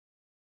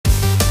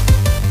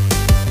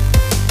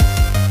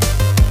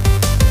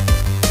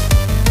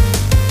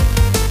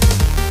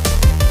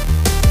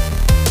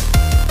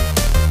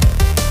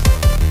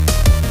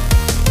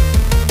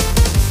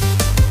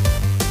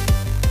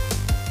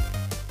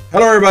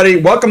Hello, everybody.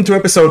 Welcome to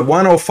episode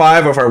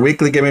 105 of our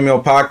weekly Gaming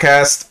Meal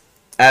podcast.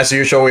 As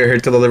usual, we are here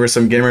to deliver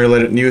some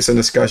gaming-related news and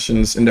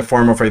discussions in the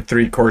form of a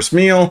 3-course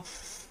meal.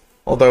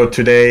 Although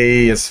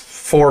today is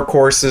 4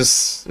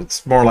 courses,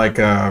 it's more like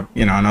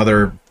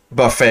another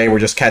buffet. We're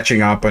just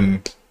catching up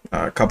on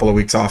a couple of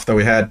weeks off that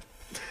we had.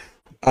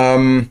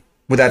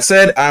 With that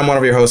said, I'm one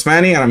of your hosts,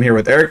 Manny, and I'm here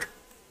with Eric.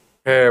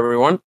 Hey,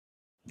 everyone.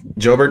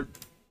 Gilbert.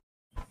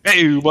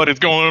 Hey, what is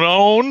going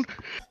on?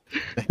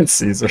 And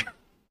Caesar.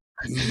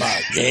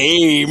 My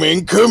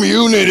gaming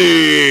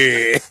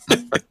community.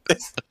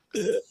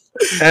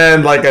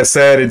 And like I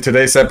said, in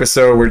today's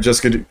episode, we're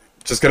just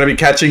gonna be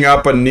catching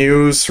up on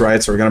news,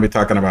 right? So we're gonna be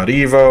talking about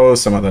Evo,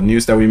 some of the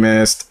news that we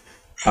missed,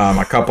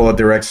 a couple of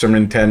directs from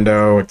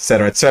Nintendo,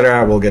 etc.,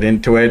 etc. We'll get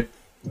into it.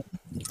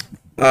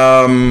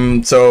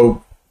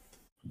 So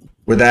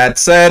with that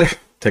said,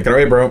 take it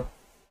away, bro.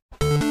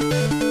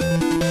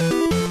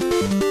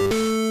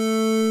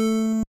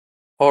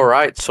 All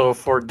right, so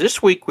for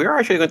this week, we're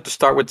actually going to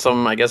start with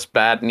some, I guess,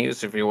 bad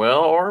news, if you will,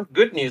 or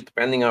good news,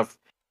 depending if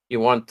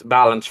you want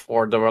balance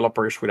for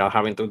developers without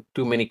having to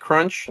do many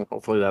crunch, and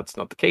hopefully that's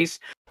not the case.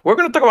 We're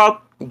going to talk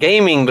about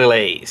gaming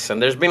delays,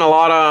 and there's been a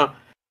lot of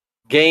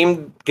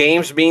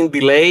games being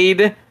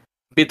delayed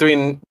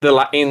in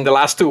the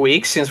last 2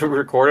 weeks since we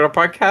recorded a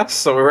podcast,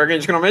 so we're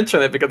just going to mention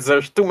it because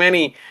there's too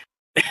many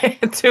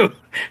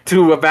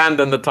to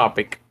abandon the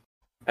topic.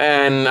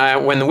 And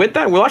with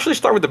that, we'll actually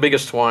start with the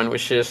biggest one,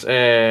 which is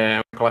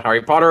Harry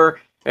Potter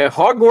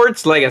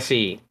Hogwarts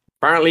Legacy.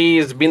 Apparently,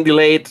 it's been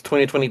delayed to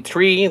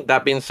 2023.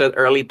 That being said,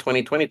 early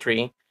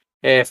 2023,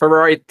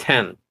 February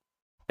 10th.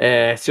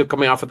 Still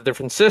coming off of the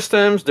different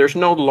systems. There's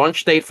no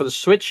launch date for the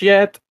Switch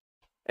yet.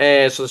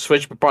 So the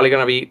Switch is probably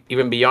going to be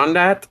even beyond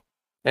that.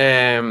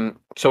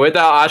 So with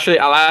that,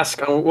 I'll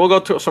ask, and we'll go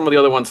to some of the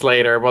other ones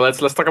later, but let's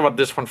talk about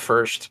this one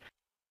first.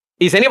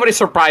 Is anybody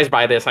surprised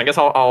by this? I guess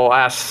I'll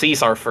ask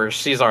Caesar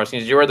first. Caesar,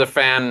 since you're the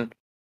fan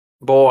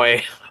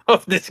boy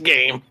of this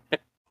game,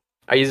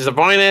 are you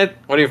disappointed?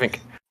 What do you think?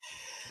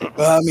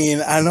 Well, I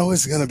mean, I know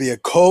it's going to be a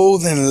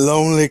cold and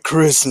lonely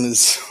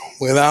Christmas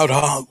without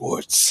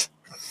Hogwarts.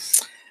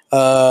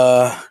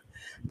 But,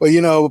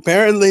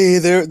 apparently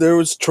there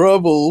was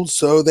trouble,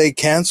 so they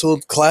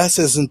canceled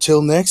classes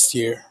until next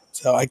year.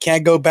 So I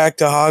can't go back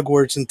to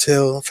Hogwarts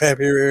until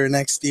February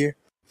next year.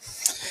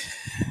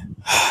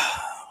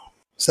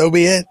 So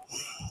be it.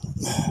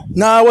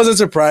 No, I wasn't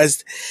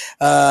surprised.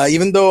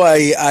 Even though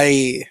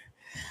I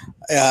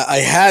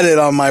had it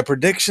on my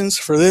predictions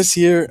for this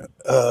year.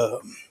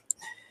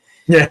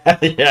 Yeah,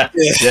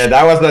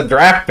 that was the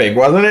draft pick,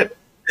 wasn't it?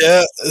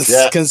 Yeah.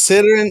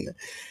 Considering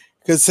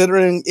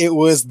it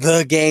was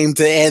the game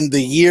to end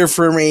the year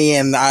for me,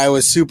 and I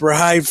was super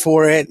hyped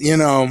for it.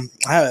 I'm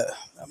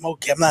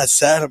okay. I'm not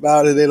sad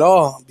about it at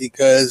all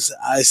because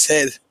I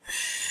said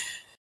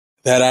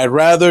that I'd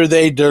rather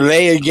they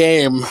delay a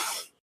game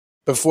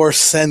before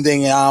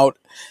sending out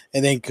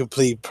an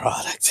incomplete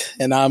product.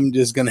 And I'm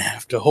just going to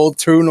have to hold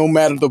true no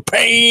matter the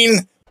pain.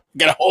 I'm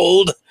going to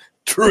hold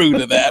true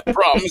to that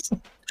promise.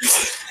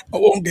 I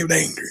won't get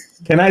angry.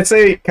 Can I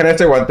say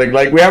one thing?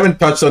 Like, we haven't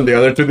touched on the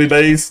other 2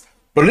 delays,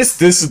 but at least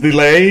this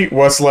delay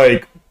was,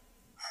 like,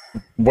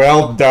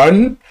 well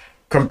done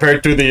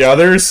compared to the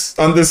others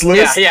on this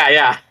list.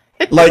 Yeah.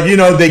 Like,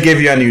 they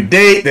give you a new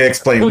date, they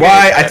explain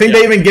why. I think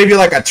they even gave you,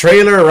 like, a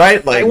trailer,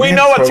 right? Like, we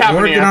know what's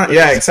happening.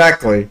 Yeah,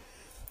 exactly.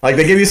 Like,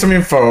 they give you some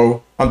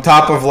info on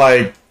top of,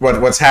 like,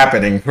 what's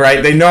happening,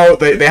 right? They know,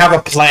 they have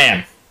a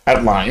plan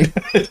outlined.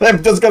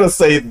 I'm just gonna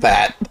say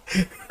that,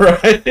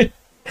 right?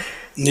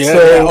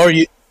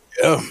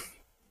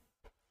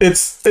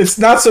 It's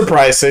not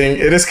surprising.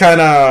 It is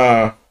kind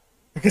of,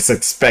 I guess,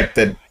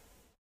 expected.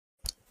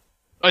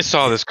 I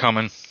saw this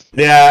coming.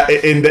 Yeah,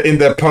 in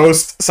the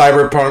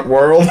post-Cyberpunk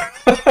world.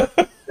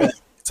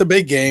 It's a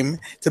big game.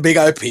 It's a big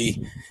IP.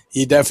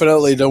 You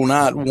definitely do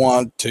not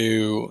want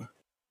to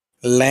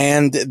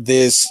land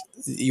this.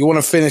 You want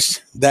to finish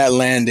that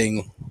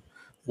landing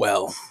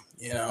well,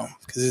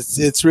 because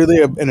it's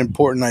really an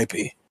important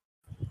IP.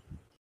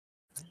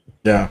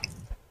 Yeah,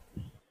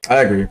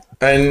 I agree,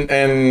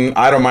 and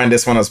I don't mind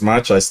this one as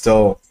much. I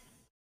still,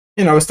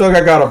 we still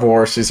got God of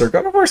War. Caesar,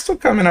 God of War still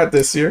coming out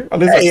this year. At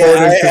least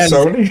according to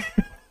Sony.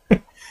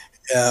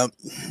 Yeah.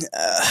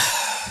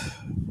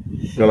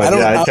 You're like,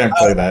 I can't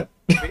play that.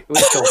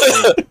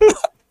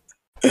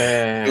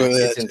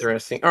 It's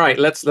interesting. All right,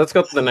 let's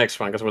go to the next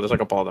one because there's a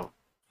couple of them.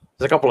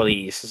 There's a couple of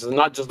these. This is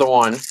not just the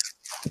one.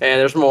 And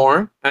there's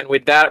more. And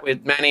with that,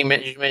 with Manny,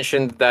 you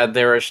mentioned that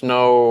there is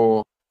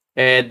no.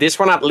 This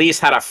one at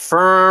least had a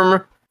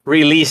firm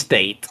release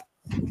date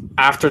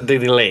after the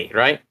delay,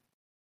 right?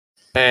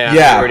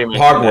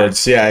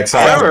 Hogwarts. Yeah,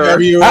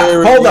 exactly.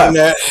 However, hold on.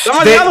 Some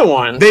of the other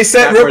ones. They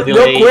said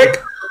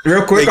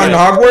real quick on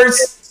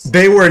Hogwarts.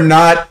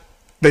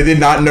 They did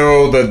not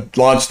know the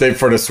launch date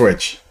for the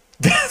Switch.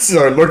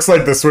 So it looks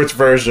like the Switch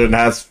version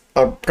has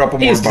a couple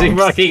more bumps. It's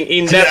fucking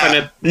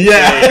indefinite.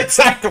 Yeah,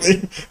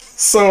 exactly.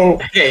 So,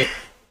 okay.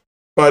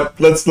 But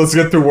let's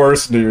get to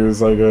worse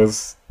news, I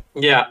guess.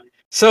 Yeah.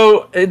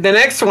 So the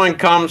next one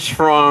comes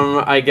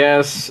from, I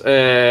guess,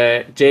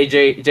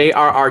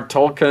 J.R.R.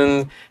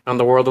 Tolkien and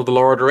the World of the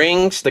Lord of the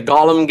Rings. The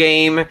Gollum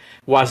game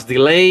was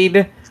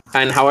delayed,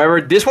 and however,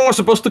 this one was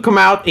supposed to come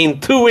out in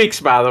 2 weeks.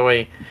 By the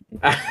way,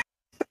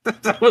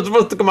 it was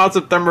supposed to come out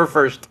September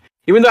 1st.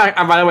 Even though,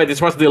 by the way,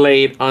 this was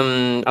delayed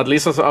on at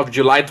least as of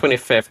July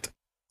 25th.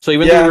 So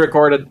even though we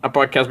recorded a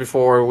podcast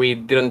before, we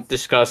didn't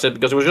discuss it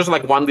because it was just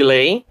like one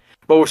delay.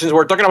 But since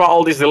we're talking about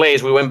all these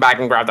delays, we went back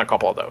and grabbed a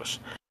couple of those.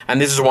 And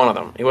this is one of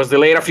them. It was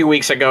delayed a few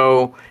weeks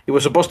ago. It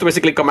was supposed to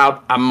basically come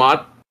out a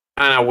month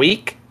and a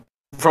week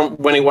from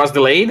when it was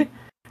delayed.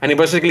 And it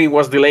basically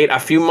was delayed a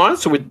few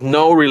months with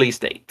no release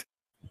date.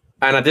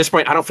 And at this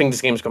point, I don't think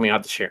this game is coming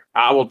out this year.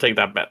 I will take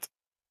that bet.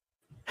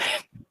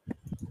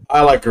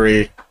 I'll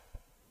agree.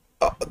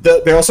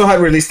 They also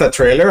had released that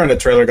trailer, and the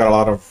trailer got a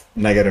lot of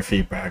negative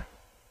feedback.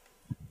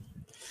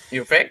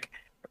 You think?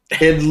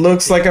 It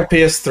looks like a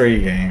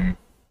PS3 game.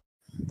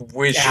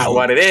 Which is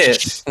what it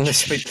is.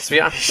 Let's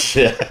be honest.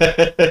 Yeah.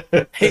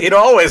 It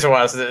always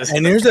was this.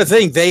 And here's the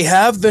thing: they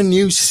have the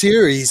new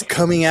series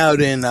coming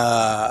out in,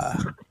 I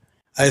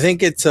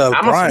think it's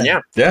Amazon, Prime.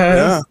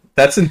 Yeah.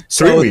 That's in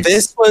 3 weeks.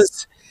 This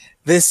was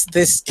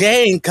this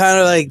game kind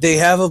of like they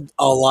have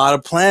a lot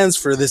of plans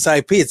for this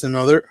IP. It's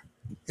another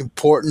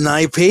important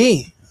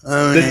IP.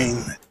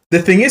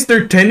 The thing is,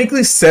 they're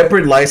technically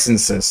separate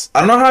licenses. I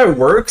don't know how it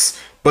works,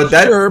 but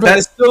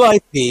it's still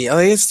IP.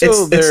 Like, it's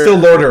still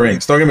Lord of the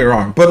Rings. Don't get me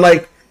wrong, but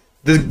like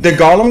the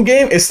Gollum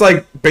game, it's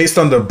like based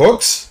on the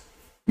books.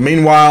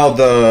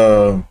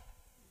 Meanwhile,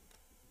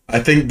 I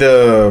think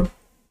the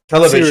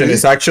television series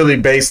is actually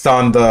based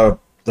on the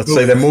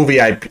say the movie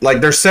IP.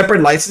 Like there's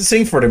separate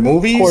licensing for the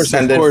movies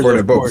and then for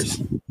the books.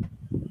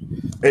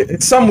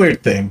 It's some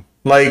weird thing.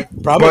 Like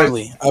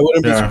probably, I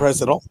wouldn't be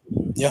surprised at all.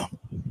 Yeah.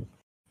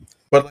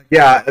 But like,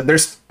 yeah,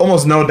 there's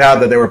almost no doubt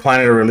that they were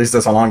planning to release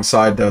this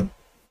alongside the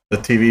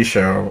TV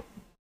show.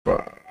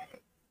 But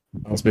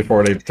that was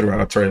before they threw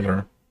out a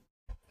trailer.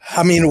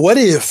 I mean, what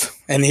if?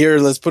 And here,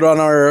 let's put on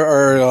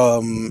our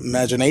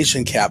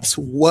imagination caps.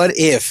 What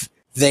if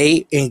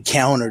they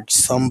encountered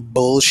some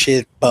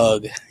bullshit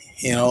bug?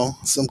 You know,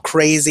 some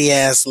crazy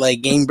ass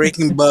like game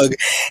breaking bug,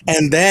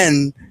 and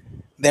then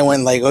they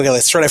went like, okay,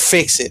 let's try to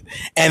fix it.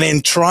 And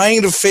in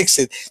trying to fix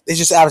it, they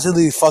just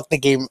absolutely fucked the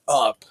game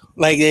up.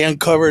 Like they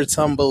uncovered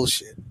some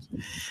bullshit.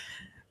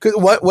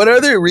 What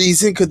other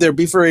reason could there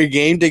be for a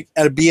game to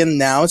be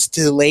announced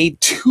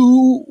delayed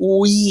 2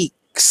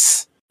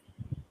 weeks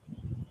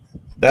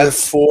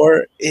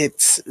before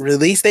its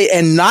release date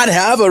and not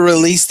have a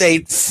release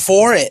date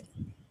for it?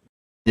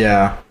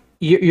 Yeah.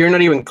 You're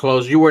not even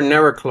close. You were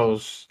never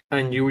close.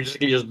 And you just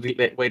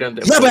wait on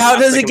the... Yeah, but how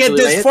does it get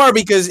this far?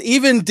 Because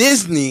even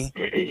Disney...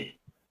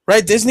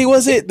 Right, Disney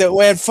was it that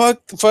went fuck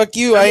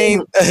you.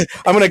 I'm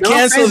gonna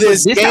cancel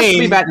this game. This has to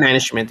be bad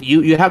management.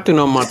 You have to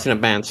know months in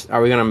advance.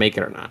 Are we gonna make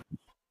it or not?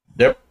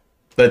 Yep,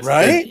 that's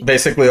right. It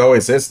basically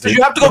always is. Dude.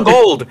 You have to go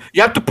gold.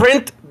 You have to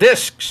print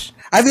discs.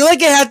 I feel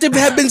like it had to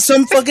have been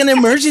some fucking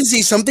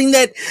emergency, some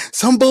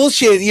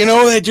bullshit, you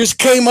know, that just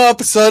came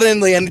up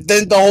suddenly, and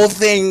then the whole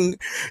thing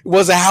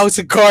was a house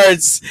of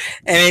cards,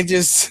 and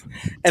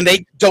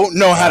they don't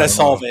know how to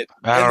solve it.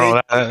 I don't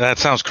know. That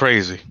sounds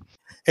crazy.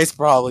 It's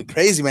probably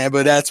crazy, man,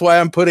 but that's why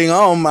I'm putting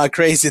on my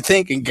crazy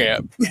thinking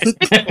cap. Do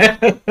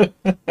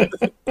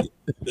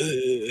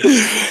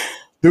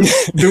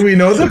we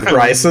know the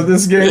price of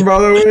this game, by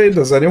the way?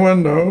 Does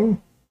anyone know?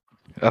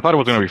 I thought it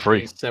was going to be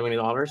free. $70.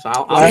 I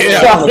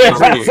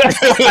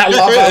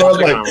love how it was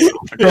like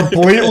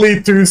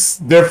completely two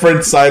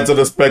different sides of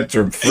the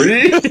spectrum.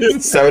 Free?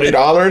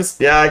 $70?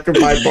 Yeah, I could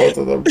buy both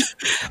of them.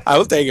 I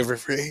will take it for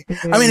free.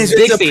 I mean, it's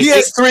a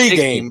PS3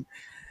 game.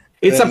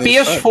 It's a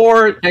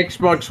PS4,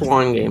 Xbox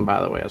One game,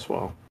 by the way, as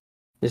well.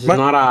 This is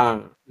not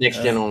a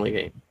next-gen only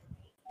game.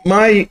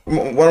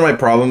 One of my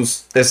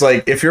problems is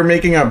like if you're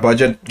making a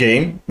budget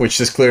game, which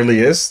this clearly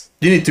is,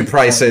 you need to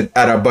price it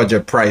at a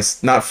budget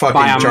price, not fucking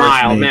by a charge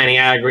mile, me. Manny.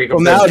 I agree. Well,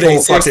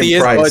 nowadays 60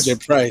 is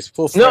budget price.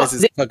 Full price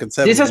is fucking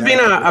 70. This has been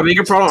a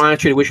bigger problem.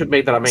 Actually, we should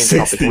make that a main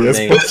topic one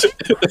day.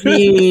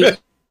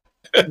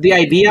 The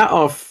idea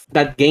of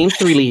that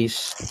games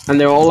release and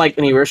they're all like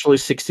universally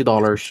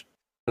 $60,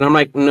 and I'm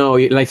like, no,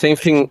 like same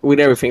thing with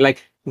everything.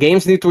 Like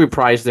games need to be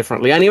priced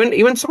differently, and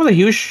even some of the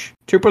huge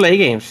AAA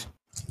games.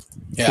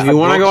 Yeah, if you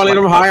want to go a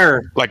little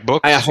higher, like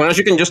books, as long as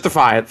you can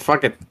justify it,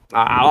 fuck it.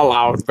 I'll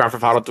allow Grand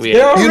Theft Auto to be. You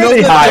know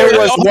higher.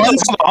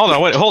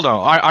 Hold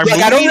on.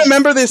 I don't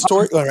remember this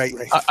story. All right.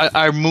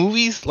 Are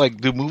movies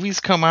do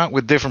movies come out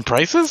with different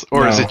prices,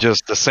 or is it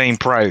just the same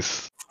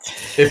price?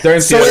 If they're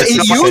in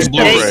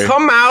they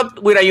come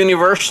out with a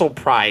universal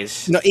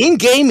price. No, in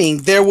gaming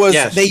there was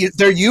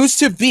there used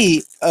to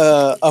be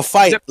a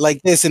fight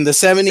like this in the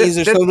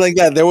 70s or something like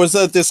that. There was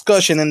a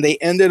discussion, and they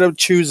ended up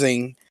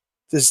choosing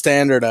to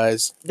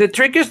standardize. The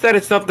trick is that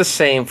it's not the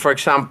same. For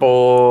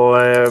example,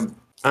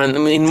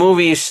 in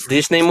movies,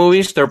 Disney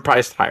movies, they're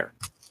priced higher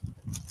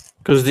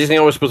because Disney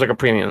always puts like a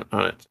premium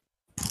on it.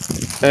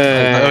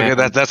 Okay,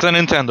 that's a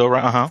Nintendo,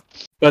 right?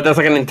 But that's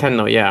like a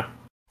Nintendo, yeah.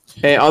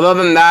 Other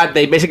than that,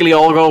 they basically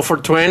all go for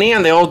 20,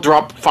 and they all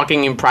drop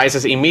fucking in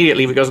prices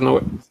immediately because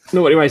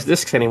nobody buys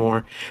discs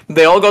anymore.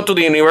 They all go to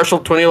the universal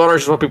 $20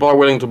 is what people are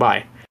willing to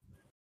buy.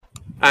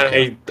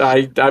 And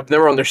I've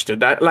never understood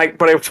that. Like,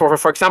 but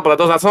for example,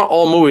 that's not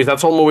all movies.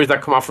 That's all movies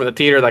that come out from the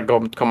theater that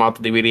come out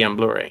to DVD and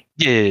Blu-ray.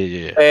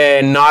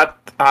 Yeah.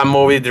 Not a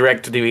movie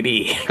direct to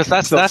DVD.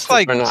 Because that's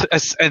like,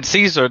 and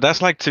Caesar,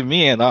 that's like to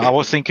me, and I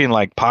was thinking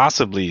like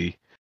possibly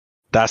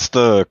that's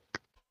the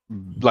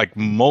like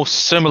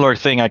most similar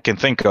thing I can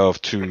think of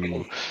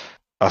to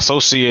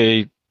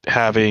associate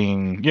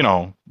having,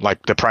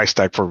 like the price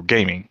tag for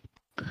gaming.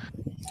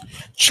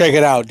 Check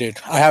it out, dude.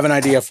 I have an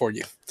idea for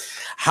you.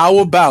 How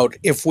about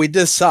if we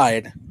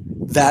decide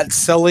that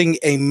selling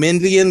 1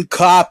 million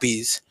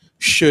copies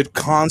should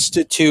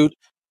constitute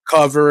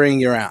covering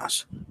your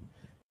ass?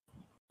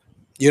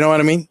 You know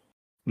what I mean?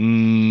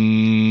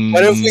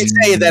 What if we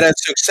say that a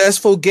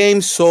successful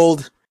game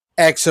sold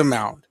X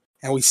amount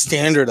and we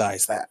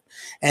standardize that?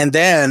 And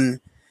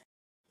then,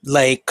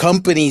 like,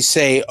 companies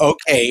say,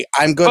 okay,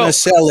 I'm going to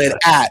sell it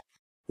at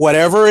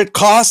whatever it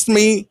cost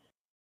me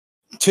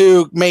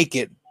to make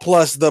it,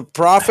 plus the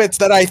profits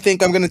that I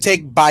think I'm going to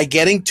take by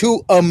getting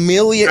to 1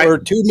 million or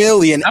 2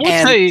 million,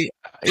 and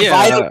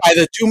divided by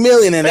the 2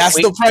 million, and that's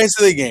the price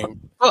of the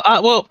game. But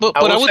I would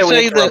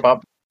say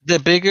that the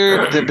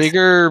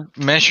bigger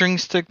measuring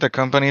stick that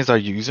companies are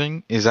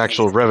using is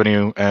actual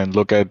revenue. And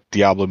look at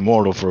Diablo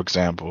Immortal, for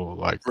example.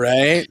 Like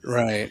right.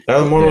 But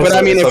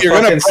I mean, if you're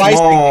going to price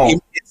the game,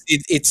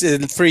 it's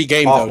a free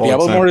game though.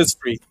 Diablo Immortal is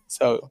free,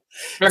 so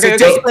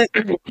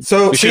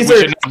so we should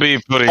not be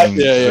putting.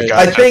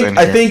 I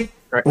think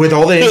with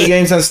all the indie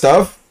games and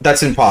stuff,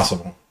 that's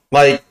impossible.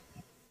 Like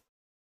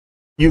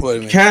you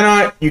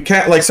can't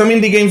like some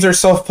indie games are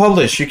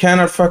self-published. You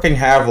cannot fucking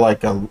have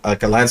like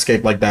a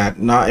landscape like that.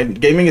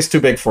 Gaming is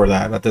too big for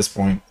that at this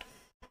point.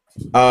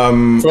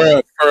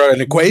 For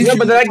an equation. Yeah,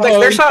 but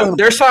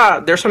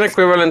there's an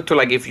equivalent to,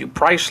 like, if you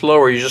price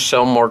lower, you just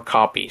sell more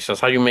copies.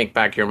 That's how you make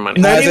back your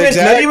money. Not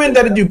even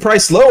that you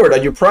price lower.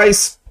 That you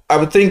price, I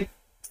would think,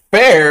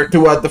 fair to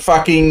what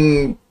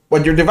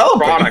you're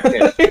developing.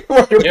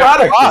 What your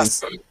product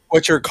is.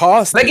 What your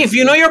cost. Like, if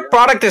you know your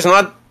product is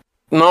not,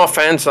 no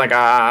offense, like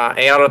a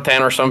 8 out of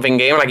 10 or something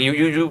game, like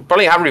you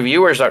probably have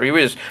reviewers that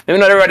reviews. Maybe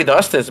not everybody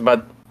does this,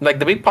 but like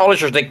the big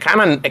publishers, they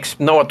kind of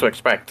know what to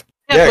expect.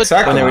 Yeah,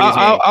 exactly.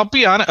 I'll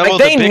be honest. Like,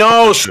 they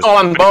know Skull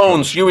and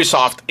Bones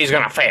Ubisoft is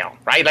gonna fail,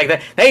 right?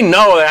 Like they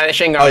know that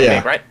shit ain't gonna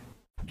make, right?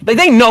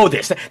 They know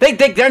this.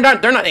 They're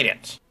not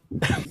idiots.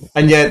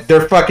 And yet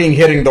they're fucking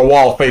hitting the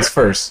wall face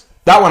first.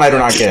 That one I do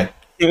not get.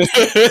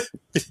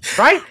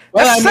 Right?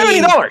 That's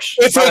 $70.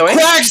 If it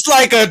quacks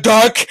like a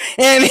duck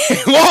and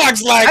it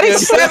walks like that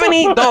is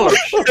 $70,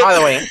 by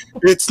the way.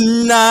 It's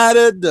not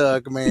a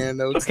duck,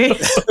 man. Okay.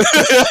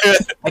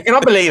 I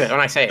cannot believe it when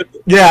I say it.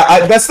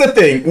 Yeah, that's the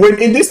thing.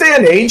 When in this day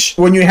and age,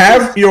 when you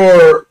have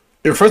your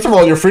first of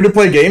all, your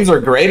free-to-play games are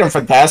great and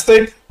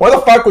fantastic. Why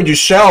the fuck would you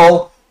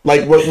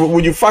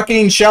would you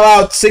fucking shell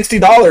out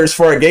 $60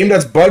 for a game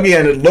that's buggy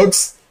and it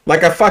looks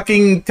like a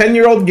fucking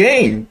 10-year-old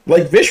game?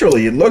 Like,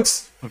 visually, it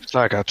looks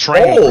like a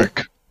train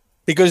wreck.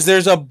 Because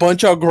there's a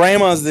bunch of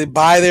grandmas that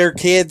buy their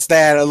kids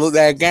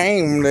that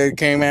game that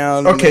came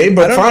out. Okay,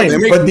 but fine.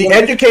 But the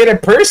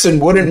educated person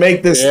wouldn't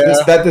make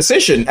that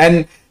decision.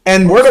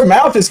 And word of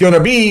mouth is going to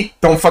be,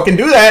 don't fucking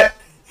do that.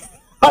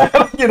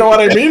 You know what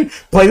I mean?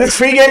 Play this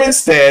free game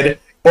instead.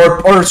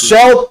 Or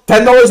shell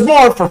 $10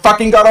 more for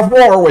fucking God of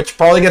War, which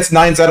probably gets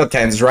 9s out of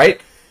 10s, right?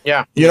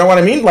 Yeah. You know what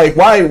I mean? Like,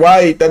 why?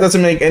 That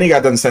doesn't make any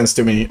goddamn sense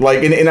to me.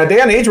 Like, in a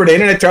day and age where the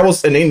internet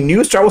travels and the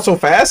news travels so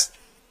fast,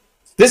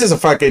 this is a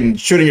fucking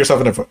shooting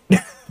yourself in the foot.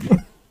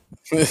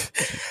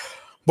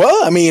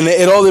 Well, I mean,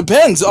 it all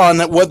depends on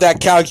what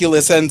that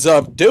calculus ends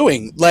up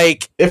doing.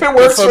 Like, if it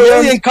works, 1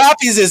 million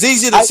copies is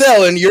easy to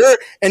sell, and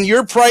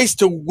your price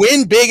to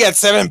win big at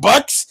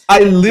 $7, I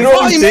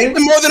literally think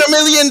more than 1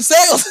 million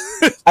sales.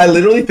 I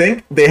literally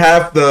think they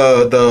have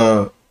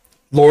the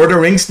Lord of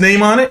the Rings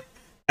name on it,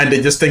 and they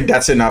just think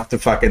that's enough to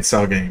fucking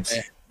sell games.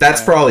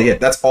 That's probably it.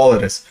 That's all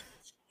it is.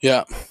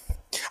 Yeah.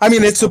 I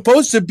mean, it's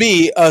supposed to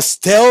be a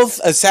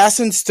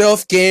assassin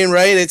stealth game,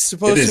 right? It's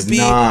supposed to be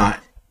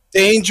not.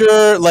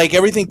 Danger, like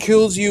everything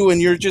kills you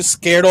and you're just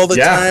scared all the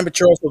time, but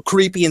you're also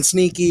creepy and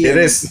sneaky. It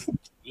is.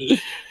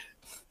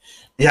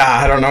 Yeah,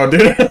 I don't know,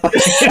 dude.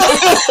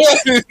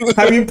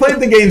 Have you played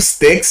the game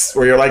Styx,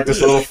 where you're like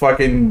this little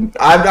fucking...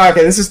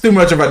 okay, this is too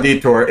much of a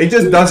detour. It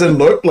just doesn't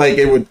look like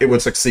it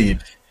would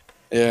succeed.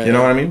 Yeah, you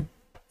know what I mean?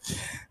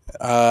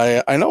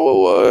 I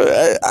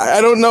know.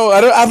 I don't know.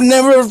 I've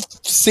never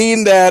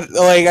seen that.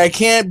 Like, I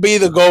can't be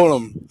the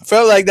golem. I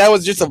felt like that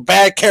was just a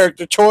bad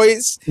character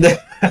choice.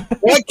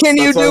 What can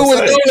you do with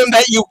golem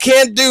that you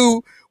can't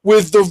do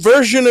with the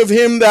version of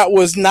him that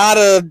was not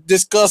a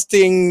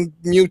disgusting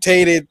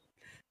mutated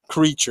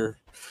creature?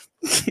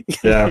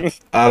 Yeah,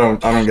 I don't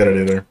get it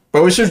either.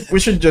 But we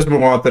should just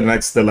move on to the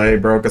next delay,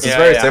 bro, because it's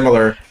very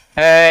similar.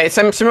 It's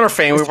a similar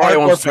thing. We It's probably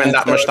won't hardcore spend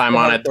that fans, much though. time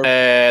on it.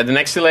 The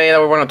next delay that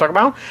we want to talk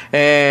about,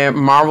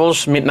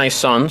 Marvel's Midnight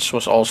Suns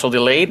was also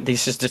delayed.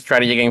 This is the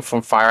strategy game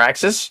from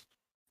Firaxis,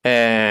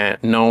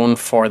 known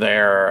for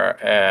their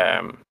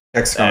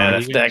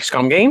XCOM. the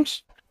XCOM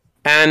games.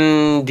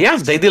 And yeah,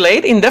 they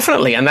delayed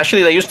indefinitely. And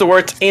actually, they used the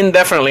word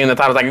indefinitely in the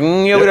title. Like,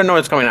 yeah, we don't know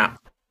it's coming out.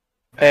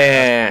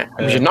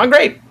 Which is not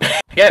great.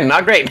 Yeah,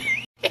 not great.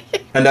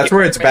 And that's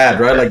where it's bad,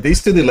 right? Like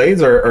these two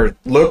delays are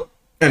look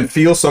and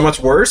feel so much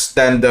worse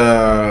than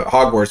the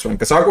Hogwarts one.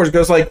 Because Hogwarts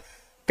goes like,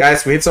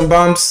 guys, we hit some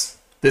bumps.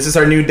 This is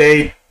our new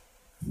date.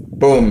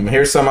 Boom.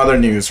 Here's some other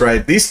news,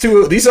 right? These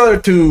other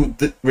two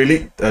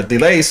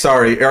delays,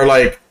 are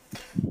like,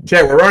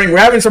 shit, we're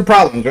having some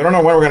problems. We don't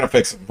know when we're gonna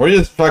fix them. We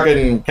just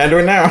fucking can't do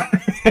it now.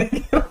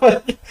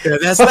 Yeah,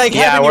 that's like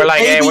Yeah, having we're your like,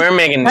 hey, baby- we're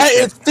making this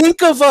shit.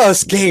 Think of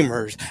us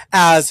gamers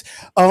as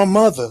a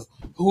mother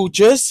who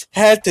just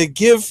had to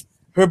give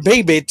her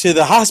baby to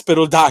the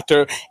hospital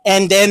doctor,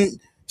 and then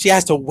she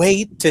has to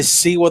wait to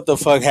see what the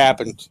fuck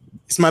happened.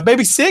 Is my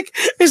baby sick?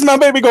 Is my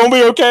baby gonna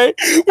be okay?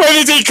 When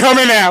is he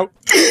coming out?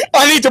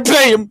 I need to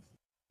play him.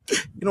 You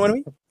know what I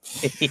mean?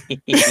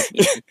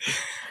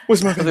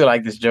 What's my I do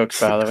like this joke,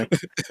 by the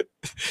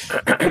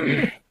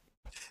way.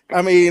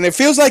 I mean, it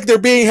feels like they're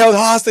being held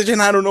hostage,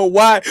 and I don't know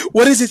why.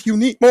 What is it? You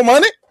need more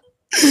money?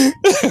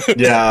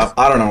 Yeah,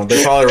 I don't know.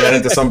 They probably ran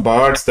into some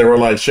bugs. They were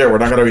like, shit, we're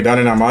not gonna be done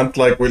in a month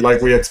like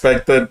we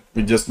expected.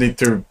 We just need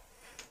to.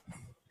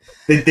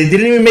 They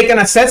didn't even make an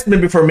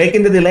assessment before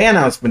making the delay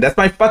announcement. That's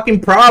my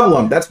fucking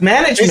problem. That's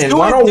management It's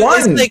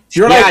 101. like-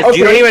 You're Yeah, like, okay,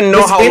 you don't even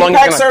know this how long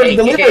it's impacts gonna our take.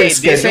 delivery Hey,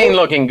 this ain't schedule.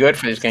 looking good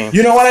for this game.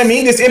 You know what I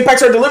mean? This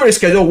impacts our delivery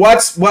schedule.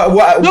 What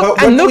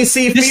do we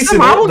see this is a feasible?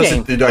 Marvel Does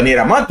game. do I need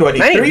a month? Do I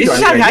need Hey, three? this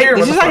Do I is need a year?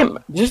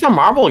 this is a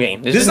Marvel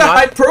game. This is a not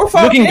high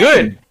profile looking game.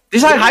 good.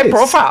 This is a It high is.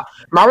 profile.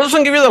 Marvel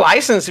doesn't give you the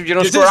license if you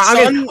don't Is screw it around.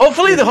 I mean, Sun?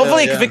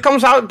 hopefully, Yeah. if it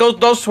comes out,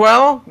 does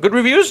well, good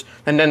reviews,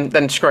 and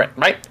then screw it,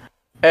 right?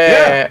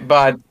 Yeah.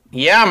 But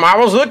yeah,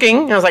 Marvel's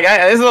looking. I was like,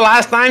 this is the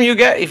last time you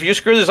get. If you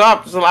screw this up,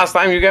 this is the last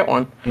time you get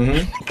one.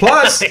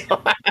 Plus, it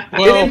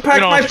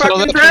impacts my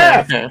fucking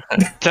draft.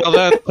 Tell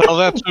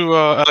that to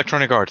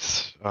Electronic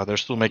Arts. They're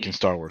still making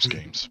Star Wars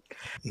games.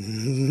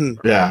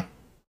 Yeah.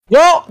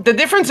 Well, the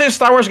difference is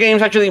Star Wars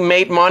games actually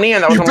made money,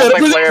 and that was a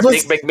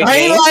multiplayer, big I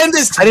ain't game. lying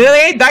this I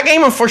did that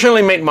game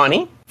unfortunately made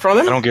money from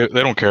them.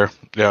 They don't care.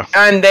 Yeah.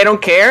 And they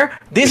don't care.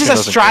 This is a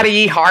doesn't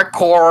strategy,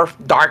 hardcore,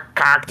 dark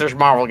characters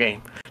Marvel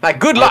game. Like,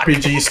 good luck.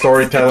 RPG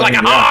storytelling. Like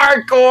a yeah.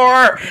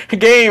 hardcore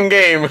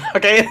game.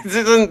 Okay, this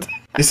isn't.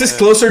 This is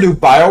closer to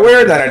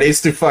BioWare than it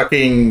is to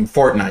fucking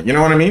Fortnite. You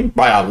know what I mean?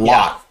 By a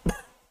lot.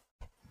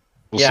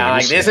 We'll Yeah,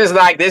 see. this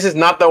is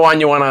not the one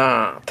you want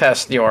to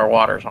test your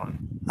waters on.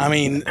 I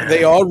mean,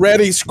 they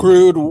already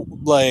screwed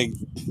like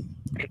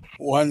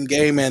one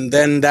game, and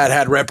then that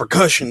had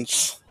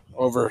repercussions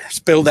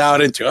spilled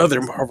out into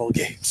other Marvel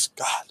games.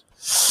 God,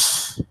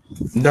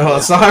 No,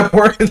 that's not how it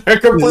works. They're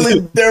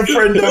completely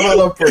different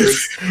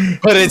developers.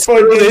 but it's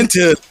Fucking- spilled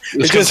into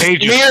It's it just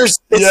contagious.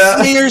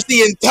 smears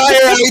the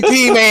entire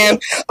IP, man.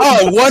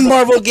 Oh, one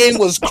Marvel game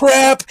was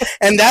crap,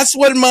 and that's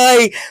what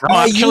my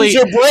actually-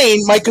 user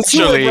brain, my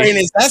consumer actually, brain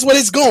is. That's what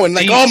it's going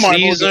like. All Marvel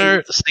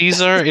games.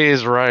 Caesar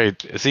is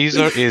right.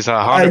 Caesar is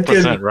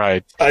 100%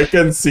 right. I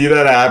can see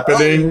that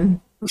happening.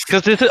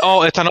 Because it's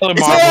another It's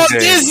Marvel all on game.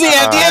 Disney.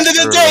 At the end of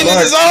the True. day,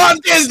 this is all on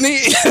Disney.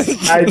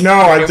 I know.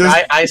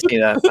 I see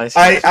that.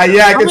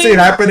 I can see it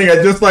happening. I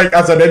just like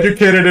as an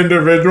educated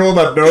individual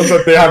that knows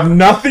that they have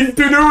nothing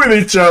to do with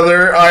each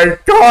other. I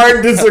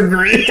can't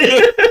disagree.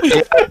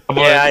 But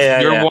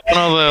Yeah. You're one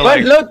of the But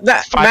like. look,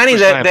 Manny,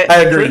 5%.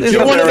 I agree. this is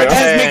You're what One of the they're-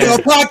 guys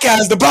making a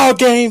podcast about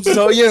games,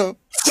 so you know.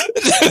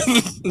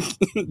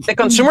 the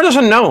consumer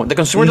doesn't know. The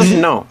consumer doesn't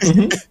know.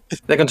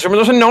 The consumer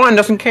doesn't know and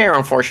doesn't care,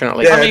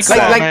 unfortunately. Yeah, I mean, it's like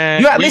sad.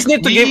 you at least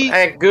need to We- give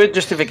a good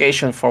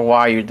justification for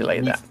why you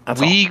delayed that.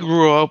 That's We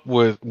grew up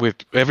with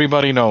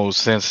everybody knows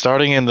since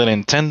starting in the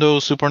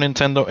Nintendo, Super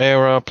Nintendo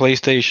era,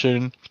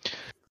 PlayStation.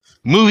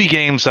 Movie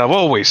games have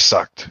always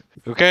sucked.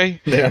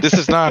 Okay, Yeah. this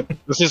is not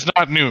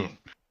new.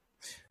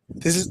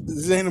 This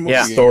ain't a movie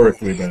Yeah. game.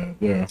 Historically bad.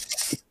 Yeah.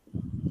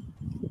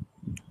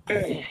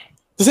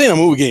 This ain't a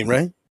movie game,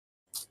 right?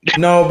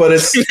 No, but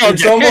it's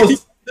Okay.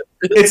 almost.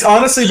 It's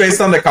honestly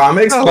based on the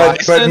comics, but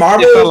It's a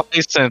Marvel.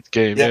 license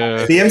game.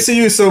 Yeah. The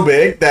MCU is so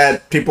big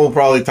that people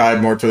probably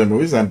tied more to the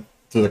movies than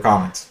to the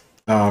comics.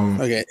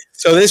 Okay,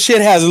 so this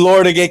shit has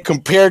lore to get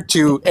compared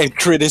to and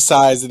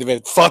criticized if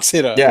it fucks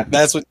it up. Yeah.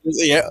 That's what.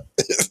 Yeah.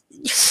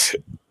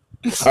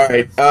 All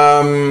right.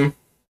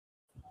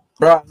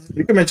 Bro,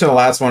 you can mention the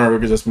last one, or we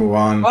could just move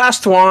on.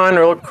 Last one,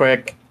 real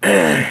quick.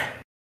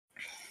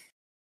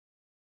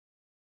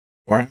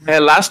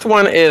 Last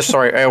one is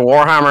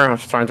Warhammer. I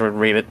was trying to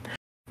read it.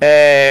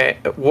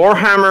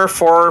 Warhammer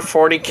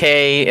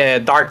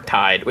 440k Dark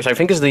Tide, which I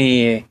think is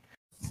the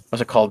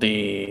what's it called?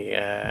 The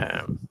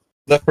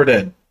Left 4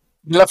 Dead.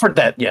 Left 4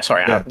 Dead. Yeah,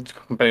 sorry, Yeah. I'm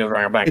completely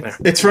wrong back there.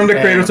 It's from the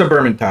creators of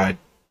Vermintide.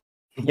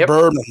 Yep.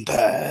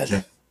 Vermintide.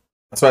 Yeah.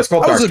 That's why it's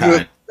called That was Dark a good.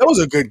 Tide. That was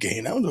a good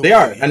game. That was a They good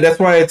are, game. and that's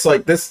why it's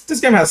like this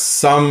game has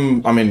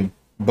some. I mean,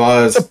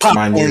 buzz. It's a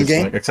popcorn mind you,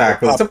 game. like,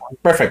 exactly. It's a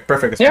perfect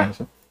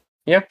explanation.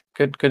 Yeah,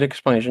 good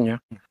explanation. Yeah,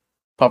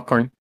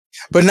 popcorn.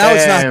 But now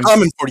it's not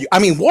common for you. I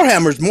mean,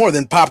 Warhammer's more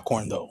than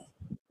popcorn, though.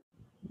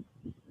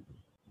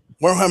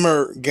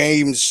 Warhammer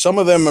games, some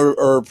of them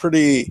are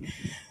pretty.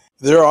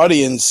 Their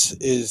audience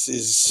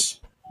is.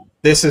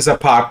 This is a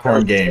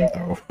popcorn game,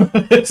 though.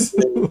 It's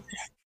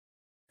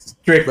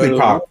strictly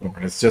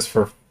popcorn. It's just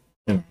for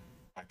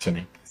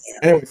actioning.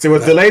 Anyway, it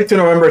was delayed to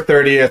November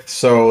 30th,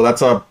 so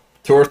that's a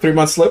 2 or 3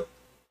 month slip.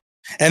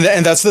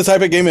 And that's the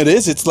type of game it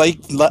is. It's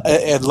like the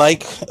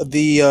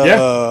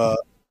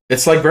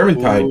it's like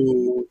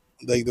Vermintide.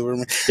 Like the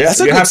Vermintide. Yeah,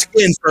 that's a good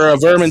skin for a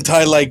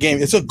Vermintide-like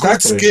game. It's a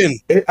good skin.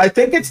 I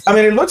think it's. I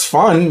mean, it looks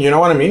fun. You know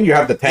what I mean? You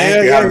have the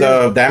tank, you have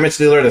the damage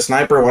dealer, the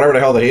sniper, whatever the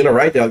hell, the healer,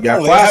 right? You have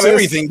classes. They have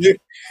everything, dude.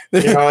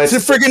 You know, it's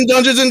freaking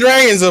Dungeons and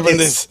Dragons up in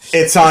this.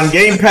 It's on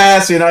Game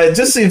Pass. You know, it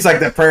just seems like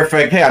the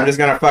perfect. Hey, I'm just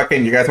gonna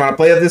fucking. You guys want to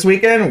play it this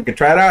weekend? We could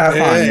try it out,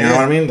 have fun. You know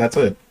what I mean? That's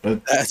it.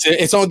 That's it.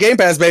 It's on Game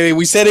Pass, baby.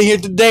 We said it here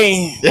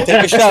today. Take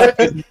a shot.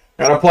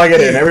 Gotta plug it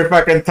in every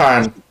fucking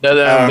time.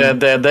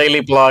 The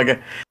daily plug.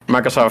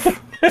 Microsoft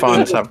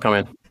funds have come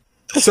in.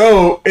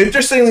 So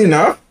interestingly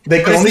enough,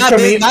 they can only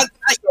commit. Not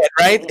yet,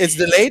 right? It's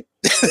delayed.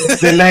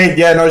 Delayed,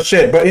 yeah, no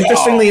shit. But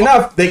interestingly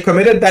enough, they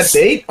committed that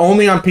date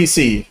only on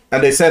PC,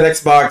 and they said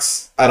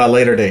Xbox at a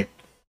later date.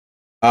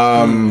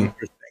 I mean,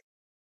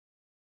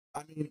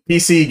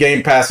 PC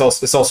Game Pass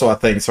is also a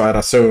thing, so I'd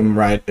assume,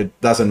 right?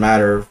 It doesn't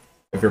matter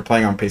if you're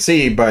playing on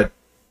PC, but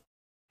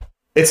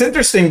it's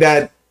interesting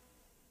that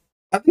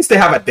at least they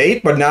have a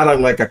date, but not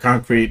like a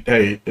concrete.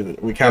 Hey,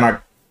 we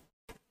cannot.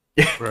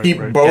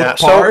 Keep both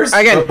cars. So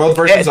again, both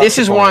versions this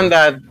is one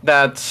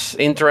that's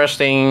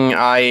interesting.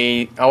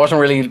 I wasn't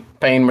really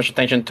paying much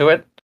attention to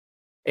it.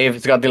 If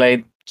it's got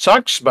delayed,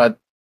 sucks. But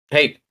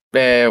hey,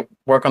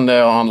 work on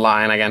the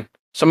online again.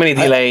 So many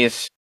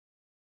delays.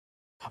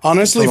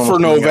 Honestly, for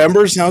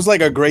November, sounds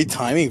like a great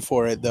timing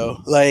for it, though.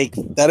 Like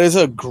that is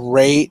a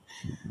great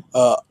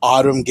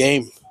autumn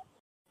game.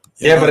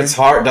 Yeah, but it's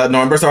hard.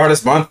 November's the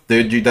hardest month,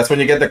 dude. That's when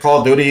you get the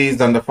Call of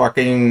Duties and the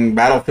fucking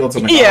Battlefields.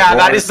 And the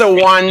that is the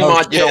one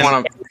month you don't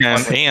want to.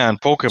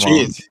 And Pokemon.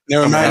 Jeez.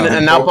 Never mind.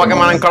 And now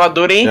Pokemon and Call of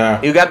Duty. Yeah.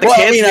 You got the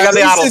kids, you got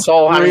the adults.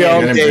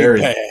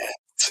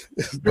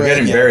 You're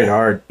getting buried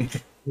hard.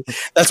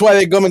 That's why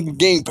they come in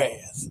Game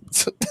Pass.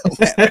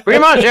 Pretty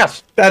much,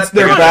 yes. That's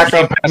their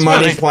backup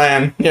money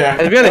plan. Yeah.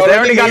 Let's be honest, they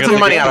already got some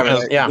money out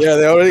of it. Yeah,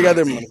 they already got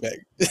their money back.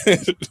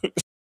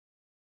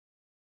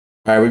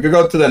 All right, we could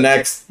go to the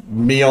next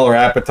meal or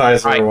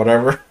appetizer or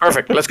whatever.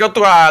 Perfect. Let's go to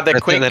the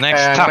quick. The next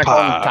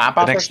tapas.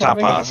 The next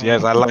tapas.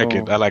 Yes, I like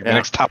it. I like the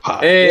next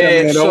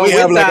tapas. So we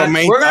have like a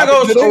main. We're gonna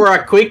go over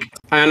a quick,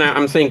 and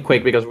I'm saying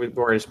quick because we've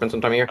already spent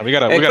some time here. We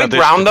got a quick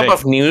roundup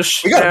of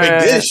news. We got a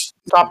big dish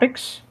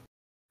topics,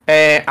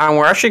 and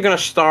we're actually gonna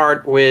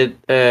start with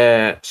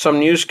some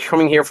news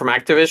coming here from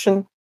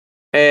Activision.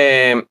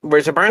 Where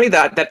it's apparently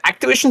that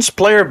Activision's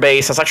player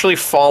base has actually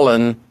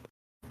fallen.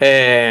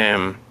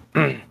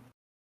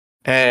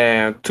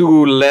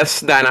 To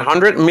less than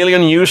 100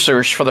 million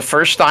users for the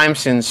first time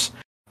since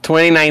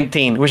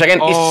 2019, which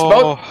again is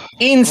both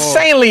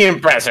insanely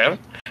impressive.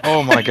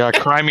 Oh my god,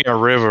 cry me a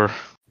river.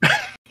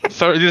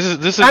 So this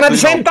is and at the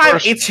same time,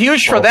 it's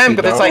huge for them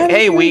because it's like,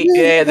 hey, we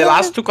the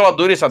last two Call of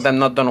Duties have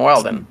not done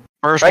well then.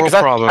 First world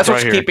problem. That's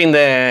what's keeping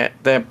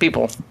the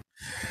people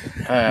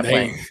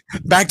playing.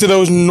 Back to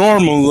those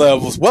normal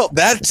levels. Well,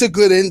 that's a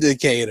good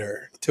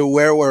indicator to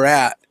where we're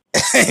at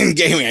in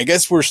gaming. I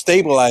guess we're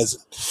stabilizing.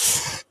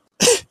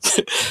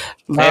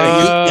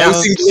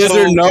 Using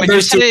Blizzard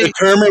numbers to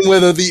determine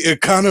whether the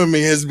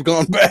economy has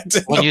gone back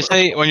to when you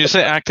say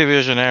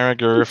Activision,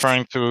 Eric, you're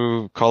referring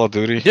to Call of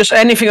Duty? Just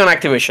anything on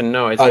Activision.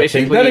 No, it's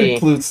basically that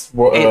includes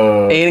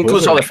it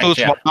includes all the things.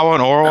 WoW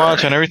and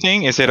Overwatch and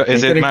everything.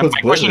 My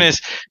question is,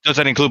 does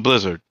that include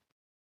Blizzard?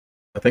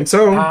 I think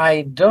so.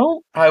 I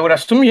would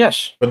assume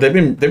yes. But they've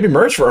been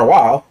merged for a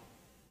while.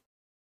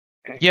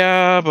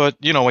 Yeah, but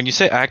when you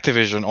say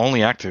Activision,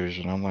 only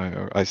Activision, I'm like,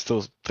 I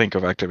still think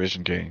of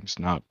Activision games,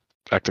 not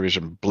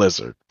Activision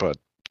Blizzard. But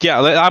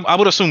yeah, I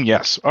would assume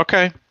yes.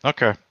 Okay. I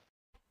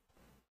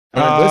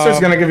mean, Blizzard's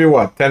gonna give you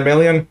what, 10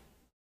 million?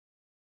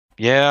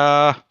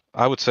 Yeah,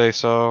 I would say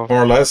so.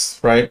 More or less,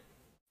 right?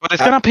 But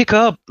it's gonna pick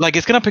up. Like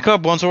it's gonna pick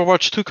up once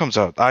Overwatch 2 comes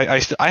out. I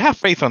have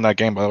faith on that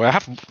game. By the way,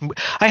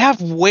 I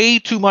have way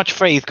too much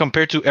faith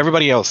compared to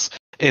everybody else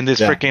in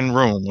this freaking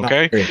room.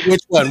 Okay.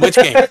 Which one? Which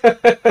game?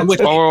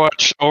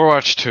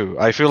 Overwatch 2.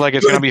 I feel like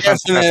it's gonna be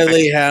fantastic.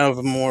 Definitely have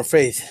more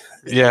faith.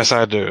 Yes,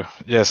 I do.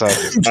 I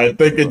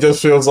think it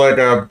just feels like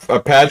a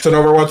patch in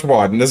Overwatch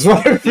 1. This is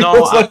what it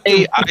feels like.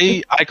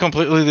 I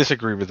completely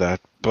disagree with that.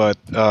 But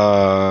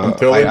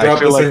until they drop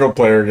the single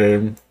player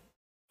game.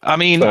 I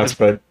mean,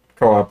 aspect,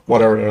 co-op,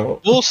 whatever the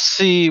hell. We'll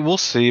see.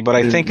 But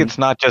I think it's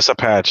not just a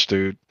patch,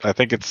 dude. I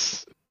think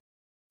it's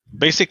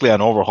basically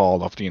an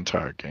overhaul of the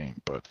entire game.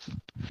 But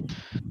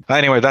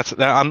anyway,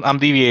 I'm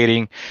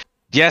deviating.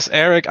 Yes,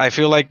 Eric, I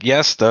feel like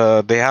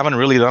they haven't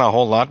really done a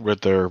whole lot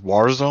with their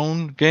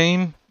Warzone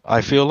game.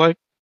 I feel like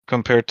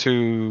compared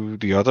to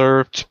the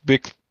other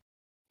big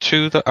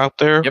two out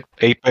there. Yep.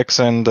 Apex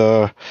and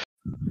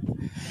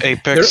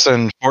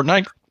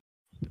Fortnite.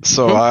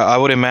 So I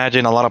would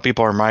imagine a lot of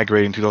people are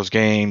migrating to those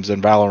games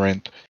and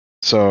Valorant.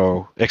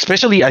 So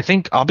especially, I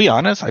think I'll be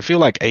honest. I feel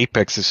like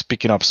Apex is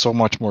picking up so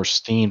much more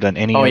steam than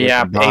any. Oh other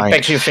yeah, combined.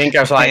 Apex. You think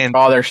it's like,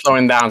 they're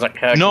slowing down. It's like,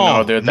 heck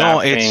no, dude.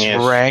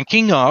 It's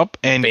ranking up,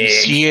 and big. you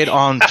see it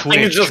on Twitch.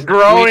 It's just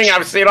growing.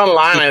 I've seen it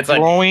online. And it's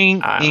growing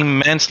like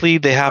immensely.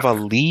 They have a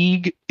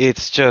league.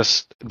 It's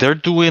just they're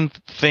doing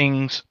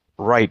things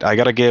right. I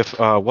gotta give.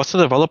 What's the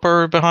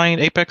developer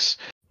behind Apex?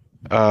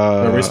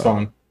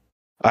 Respawn.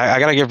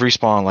 I gotta give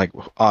Respawn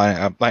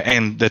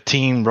and the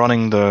team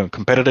running the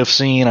competitive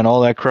scene and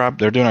all that crap.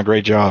 They're doing a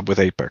great job with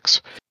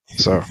Apex.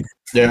 So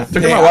yeah,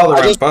 took them a while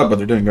to ramp up, but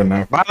they're doing good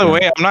now. By the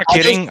way, I'm not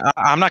kidding.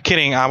 I'm not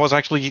kidding. I was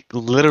actually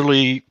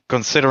literally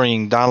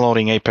considering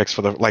downloading Apex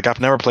for I've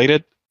never played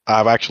it.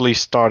 I've actually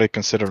started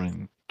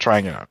considering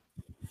trying it out.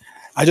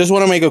 I just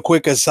want to make a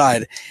quick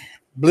aside.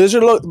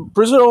 Blizzard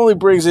only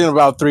brings in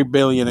about $3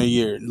 billion a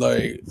year, in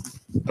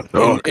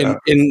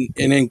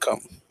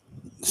income.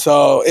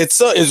 So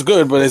it's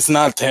good, but it's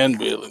not 10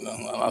 billion. No,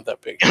 not that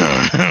big.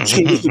 Gonna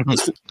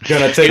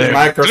take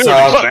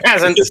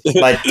Microsoft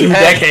like 2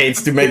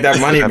 decades to make that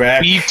money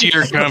back.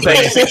 B-tier company.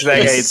 6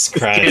 decades.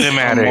 Get him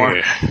out of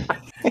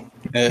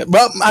here.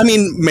 But I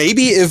mean,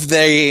 maybe if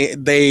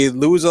they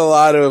lose a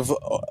lot of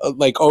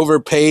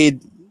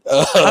overpaid.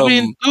 I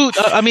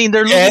mean,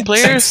 they're losing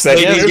players.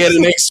 They get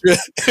an extra,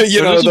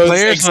 those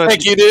players,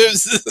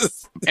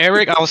 executives.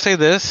 Eric, I'll say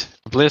this: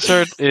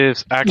 Blizzard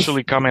is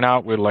actually coming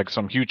out with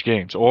some huge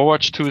games.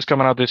 Overwatch 2 is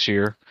coming out this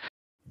year,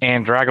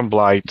 and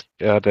Dragonblight,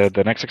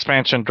 the next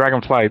expansion,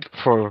 Dragonflight.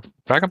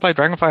 I don't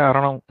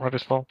know what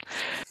it's called.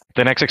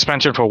 The next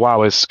expansion for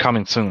WoW is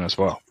coming soon as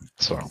well.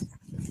 So.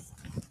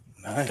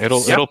 Nice.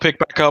 It'll pick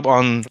back up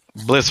on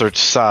Blizzard's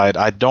side.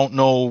 I don't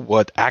know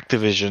what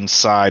Activision's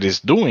side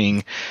is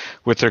doing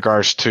with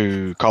regards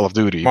to Call of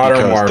Duty.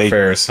 Modern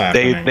Warfare is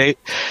happening.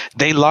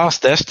 They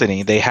lost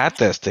Destiny. They had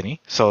Destiny,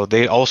 so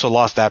they also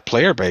lost that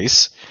player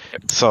base.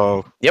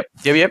 So yep.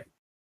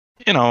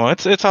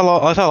 It's a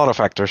lot of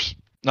factors.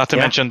 Not to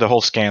mention the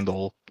whole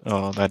scandal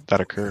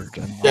that occurred.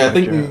 Yeah, I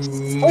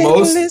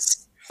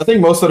think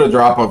most of the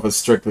drop off is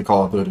strictly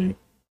Call of Duty.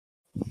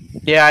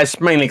 Yeah, it's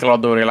mainly Call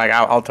of Duty.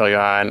 I'll tell you,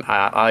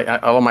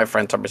 all of my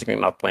friends are basically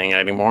not playing it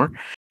anymore.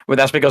 But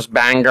that's because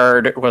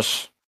Vanguard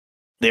was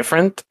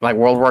different. Like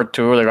World War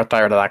II, they got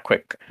tired of that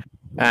quick,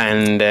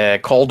 and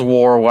Cold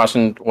War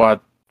wasn't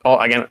what. Oh,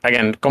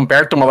 again,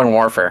 compared to Modern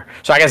Warfare.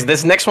 So I guess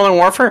this next Modern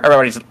Warfare,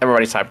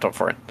 everybody's hyped up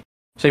for it.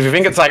 So if you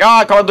think it's like,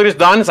 Call of Duty's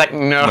done, it's like,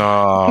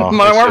 no.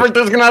 Modern Warfare 2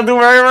 is gonna do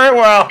very, very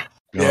well.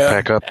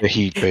 Pack up the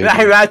heat, baby.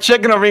 That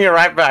chick gonna bring it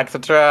right back. So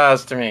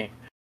trust me.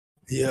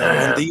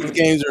 Yeah, and these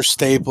games are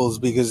staples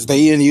because they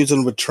even use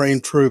them with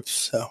trained troops.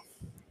 So,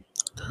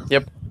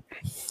 yep.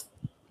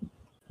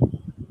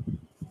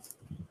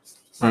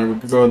 All right, we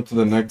can go into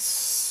the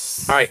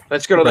next. All right,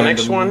 let's go to the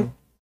next one.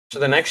 So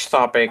the next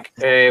topic,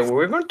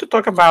 we're going to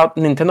talk about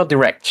Nintendo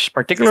Directs.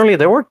 Particularly,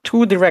 there were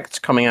 2 Directs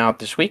coming out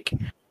this week,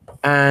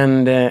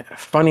 and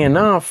funny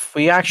enough,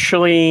 we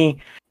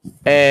actually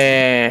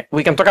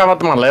we can talk about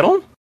them a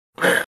little.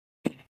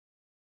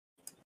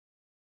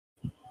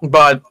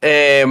 But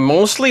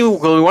mostly,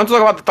 we want to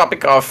talk about the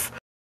topic of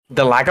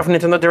the lack of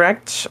Nintendo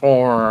Directs,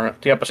 or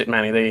the opposite,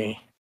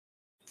 Manny.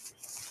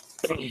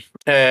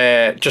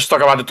 Just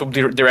talk about the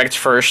 2 Directs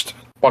first.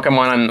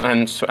 Pokemon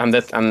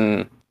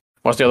and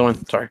what's the other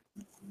one? Sorry.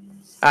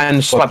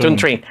 And Splatoon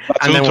 3.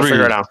 And then we'll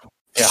figure it out.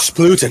 Yeah.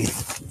 Splatoon.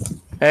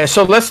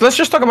 So let's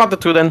just talk about the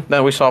 2 then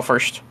that we saw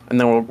first, and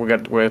then we'll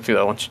get to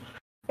the other ones.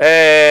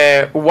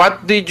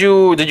 What did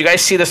you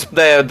guys see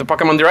the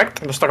Pokemon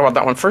Direct? Let's talk about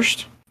that one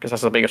first, because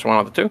that's the biggest one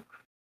of the 2.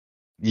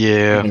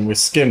 Yeah. I mean, we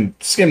skimmed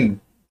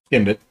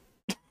it.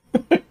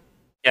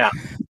 Yeah.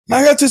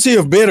 I got to see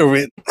a bit of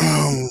it.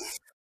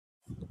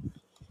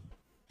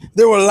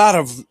 There were a lot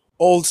of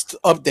old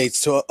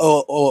updates to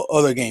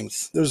other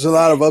games. There's a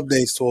lot of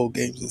updates to old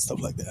games and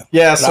stuff like that.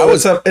 Yeah, so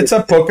it's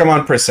a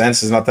Pokemon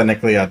Presents. It's not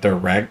technically a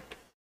Direct.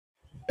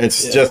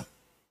 It's just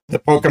the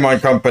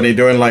Pokemon company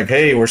doing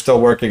hey, we're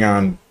still working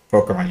on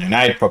Pokemon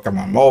Unite,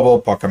 Pokemon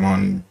Mobile,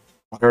 Pokemon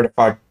whatever the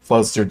fuck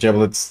floats your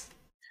giblets.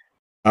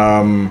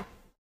 And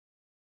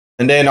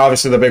then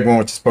obviously the big one,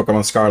 which is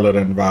Pokemon Scarlet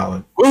and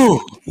Violet. Ooh,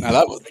 now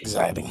that was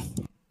exciting.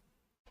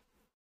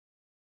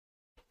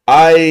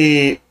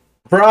 I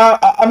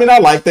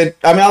liked it.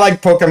 I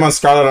liked Pokemon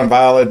Scarlet and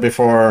Violet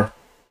before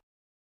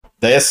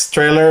this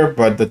trailer,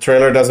 but the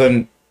trailer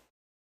doesn't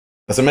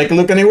make it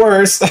look any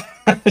worse.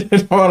 You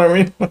know what I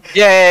mean?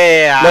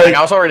 Yeah.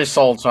 I was already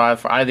sold, so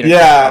I didn't.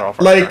 Yeah,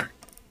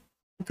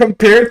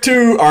 compared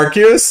to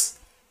Arceus,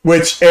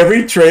 which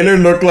every trailer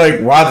looked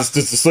like, wow,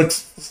 this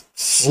looks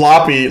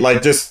sloppy,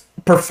 just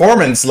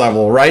performance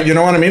level, right? You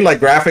know what I mean?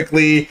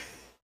 Graphically,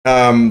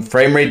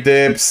 frame rate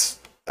dips,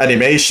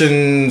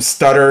 animation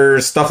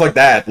stutters, stuff like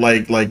that.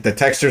 Like the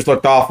textures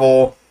looked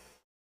awful.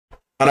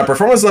 On a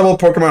performance level,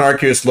 Pokemon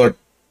Arceus looked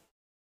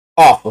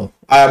awful.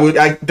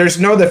 There's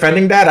no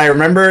defending that. I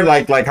remember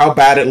like how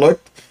bad it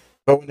looked.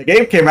 But when the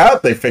game came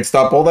out, they fixed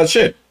up all that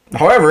shit.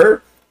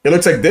 However, it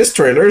looks like this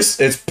trailer's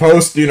is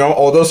post,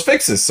 all those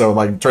fixes. So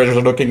like trailers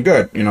are looking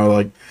good.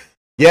 Like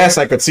yes,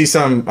 I could see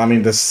some. I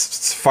mean,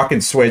 this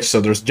fucking Switch.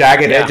 So there's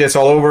jagged edges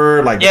all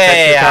over. Like the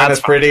texture is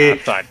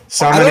pretty.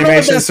 Some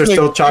animations are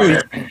still choppy.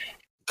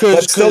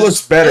 But it still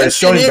looks better. It's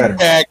showing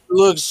better.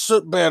 Looks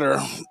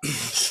better.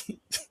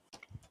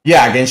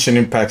 Yeah, Genshin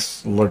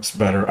Impact looks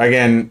better.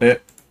 Again,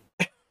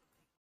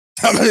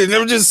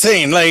 I'm just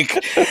saying, like,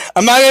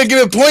 I'm not gonna give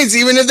it points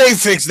even if they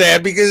fix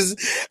that because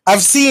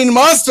I've seen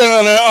Monster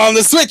on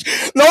the Switch.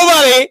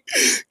 Nobody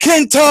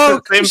can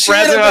talk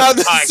shit about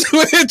the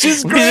Switch.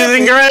 This is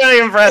incredibly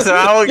impressive.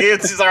 I will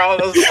give Cesar all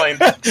those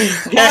points.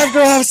 After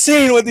I've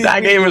seen what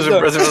that game was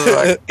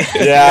impressive.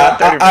 Yeah,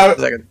 I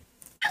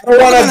don't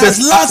want to.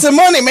 Lots of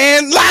money,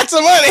 man. Lots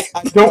of money.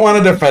 I don't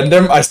want to defend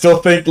them. I still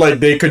think like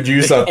they could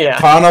use a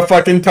ton of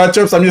fucking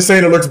touch-ups. I'm just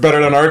saying it looks better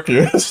than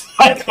Arceus.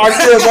 Like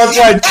Arceus, I was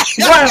like,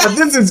 wow,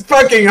 this is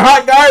fucking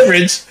hot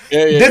garbage.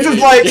 This is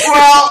like,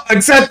 well,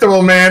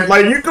 acceptable, man.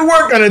 Like you can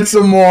work on it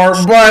some more,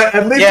 but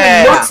at least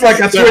it looks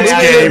like a Switch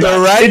game.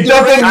 It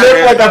doesn't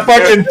look like a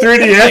fucking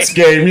 3DS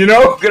game,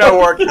 Gonna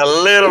work a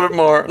little bit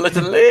more.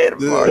 Little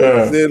more.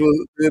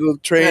 Little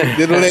train,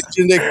 little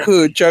engine that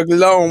could chug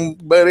along,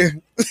 buddy.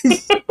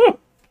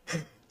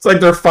 It's like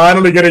they're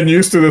finally getting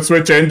used to the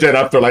Switch engine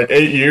after like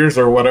 8 years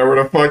or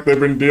whatever the fuck they've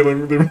been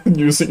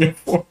using it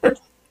for.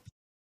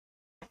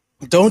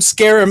 Don't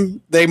scare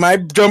them. They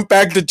might jump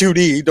back to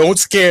 2D. Don't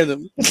scare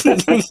them.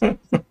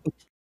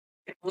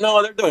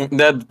 No, they're doing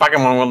that.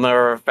 Pokemon will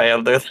never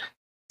fail, dude.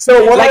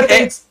 So what I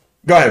think...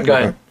 Go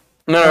ahead.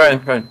 No, go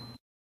ahead.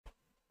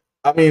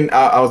 I mean,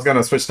 I was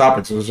gonna switch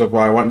topics, which is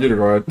why I want you to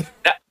go ahead.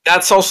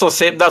 That's also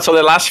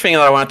the last thing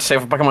that I wanted to say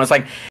for Pokemon is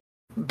like,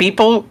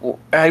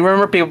 I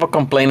remember people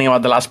complaining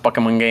about the last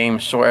Pokemon game,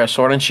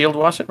 Sword and Shield,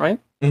 was it, right?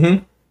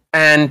 Mm-hmm.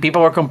 And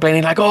people were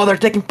complaining like, oh, they're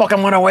taking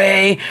Pokemon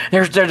away.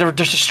 They're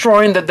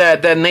destroying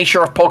the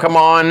nature of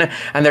Pokemon,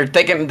 and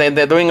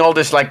they're doing all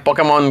this like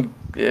Pokemon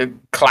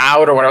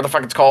cloud or whatever the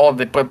fuck it's called.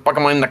 They put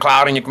Pokemon in the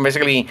cloud, and you can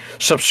basically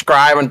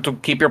subscribe and to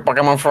keep your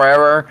Pokemon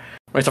forever.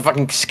 It's a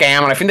fucking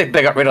scam, and I think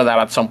they got rid of that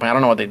at some point. I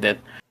don't know what they did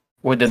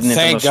with the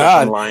Nintendo Switch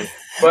Online.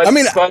 But, I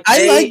mean,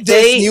 I like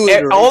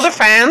this all the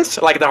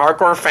fans, like the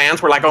hardcore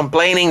fans, were like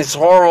complaining, it's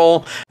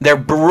horrible. They're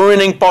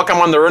ruining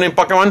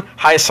Pokemon.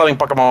 Highest selling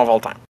Pokemon of all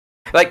time.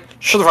 Like,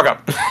 shut the fuck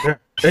up.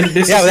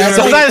 That's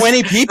like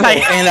 20 people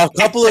and a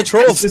couple of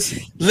trolls. Listen,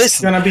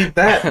 it's gonna beat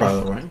that, by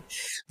the way.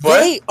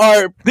 This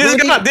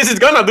is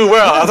gonna do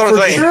well. That's what I'm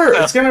saying. Sure,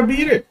 it's gonna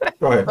beat it.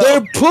 Go ahead.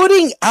 They're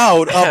putting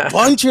out a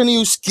bunch of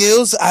new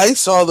skills. I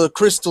saw the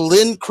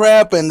Crystalline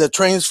crap and the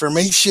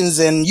transformations,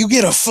 and you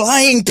get a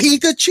flying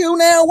Pikachu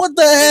now. What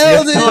the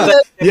hell?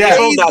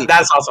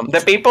 That's awesome. The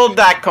people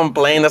that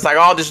complain, that's like,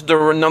 oh, this is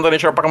the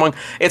nature of Pokemon.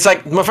 It's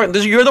like,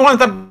 you're the ones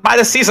that buy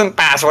the season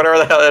pass, whatever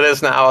the hell it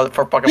is now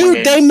for Pokemon.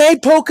 Dude, they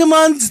made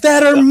Pokemons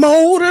that are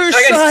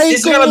motorcycles.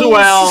 It's gonna do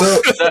well.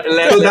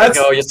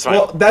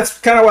 That's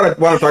kind of what I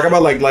want to talk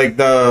about.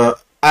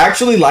 I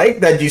actually like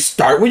that you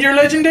start with your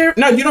legendary.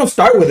 No, you don't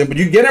start with him, but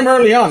you get him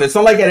early on. It's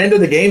not like at the end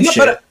of the game shit.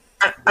 But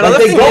another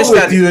thing is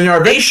that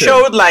they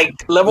showed like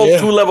level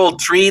 2, level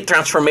 3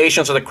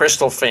 transformations of the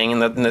crystal thing in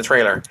the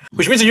trailer,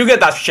 which means that you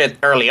get that shit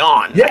early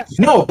on. Yeah,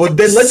 no, but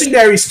the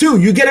legendaries too.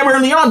 You get them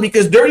early on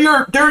because they're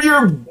your get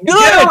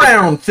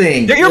around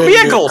thing. They're your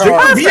vehicles. They're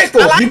perfect.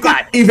 I like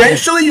that.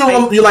 Eventually,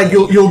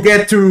 you'll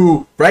get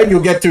to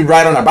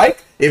ride on a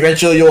bike.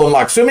 Eventually, you'll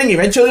unlock swimming.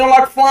 Eventually, you'll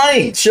unlock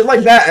flying. Shit like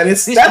that, and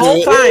that's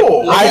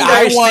cool.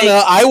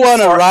 I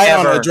wanna ride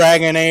on a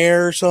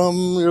Dragonair or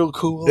something real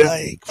cool. Yeah.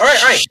 Like, all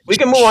right. We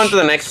can move on to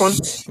the next one,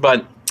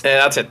 but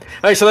that's it.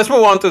 All right, so let's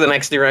move on to the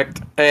next direct.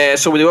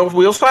 So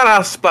we'll start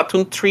our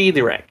Splatoon 3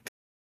 direct.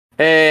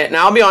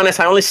 Now, I'll be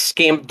honest, I only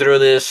skimmed through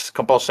this a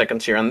couple of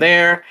seconds here and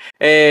there.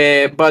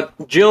 But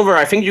Gilbert,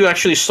 I think you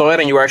actually saw it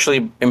and you were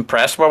actually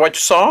impressed by what you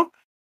saw.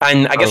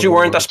 And I guess you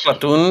weren't a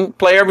Splatoon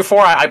player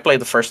before. I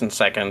played the first and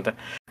second.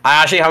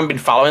 I actually haven't been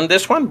following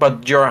this one,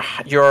 but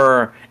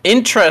your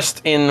interest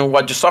in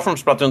what you saw from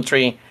Splatoon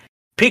 3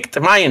 piqued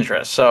my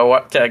interest.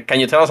 So can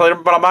you tell us a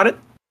little bit about it?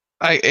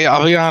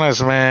 I'll be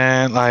honest,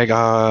 man. Like,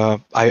 I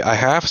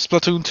have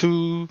Splatoon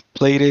 2,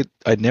 played it.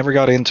 I never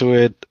got into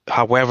it.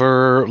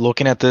 However,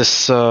 looking at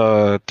this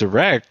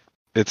direct,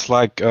 it's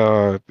like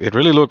it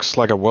really looks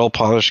like a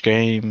well-polished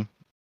game.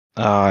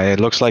 It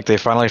looks like they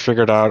finally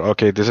figured out,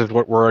 okay, this is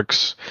what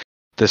works.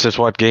 This is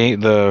what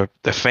the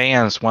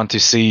fans want to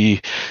see.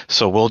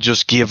 So we'll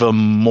just give them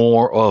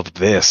more of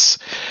this,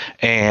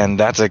 and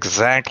that's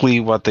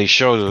exactly what they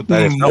showed.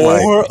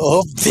 More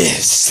of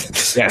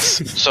this.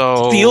 Yes.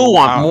 So still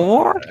want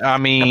more? I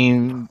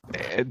mean,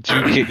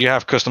 you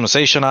have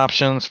customization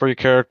options for your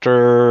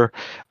character,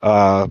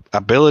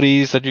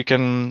 abilities that you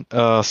can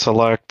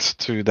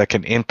select that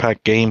can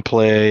impact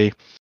gameplay.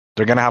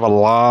 They're going to have a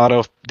lot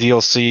of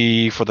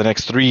DLC for the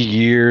next 3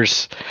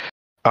 years.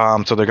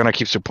 So they're going to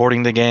keep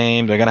supporting the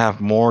game. They're going to have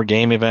more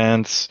game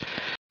events.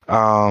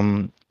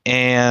 And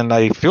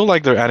I feel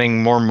like they're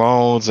adding more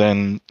modes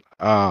and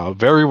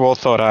very well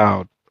thought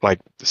out like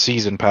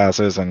season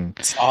passes and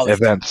Solid.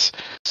 events.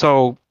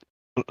 So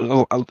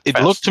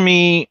it looked to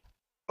me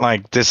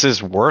like this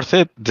is worth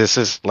it. This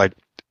is like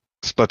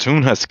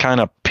Splatoon has kind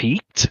of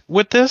peaked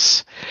with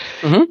this.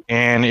 Mhm.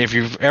 And if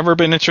you've ever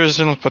been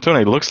interested in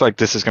Splatoon, it looks like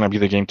this is going to be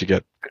the game to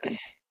get.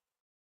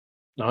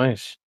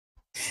 Nice.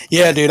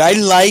 Yeah, dude, I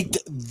liked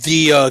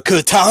the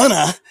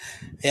katana.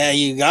 Yeah,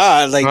 you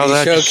got like Oh,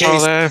 they that, you saw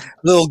showcase that?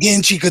 little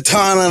Genchi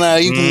katana. Now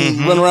you can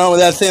Mhm. run around with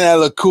that thing. That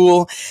look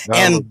cool. That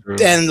And looked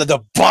good. and the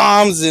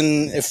bombs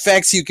and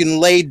effects you can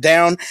lay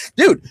down,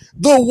 dude.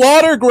 The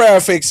water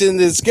graphics in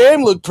this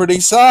game look pretty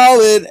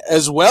solid,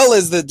 as well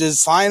as the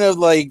design of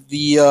like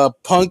the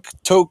Punk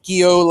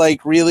Tokyo,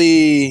 like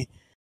really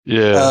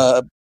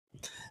Yeah.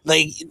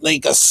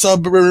 like a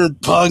suburban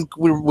punk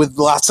with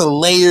lots of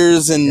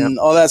layers and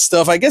all that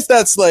stuff. I guess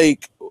that's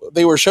like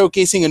they were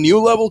showcasing a new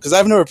level because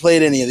I've never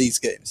played any of these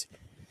games.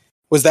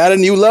 Was that a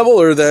new level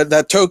or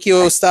that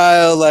Tokyo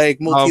style like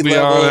I'll be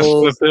honest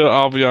multi-level? with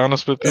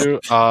you.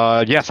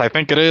 Yes, I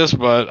think it is,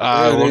 but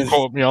won't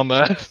quote me on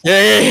that.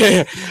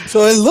 Yeah.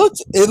 So it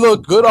looked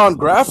good on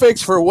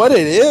graphics for what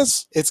it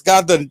is. It's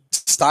got the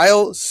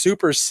style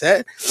super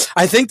set.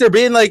 I think they're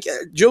being like,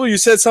 Jill, you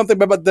said something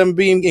about them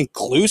being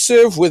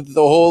inclusive with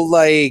the whole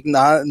like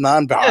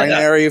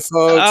non-binary folks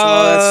and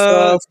all that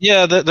stuff.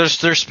 Yeah,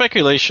 there's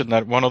speculation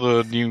that one of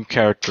the new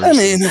characters. I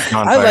mean, is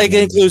I like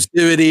non-binary.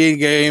 inclusivity in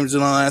games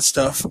and all that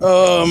stuff.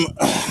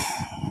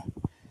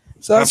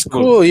 So that's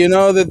Absolutely. cool, you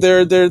know, that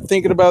they're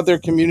thinking about their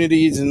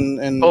communities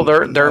and Oh, all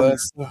they're that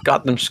stuff.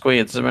 got them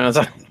squeeds. I mean, it's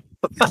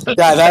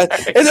Yeah, that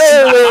it's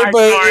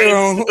but you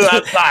know,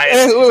 that's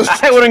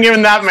nice. I wouldn't give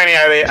him that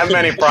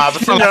many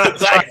props. You know,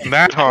 it's like,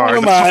 That hard.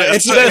 come on,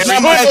 it's not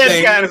my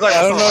thing. kind of like-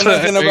 I don't know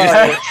nothing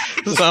about it.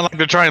 It's not like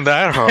they're trying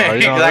that hard.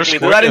 You know, exactly.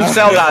 they're Let him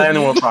sell that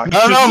animal product. I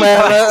don't know,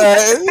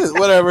 man.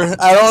 Whatever.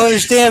 I don't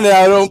understand it.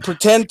 I don't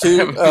pretend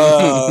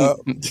to.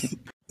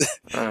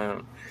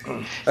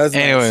 That's nice.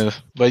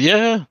 Anyways, but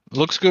yeah,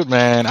 looks good,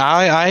 man.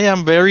 I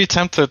am very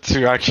tempted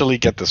to actually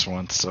get this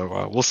one,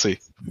 so we'll see.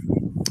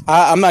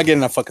 I'm not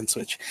getting a fucking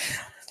Switch.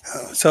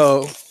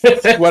 So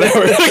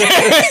whatever.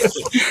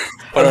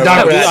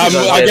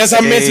 I guess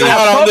I'm missing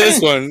out on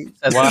this one.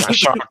 What a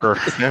shocker!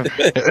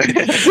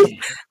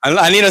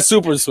 I need a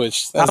Super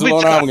Switch. That's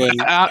what I'm getting.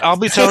 I'll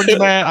be telling you,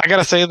 man. I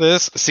gotta say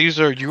this,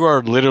 Caesar. You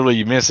are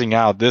literally missing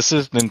out. This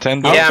is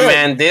Nintendo. Yeah, Okay.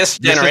 man. This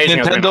This is generation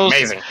has been Nintendo's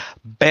amazing.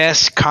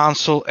 best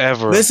console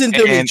ever. Listen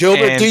to me, And-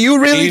 Gilbert. and Do you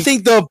really these-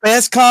 think the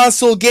best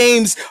console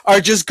games are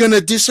just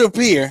gonna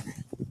disappear?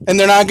 And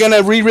they're not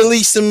gonna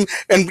re-release them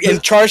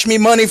and charge me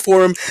money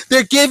for them.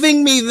 They're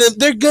giving me them.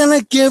 They're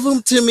gonna give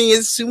them to me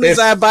as soon as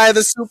I buy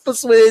the Super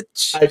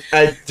Switch.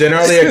 I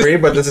generally agree,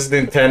 but this is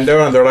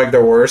Nintendo, and they're like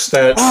the worst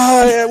at.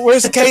 Yeah,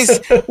 worst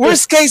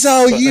case,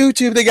 I'll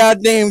YouTube the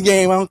goddamn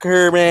game. I don't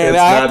care, man.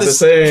 It's I have not to the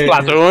same.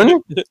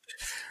 Splatoon.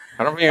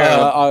 I don't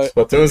think.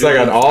 Splatoon's like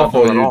an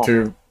awful Not at all.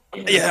 YouTube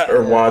yeah.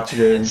 or watch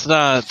game. It's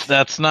not.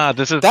 That's not.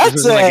 This is. That's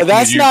this is like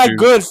that's not YouTube.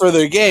 good for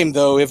their game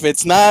though. If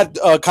it's not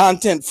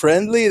content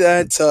friendly,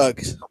 that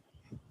sucks.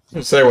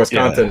 I say it was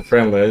Yeah. content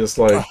friendly. I just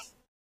like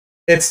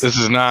it's. This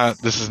is not.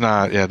 This is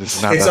not. Yeah. This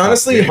is not. It's that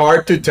honestly big.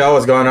 hard to tell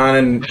what's going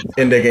on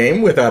in the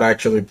game without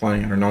actually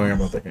playing it or knowing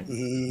about the game.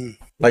 Mm.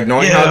 Like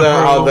knowing Yeah,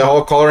 how bro. the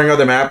whole coloring of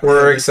the map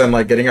works and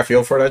like getting a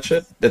feel for that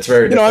shit. It's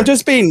very. You know, I'm different.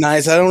 just being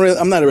nice.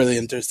 I'm not really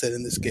interested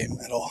in this game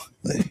at all.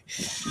 Like-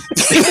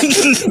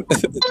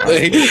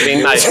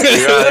 Being nice.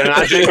 They're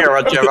not doing here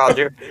what you're about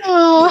to do.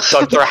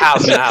 Dr.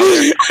 House now.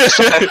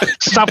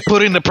 Stop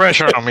putting the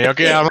pressure on me,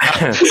 okay? I'm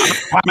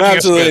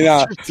Absolutely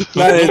not.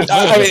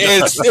 I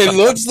mean, it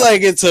looks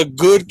like it's a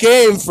good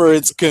game for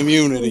its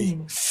community,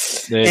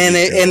 and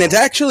it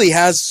actually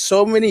has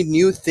so many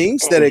new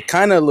things that it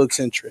kind of looks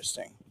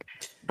interesting.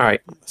 All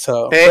right.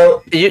 So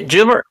Hey,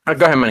 Gilbert,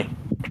 go ahead, Manny.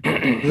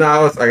 No,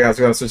 I was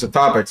going to switch the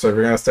topic. So if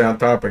you're going to stay on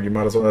topic, you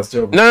might as well ask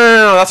Joe.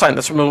 No, that's fine.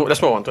 Let's move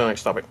on to the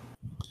next topic.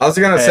 I was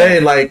going to say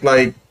like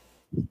I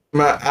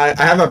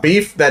have a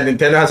beef that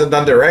Nintendo hasn't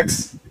done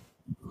directs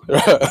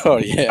oh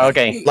yeah,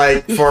 Okay.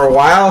 like for a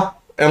while.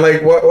 And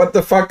like, what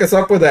the fuck is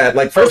up with that?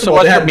 Like, first So of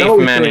all, what's they your had beef, no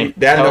Manny? E3.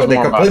 They had Tell no. us They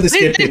more about completely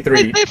it. skipped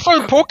E3. They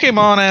for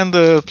Pokemon and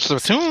the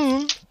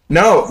Splatoon.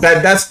 No,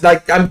 that's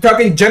like I'm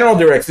talking general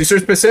directs. These are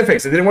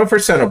specifics. They didn't went for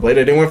Xenoblade.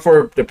 They didn't went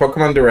for the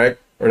Pokemon Direct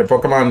or the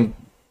Pokemon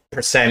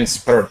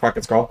Presents, whatever the fuck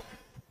it's called.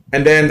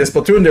 And then the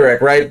Splatoon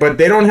Direct, right? But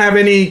they don't have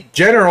any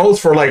generals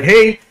for like,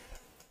 hey,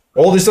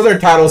 all these other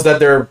titles that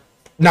they're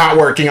not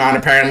working on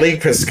apparently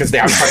because they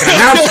haven't fucking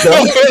announced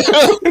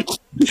them.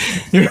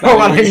 You know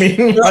what I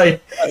mean?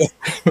 Like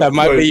that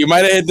might be. You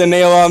might have hit the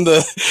nail on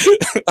the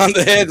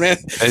head, man.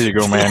 There you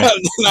go, man.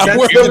 Not that's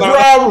working the on-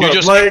 problem. You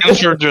just Like,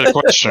 answered the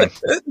question.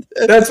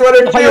 that's what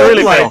it How you feels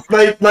really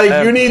like.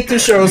 Like you need to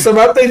show some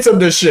updates of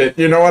this shit.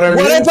 You know what I mean?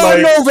 What about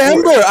Like,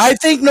 November? I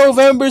think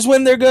November's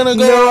when they're gonna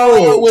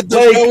go No, with the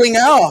like- going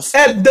off.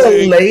 At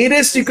the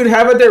latest, you could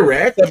have a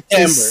direct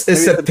is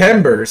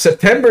September. September.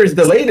 September is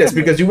the latest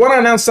because you want to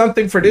announce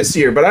something for this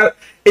year. But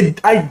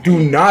I do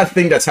not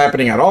think that's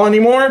happening at all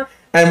anymore.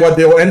 And what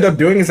they'll end up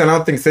doing is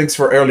announcing things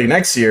for early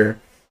next year.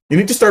 You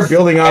need to start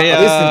building up.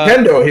 At least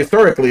Nintendo,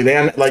 historically,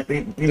 they're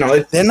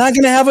not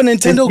gonna have a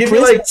Nintendo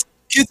Christmas.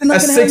 A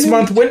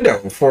 6-month window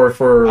for.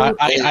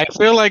 I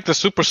feel like the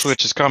Super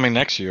Switch is coming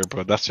next year,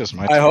 but that's just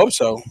my. I hope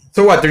so.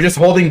 So what? They're just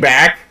holding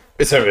back.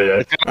 It's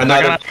another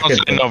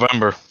in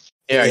November.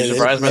 Yeah,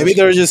 maybe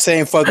they're just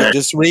saying fuck it,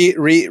 just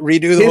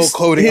redo the whole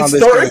coding on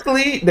this.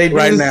 Historically, they do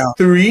right now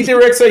 3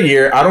 directs a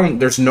year.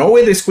 There's no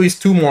way they squeeze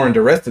 2 more in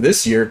the rest of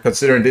this year,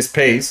 considering this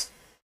pace.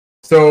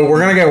 So we're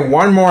gonna get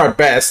 1 more at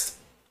best.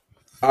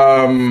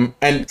 And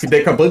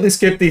they completely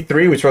skipped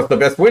E3, which was the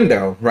best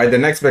window, right? The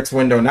next best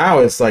window now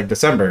is like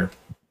December.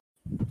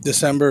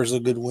 December is a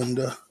good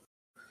window.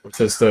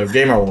 Which is the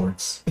Game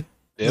Awards.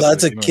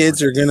 Lots of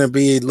kids are gonna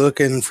be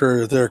looking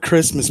for their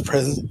Christmas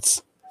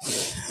presents.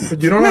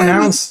 But you don't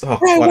announce. I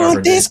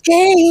want this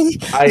game.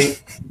 I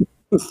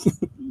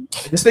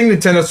just think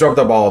Nintendo's dropped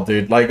the ball,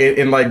 dude. Like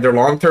in like their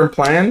long-term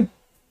plan,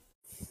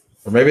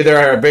 or maybe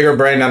they're a bigger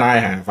brain than I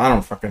have. I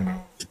don't fucking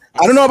know.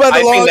 I don't know about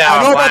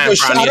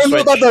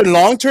the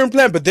long-term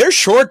plan, but their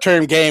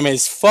short-term game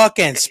is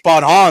fucking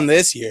spot on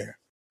this year.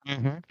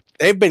 Mm-hmm.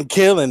 They've been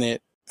killing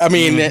it. I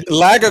mean,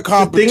 lack of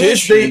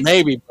competition,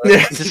 maybe.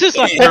 But this is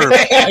like but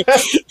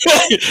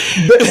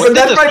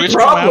that's my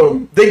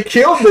problem. They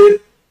killed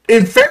it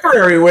in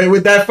February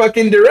with that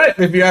fucking direct,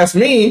 if you ask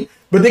me.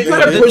 But they could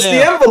have pushed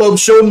the envelope,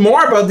 shown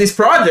more about these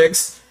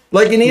projects,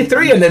 like in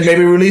E3, and then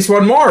maybe release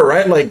 1 more,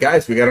 right? Like,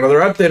 guys, we got another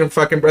update of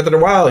fucking Breath of the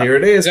Wild. Here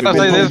it is.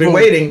 We've been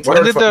waiting.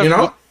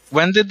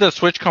 When did the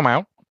Switch come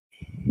out?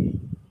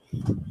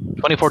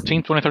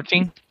 2014,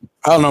 2013?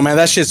 I don't know, man.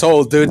 That shit's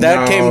old, dude.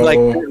 That came like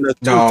in the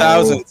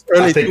 2000s,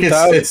 early I think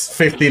 2000s. it's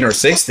 15 or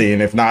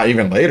 16, if not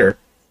even later.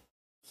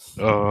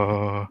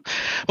 Well,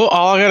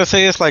 all I gotta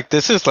say is like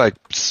this is like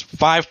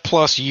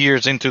 5+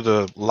 years into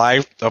the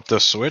life of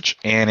the Switch,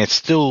 and it's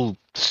still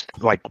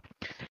like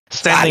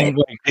standing.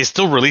 Like, it's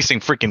still releasing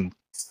freaking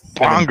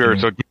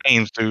bongers of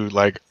games, dude.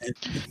 Like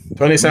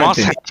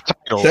 2017.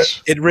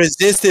 It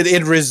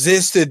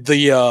resisted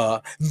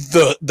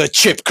the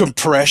chip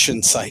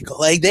compression cycle.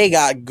 Like they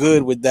got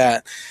good with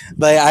that.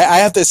 Like I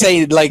have to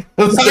say, like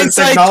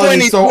hindsight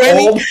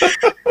 2020,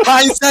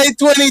 hindsight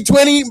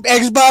 2020,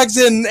 Xbox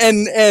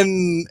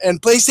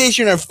and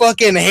PlayStation are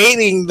fucking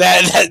hating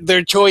that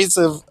their choice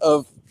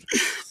of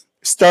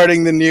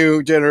starting the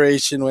new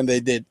generation when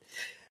they did.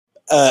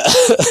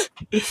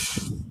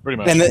 Pretty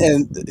much.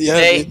 And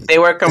yeah, they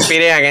were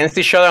competing against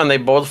each other, and they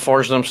both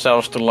forced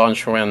themselves to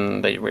launch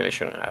when they really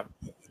shouldn't have.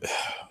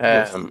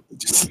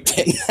 Just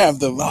didn't have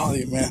the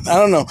volume, man. I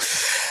don't know.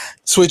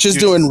 Switch is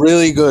doing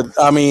really good.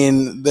 I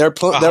mean, their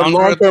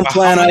long-term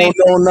plan, I don't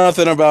know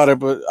nothing about it,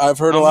 but I've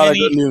heard a lot of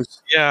good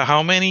news. Yeah,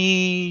 how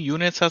many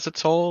units has it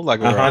sold?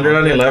 Like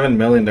 111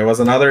 million. There was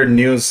another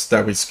news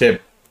that we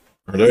skipped.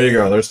 There you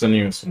go. There's the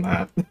news from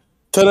that.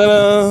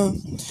 Ta-da!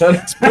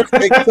 It's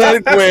perfect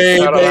segue,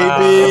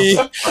 baby.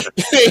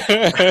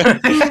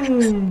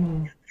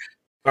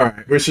 All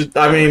right, we should.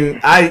 I mean,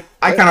 I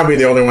kind of be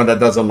the only one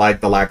that doesn't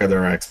like the lack of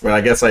directs, but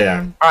I guess I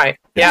am. All right,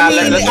 yeah.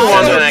 Let's move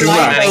on to the next the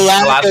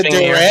last thing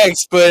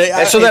directs,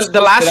 but so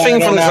the last thing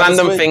from this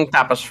random thing,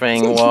 Tapas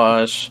thing,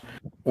 was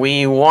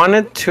we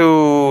wanted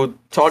to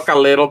talk a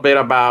little bit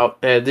about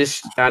a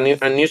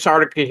news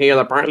article here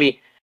that apparently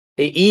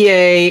the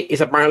EA is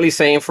apparently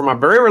saying from a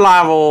very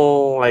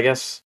reliable, I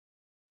guess.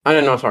 I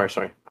don't know.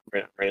 Sorry.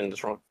 I'm reading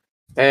this wrong.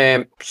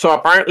 So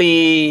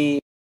apparently,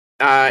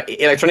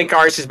 Electronic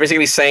Arts is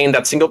basically saying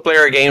that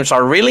single-player games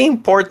are a really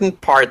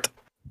important part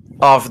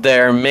of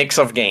their mix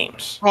of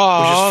games. Which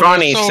is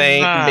funny,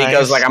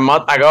 because like a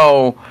month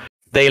ago,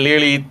 they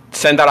literally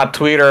sent out a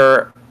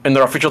Twitter in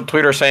their official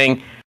Twitter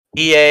saying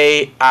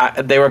EA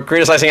they were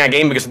criticizing a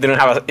game because it didn't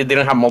have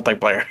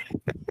multiplayer.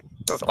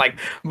 Like,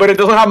 but it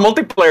doesn't have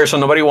multiplayer, so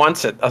nobody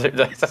wants it.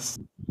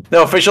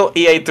 The official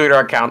EA Twitter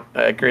account.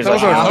 That was a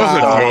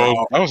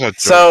joke.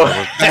 So,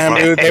 damn,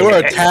 dude, they were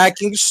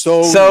attacking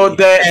so. So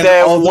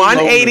the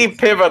 180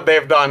 pivot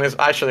they've done is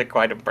actually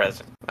quite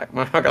impressive.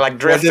 Like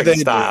drifting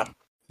style.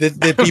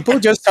 Did people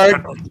just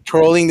start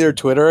trolling their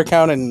Twitter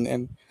account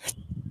and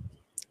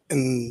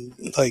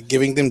like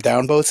giving them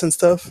downvotes and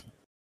stuff?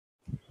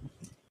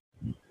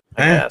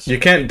 You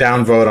can't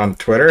downvote on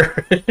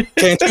Twitter.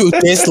 Can't you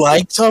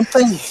dislike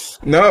something?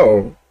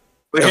 No.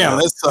 Damn,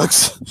 that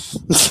sucks.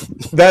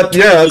 That's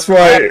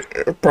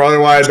probably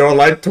why I don't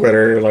like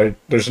Twitter. Like,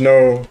 there's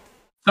no.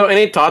 So,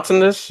 any thoughts on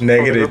this?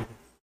 Negative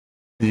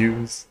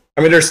views.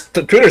 I mean,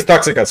 Twitter's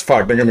toxic as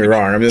fuck. Don't get me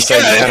wrong. I'm just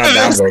saying,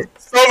 downvote.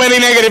 So many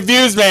negative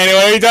views, man.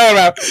 What are you talking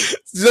about?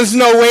 There's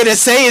no way to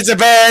say it's a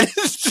bad.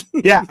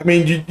 Yeah, I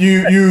mean,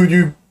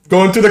 you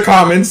go into the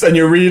comments and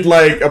you read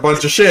like a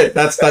bunch of shit.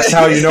 That's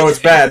how you know it's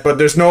bad. But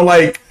there's no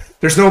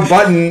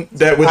button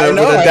that with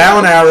a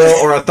down arrow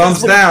or a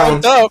thumbs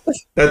down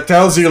that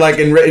tells you, like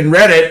in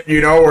Reddit,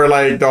 where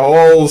like the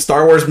whole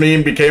Star Wars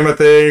meme became a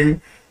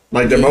thing,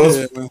 like the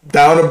most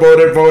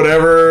downvoted vote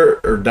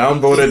ever or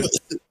downvoted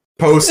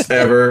post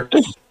ever,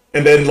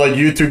 and then like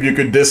YouTube you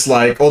could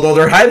dislike. Although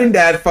they're hiding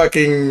that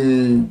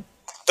fucking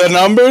The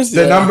numbers?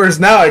 The numbers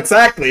now,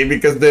 exactly,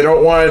 because they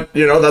don't want,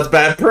 that's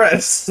bad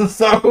press.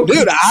 So,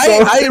 dude,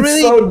 I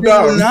really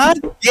do not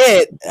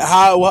get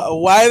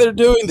why they're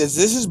doing this.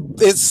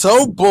 It's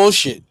so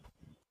bullshit.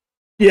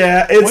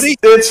 Yeah,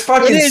 it's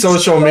fucking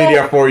social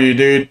media for you,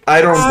 dude.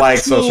 I don't like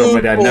social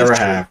media. I never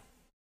have.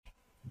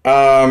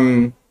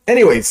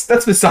 Anyways,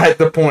 that's beside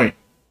the point.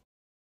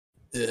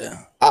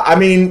 Yeah. I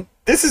mean,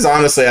 this is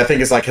honestly, I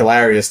think it's like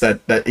hilarious that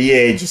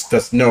EA just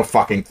has no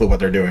fucking clue what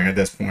they're doing at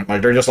this point.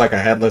 Like, they're just like a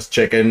headless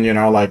chicken,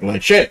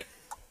 like shit.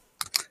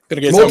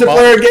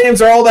 Multiplayer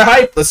games are all the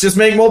hype. Let's just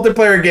make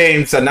multiplayer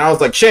games. And now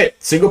it's like, shit,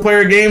 single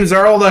player games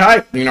are all the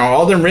hype.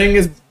 Elden Ring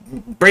is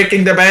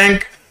breaking the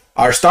bank.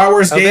 Our Star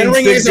Wars games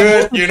did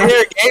good.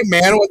 Game,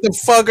 man, what the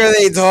fuck are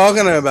they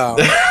talking about?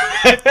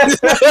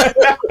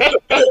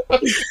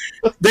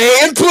 They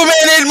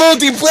implemented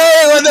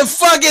multiplayer. What the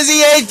fuck is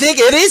EA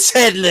thinking? It's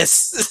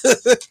headless.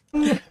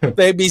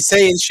 They be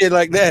saying shit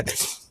like that.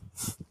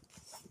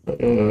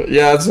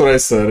 Yeah, that's what I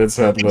said. It's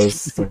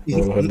headless. It's like a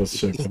little headless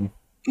chicken.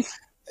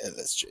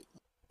 Headless chicken.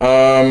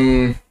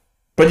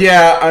 But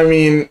yeah, I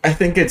mean, I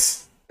think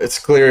it's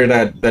clear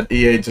that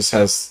EA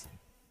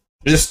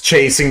just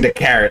chasing the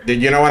carrot.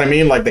 You know what I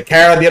mean? Like the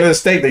carrot at the end of the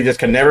stick, they just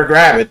can never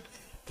grab it.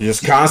 They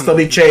just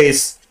constantly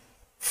chase,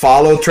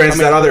 follow trends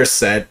that others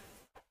set.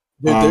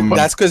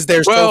 That's because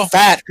they're so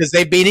fat, because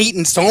they've been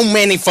eating so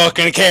many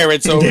fucking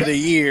carrots over the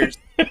years.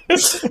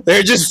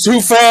 They're just too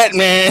fat,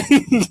 man.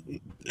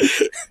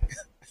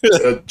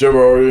 Jim,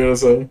 what were you gonna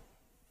say?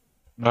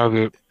 No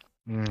good.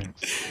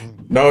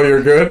 No,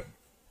 you're good.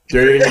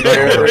 You're eating a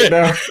carrot right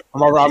now.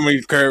 I'm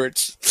eating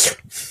carrots.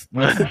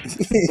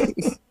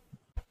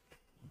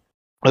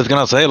 I was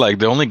gonna say, like,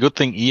 the only good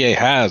thing EA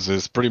has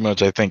is pretty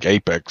much, I think,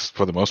 Apex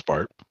for the most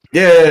part.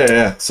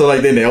 Yeah. So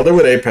like they nailed it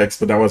with Apex,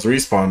 but that was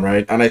Respawn,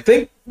 right? And I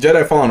think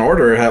Jedi Fallen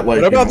Order had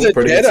like. What about the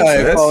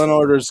Jedi Fallen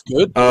Order is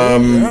good?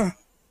 Yeah.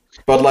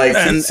 But like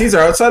Caesar,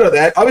 outside of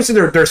that, obviously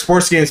their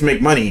sports games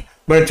make money,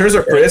 but in terms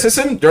of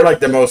criticism, they're like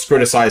the most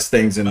criticized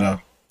things in the.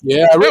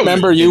 Yeah, I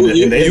remember you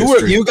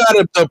got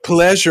the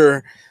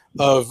pleasure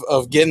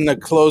of getting a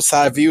close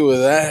eye view of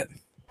that.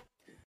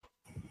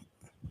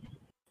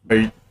 Are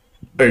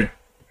you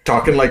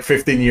talking like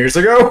 15 years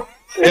ago?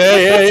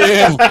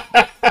 Yeah.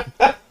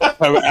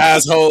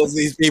 Assholes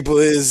these people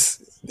is.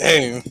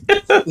 Damn.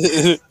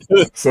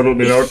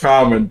 Absolutely no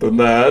comment on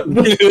that.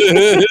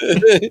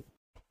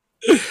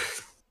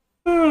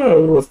 I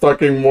was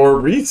talking more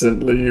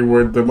recently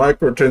with the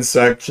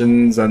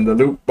microtransactions and the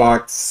loot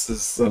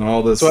boxes and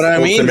all this. That's what I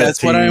mean.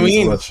 That's what I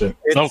mean.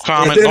 No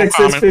comment. It didn't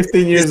exist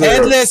 15 years ago.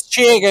 Headless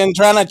chicken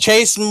trying to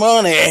chase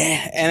money,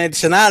 and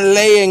it's not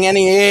laying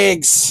any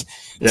eggs.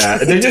 Yeah,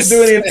 they're just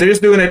doing it. They're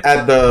just doing it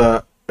at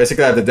the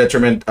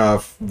detriment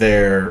of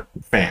their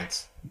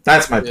fans.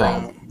 That's my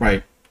problem,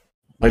 right?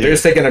 Like they're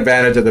just taking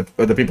advantage of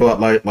the people that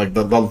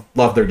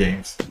love their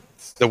games.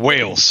 The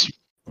whales.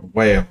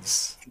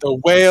 The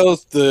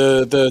whales,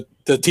 the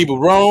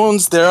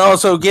tiburones. They're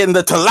also getting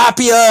the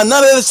tilapia.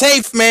 None of the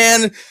safe,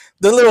 man.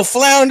 The little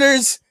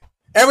flounders.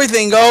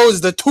 Everything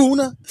goes. The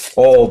tuna.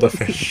 All the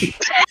fish.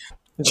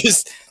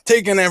 Just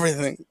taking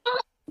everything.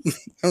 I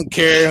don't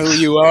care who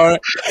you are.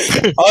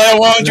 All I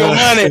want your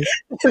money.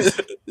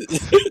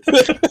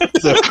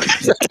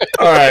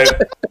 All right,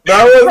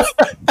 that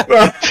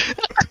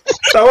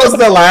was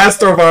the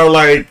last of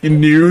our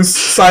news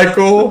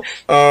cycle.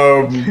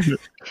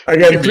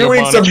 Again, 3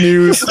 weeks of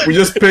news. We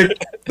just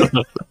picked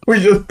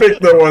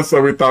the ones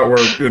that we thought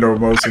were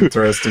most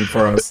interesting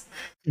for us.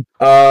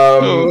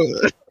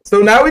 So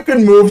now we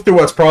can move to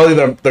what's probably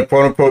the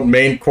quote unquote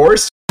main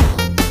course.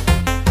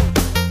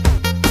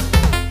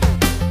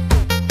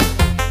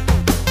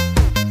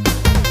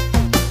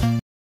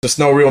 There's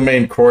no real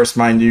main course,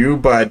 mind you,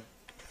 but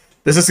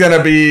this is going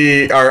to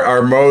be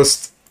our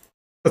most,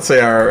 let's say,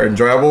 our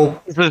enjoyable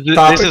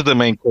topic. This is the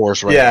main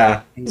course, right?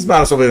 Yeah, it's not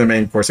necessarily the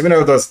main course, even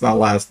though that's not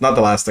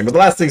the last thing. But the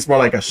last thing's more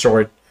like a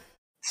short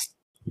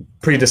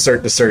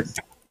pre-dessert.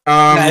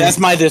 That's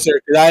my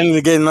dessert. I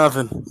didn't get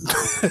nothing.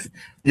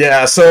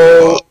 Yeah,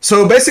 so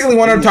basically, we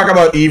wanted to talk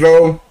about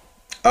EVO.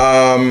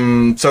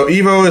 So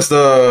EVO is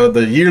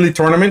the yearly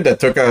tournament that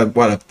took a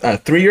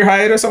 3-year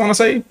hiatus, I want to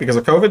say, because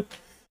of COVID.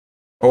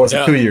 Or was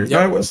it 2 years? Yeah.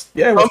 No, it was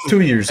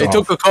 2 years. It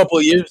took a couple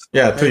of years.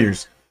 Yeah, 2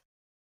 years.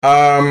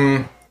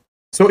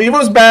 So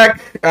EVO's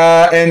back,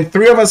 and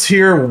 3 of us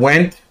here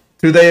went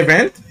to the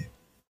event.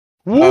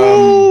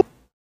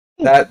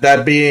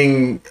 That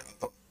being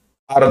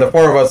out of the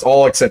 4 of us,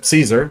 all except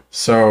Caesar.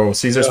 So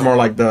Caesar's more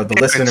like the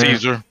listener.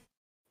 Caesar.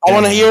 I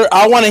want to hear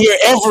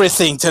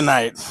everything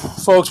tonight,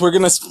 folks. We're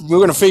gonna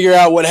figure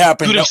out what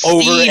happened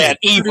over at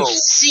EVO.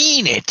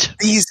 Seen it.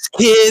 These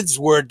kids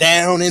were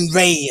down in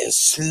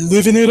Vegas,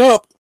 living it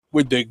up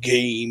with the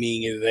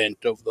gaming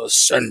event of the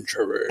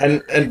century.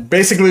 And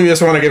basically, we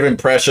just want to give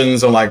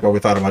impressions on what we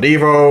thought about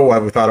EVO,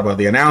 what we thought about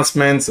the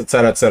announcements,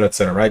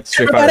 etc., right?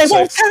 Everybody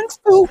wants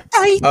to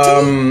fight.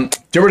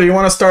 Gilbert, do you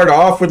want to start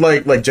off with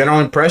like general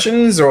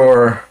impressions,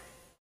 or?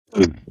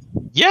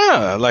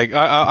 Yeah, like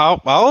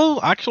I'll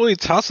actually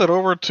toss it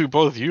over to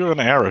both you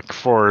and Eric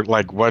for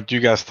like what you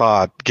guys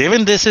thought.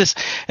 Given this is,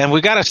 and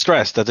we gotta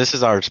stress that this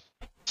is our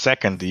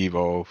second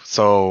Evo.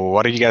 So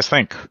what do you guys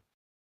think?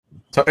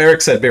 So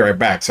Eric said, "Be right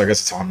back." So I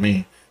guess it's on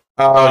me.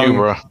 Oh, you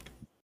bro.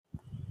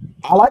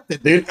 I liked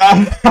it, dude.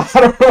 I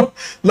don't know.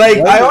 Like,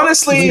 I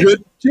honestly,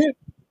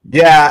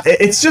 yeah,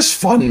 it's just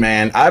fun,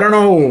 man. I don't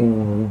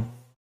know.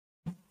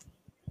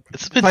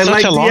 It's been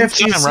such a long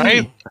time,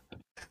 right?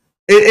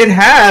 It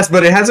has,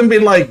 but it hasn't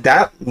been like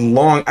that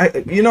long.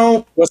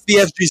 What's the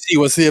FGC?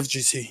 What's the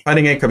FGC?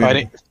 Fighting game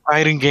community.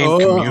 Fighting game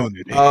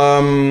community.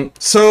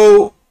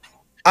 So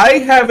I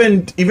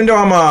haven't, even though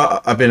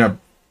I've been a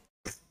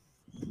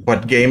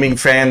gaming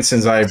fan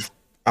since I've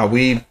a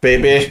wee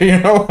baby, you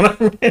know what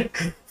I mean?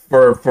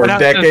 For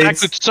decades. I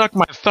could suck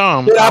my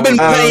thumb. Dude, I've been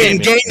playing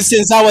games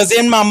since I was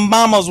in my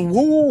mama's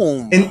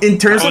womb. In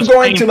terms of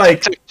going to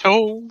like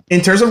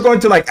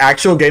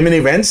actual gaming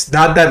events,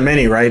 not that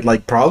many, right?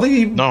 Like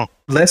probably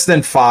less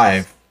than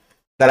 5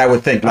 that I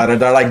would think that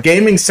are like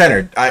gaming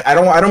centered. I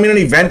don't mean an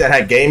event that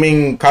had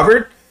gaming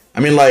covered. I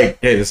mean like,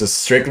 hey, this is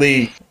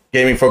strictly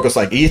gaming focused,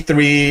 like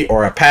E3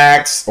 or a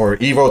PAX or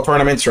Evo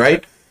tournaments,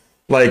 right?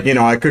 Like, you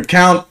know, I could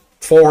count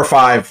 4 or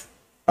 5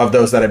 of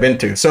those that I've been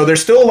to. So they're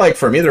still like,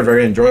 for me, they're a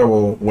very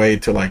enjoyable way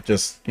to like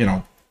just, you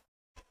know,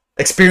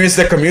 experience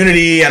the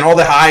community and all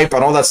the hype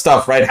and all that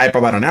stuff, right? Hype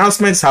about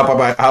announcements, hype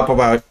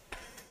about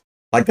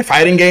like the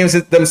fighting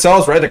games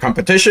themselves, right? The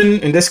competition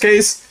in this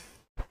case.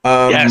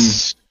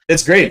 Yes.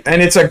 It's great. And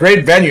it's a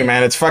great venue,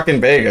 man. It's fucking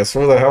Vegas.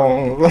 Who the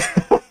hell?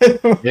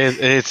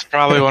 It's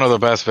probably one of the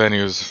best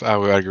venues. I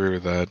would agree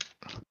with that.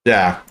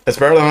 Yeah. It's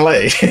better than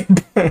LA.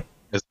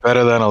 It's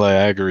better than LA,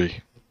 I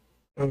agree.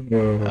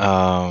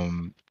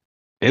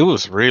 It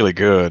was really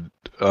good.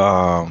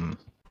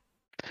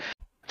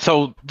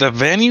 So the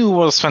venue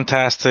was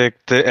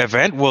fantastic. The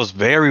event was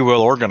very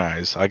well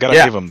organized. I gotta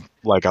give them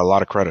like a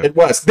lot of credit. It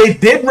was. They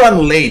did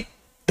run late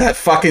that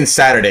fucking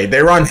Saturday.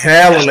 They run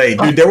hella late,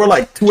 dude. They were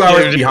like 2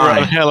 hours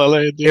behind. Hella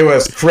late, dude. It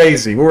was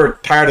crazy. We were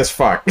tired as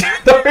fuck by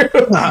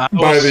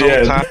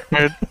the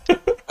end.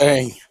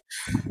 Dang.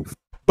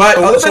 But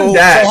other than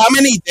that, so how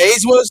many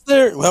days was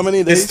there? How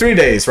many days? It's 3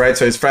 days, right?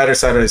 So it's Friday,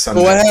 Saturday, Sunday.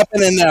 So what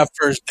happened in that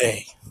first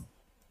day?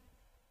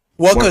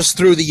 Walk us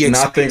through the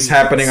experience. Nothing's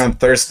happening on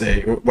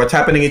Thursday. What's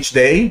happening each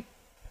day?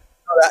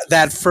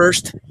 That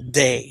first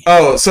day.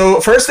 Oh, so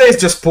first day is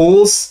just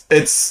pools.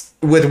 It's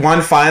with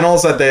one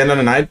finals at the end of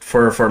the night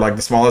for like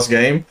the smallest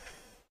game.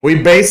 We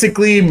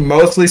basically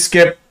mostly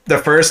skipped the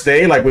first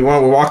day. Like we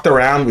walked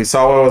around, we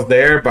saw what was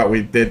there, but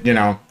we did, you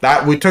know,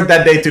 that we took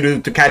that day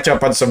to catch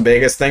up on some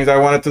Vegas things I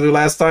wanted to do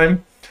last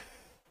time.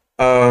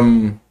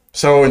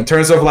 So in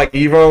terms of like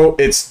Evo,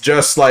 it's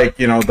just like,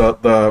 you know,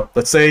 the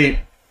let's say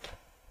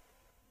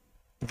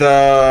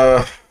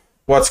the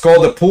what's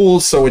called the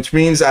pools. So which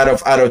means out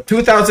of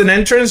 2,000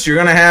 entrants, you're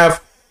gonna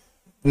have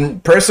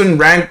person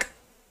rank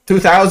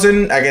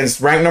 2,000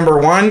 against rank number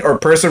 1, or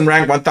person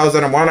rank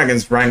 1,001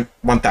 against rank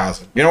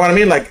 1,000. You know what I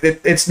mean? Like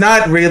it's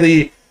not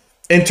really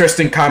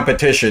interesting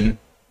competition,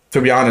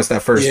 to be honest.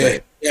 That first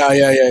day.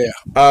 Yeah.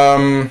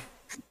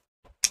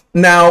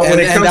 Now when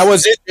it comes, that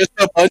was it. Just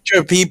a bunch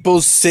of people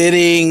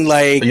sitting,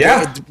 like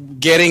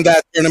getting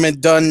that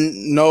tournament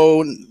done.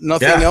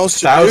 Nothing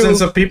else. Thousands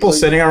of people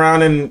sitting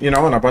around in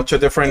a bunch of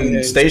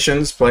different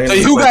stations playing. So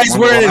you guys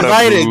weren't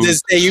invited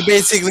this day. You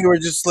basically were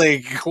just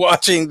like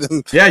watching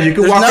them. Yeah, you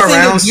could walk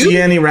around, see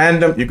any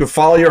random. You could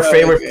follow your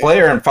favorite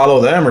player and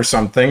follow them or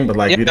something. But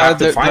like you'd have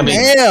to find.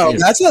 Damn,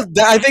 I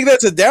think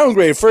that's a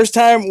downgrade. First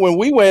time when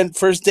we went,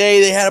 first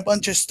day they had a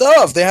bunch of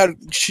stuff. They had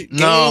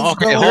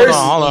hold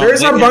on.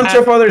 There's a bunch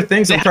of other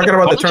things. I'm talking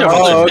about the tournament.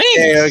 Oh,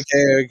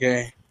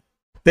 okay.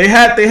 They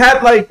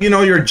had like, you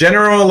know, your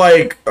general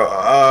like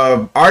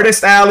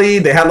artist alley.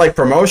 They had like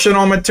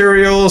promotional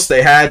materials.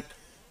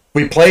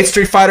 We played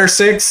Street Fighter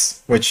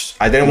 6, which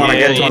I didn't want to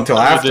get to until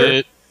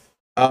after.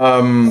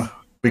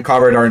 We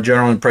covered our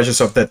general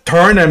impressions of the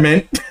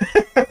tournament.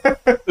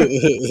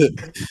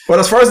 But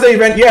as far as the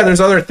event, there's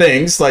other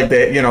things like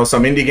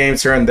some indie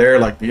games here and there.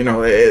 Like, you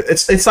know,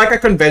 it's like a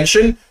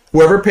convention.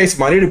 Whoever pays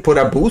money to put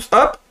a booth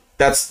up,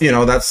 that's kind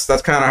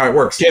of how it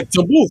works. Get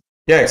the booth.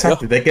 Yeah,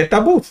 exactly. They get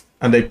that booth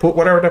and they put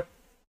whatever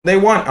they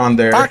want on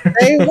there. But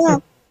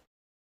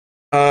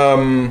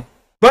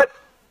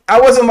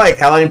I wasn't like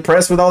hella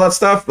impressed with all that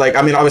stuff. Like,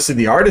 I mean, obviously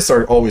the artists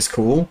are always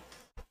cool,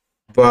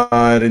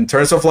 but in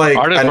terms of like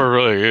artists were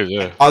really good.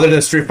 Yeah. Other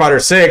than Street Fighter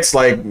 6,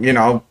 like, you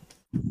know,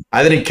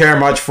 I didn't care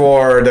much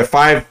for the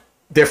 5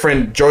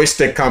 different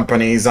joystick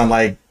companies. And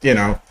like, you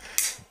know.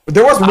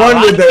 There was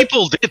one with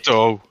people did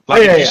though.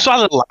 Like you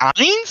saw the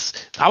lines,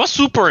 I was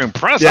super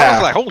impressed. I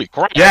was like, "Holy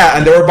crap!" Yeah,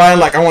 and they were buying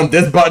like, "I want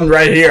this button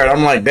right here," and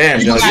I'm like,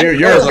 "Damn, you're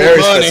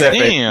very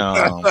specific,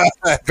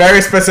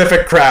 very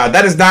specific crowd."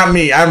 That is not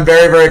me. I'm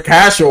very, very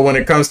casual when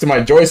it comes to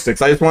my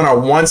joysticks. I just want a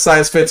one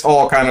size fits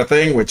all kind of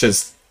thing, which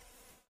is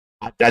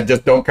I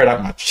just don't care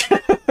that much.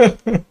 I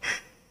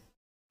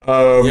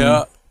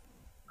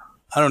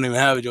don't even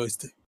have a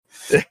joystick.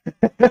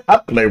 I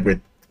play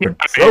with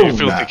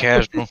filthy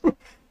casual.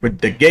 With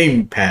the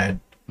gamepad.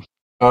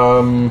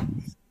 So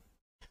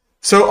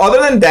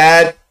other than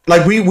that,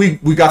 like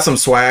we got some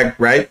swag,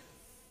 right?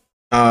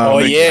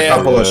 A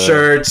couple of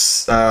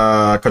shirts,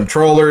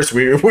 controllers.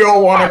 We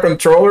all want a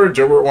controller.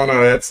 Joe want a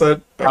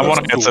headset. I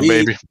want a headset,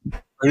 baby.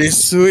 Pretty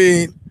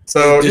sweet.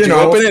 So Did you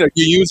open it? Are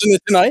you using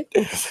it tonight?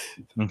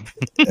 No,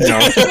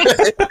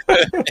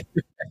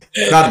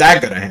 not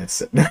that good a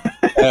headset.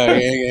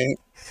 Okay.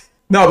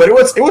 No, but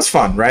it was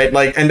fun, right?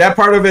 Like, and that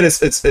part of it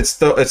is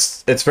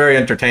it's very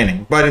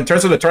entertaining. But in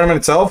terms of the tournament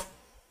itself,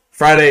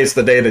 Friday is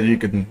the day that you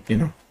can,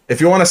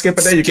 if you want to skip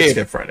a day, you can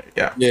skip Friday.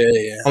 Yeah.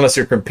 Yeah. Unless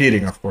you're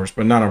competing, of course.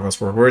 But none of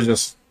us were. We're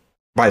just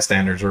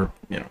bystanders, or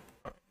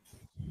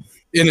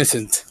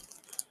innocent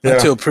Yeah.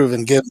 until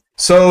proven guilty.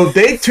 So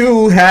day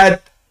 2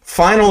 had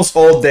finals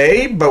all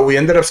day, but we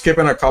ended up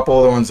skipping a couple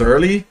of the ones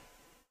early.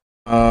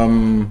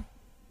 But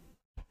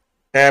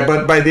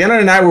by the end of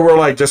the night, we were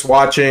like just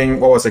watching,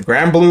 what was it,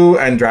 Grand Blue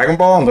and Dragon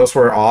Ball, and those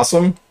were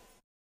awesome.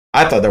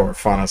 I thought they were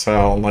fun as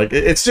hell. Like,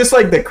 it's just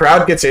like the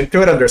crowd gets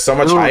into it, and there's so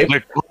much hype.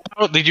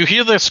 Did you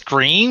hear the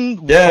scream?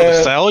 Yeah. For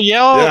the cell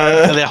yell?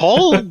 Yeah. And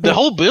the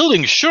whole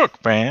building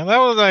shook, man. That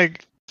was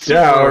like.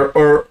 Yeah,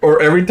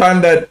 or every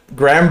time that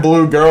Grand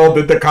Blue girl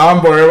did the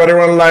combo, everybody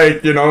was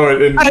like,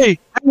 Hey.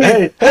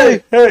 Yeah,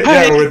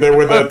 with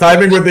the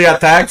timing with the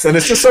attacks, and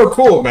it's just so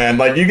cool, man.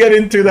 Like, you get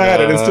into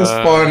that, and it's just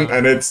fun,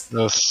 and it's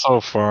so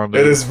fun. Dude.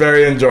 It is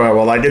very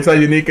enjoyable. Like, it's a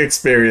unique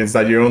experience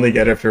that you only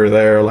get if you're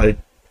there. Like,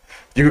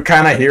 you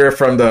kind of hear it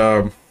from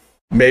the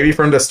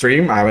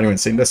stream. I haven't even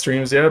seen the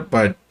streams yet,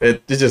 but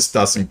it just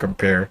doesn't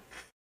compare.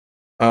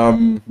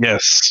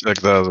 Yes,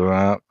 it does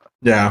that.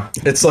 Yeah,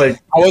 it's like,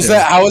 How was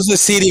that? How was the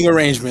seating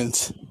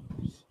arrangement?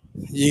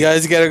 You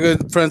guys get a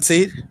good front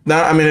seat?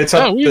 No, I mean it's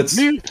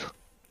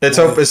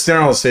it's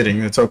general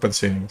seating. It's open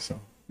seating. So,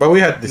 but we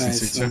had decent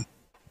seats. Yeah.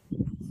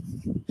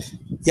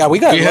 Yeah, we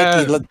got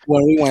lucky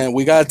when we went.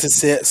 We got to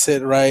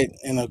sit right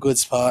in a good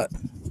spot.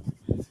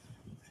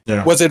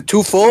 Yeah. Was it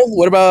too full?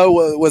 What about,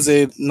 was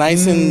it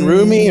nice and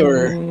roomy,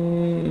 or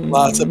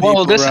lots of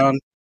people around?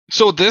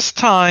 So this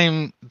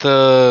time,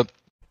 for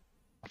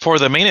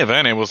the main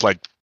event, it was like,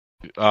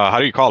 how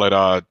do you call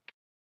it?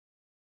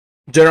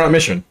 General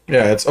admission.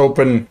 Yeah, it's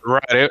open.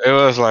 Right. It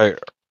was like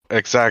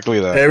exactly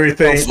that.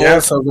 Everything.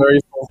 So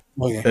very full.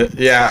 Okay.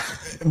 Yeah,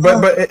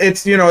 but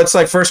it's it's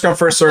like first come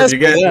first serve. You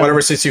get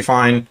whatever seats you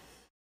find.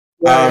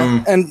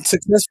 And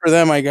success for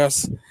them, I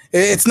guess.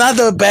 It's not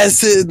the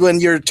best when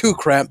you're too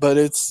cramped, but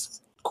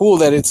it's cool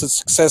that it's a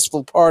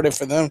successful party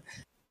for them.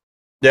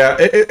 Yeah,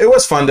 it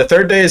was fun. The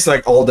third day is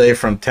like all day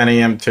from 10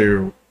 a.m.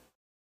 to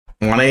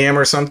 1 a.m.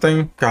 or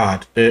something.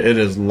 God, it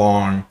is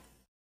long,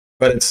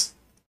 but it's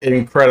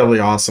incredibly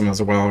awesome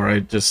as well,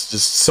 right? Just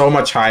so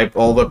much hype.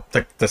 All the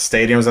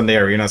stadiums and the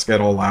arenas get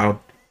all loud.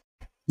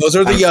 Those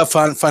are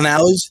the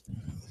finales.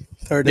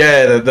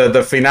 Yeah,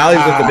 the finales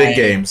of the big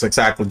games,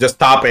 exactly. Just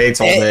top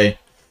 8s all day.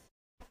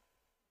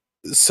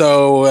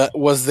 So,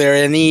 was there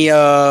any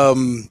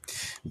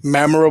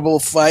memorable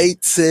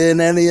fights in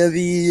any of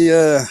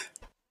the?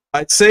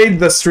 I'd say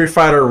the Street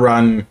Fighter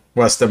run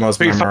was the most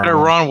memorable. Street Fighter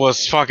run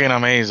was fucking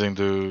amazing,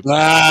 dude.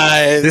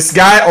 Nice. This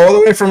guy all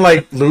the way from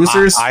like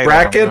losers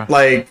bracket,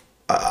 like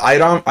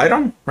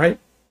Idom, right?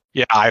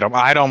 Yeah,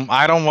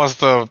 Idom was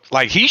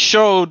he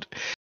showed.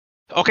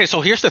 Okay,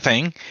 so here's the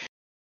thing.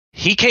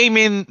 He came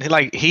in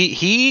like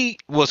he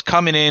was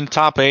coming in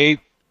top 8,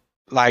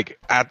 like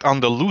on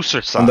the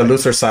loser side. On the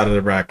loser side of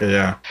the bracket,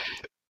 yeah.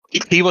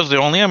 He was the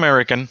only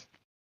American.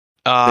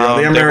 The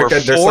only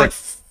American. There's like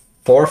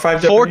 4 or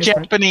 5 Japanese. 4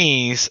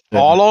 Japanese,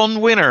 all on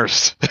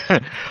winners.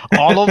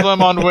 All of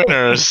them on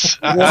winners.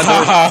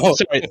 Wow.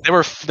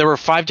 There were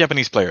 5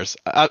 Japanese players.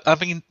 I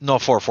think no,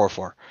 4.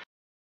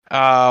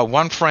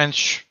 1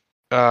 French,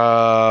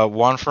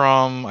 1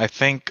 from I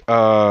think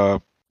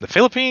the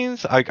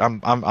Philippines. I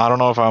don't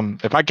know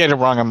if I get it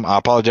wrong. I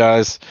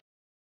apologize.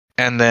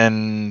 And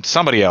then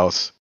somebody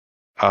else.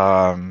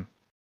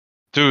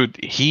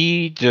 Dude,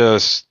 he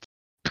just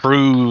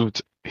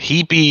proved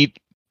he beat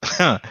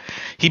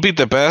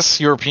the best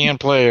European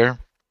player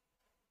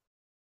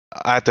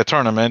at the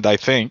tournament, I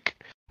think.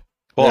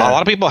 Well, a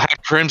lot of people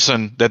had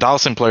Crimson, the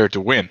Dawson player, to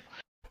win.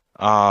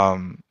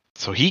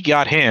 So he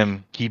got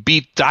him. He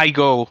beat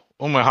Daigo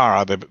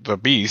Umehara, the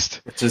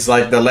Beast, which is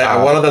like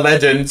one of the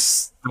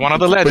legends. One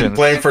of the legends. Been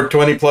playing for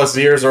 20 plus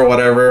years or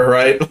whatever,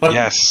 right?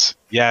 Yes.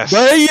 Damn!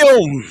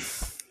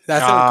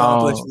 That's an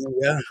accomplishment,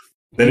 yeah.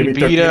 Then he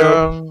beat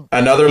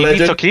another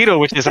legend. Tokido,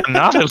 which is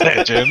another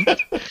legend.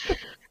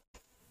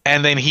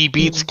 And then he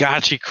beats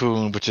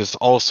Gachi-kun, which is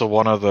also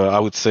one of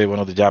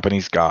the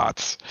Japanese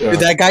gods. Yeah.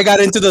 That guy got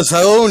into the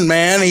zone,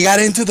 man. He got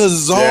into the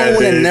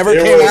zone and never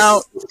came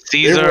out.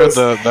 Caesar,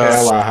 the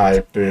hella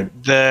hype, dude.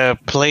 The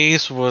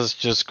place was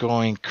just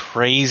going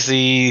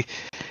crazy.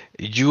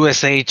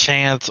 USA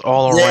chants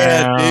all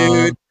around. Yeah,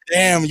 dude.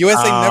 Damn,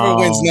 USA never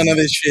wins none of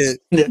this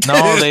shit.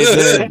 No, they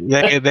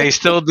did. They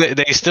still did.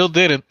 They still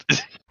didn't.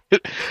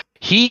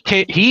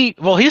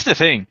 Well, here's the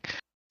thing.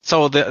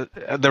 So the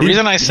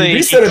reason I say he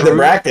reset the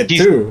bracket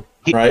too,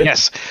 right?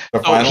 Yes.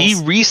 So he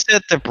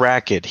reset the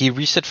bracket. He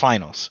reset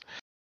finals.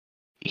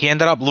 He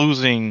ended up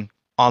losing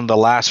on the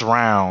last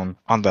round,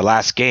 on the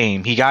last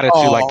game. He got it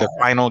to like the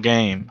final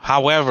game.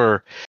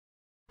 However,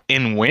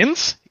 in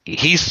wins,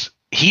 he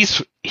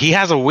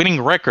has a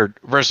winning record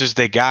versus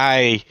the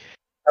guy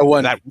that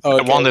won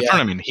the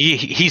tournament.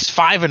 He's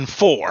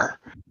 5-4,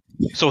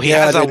 so he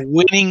has a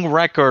winning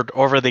record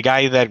over the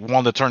guy that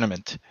won the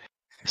tournament.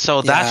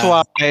 So that's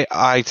why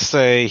I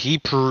say he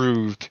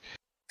proved.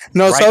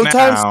 No, right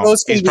sometimes now,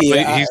 those can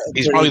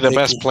he's probably the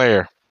best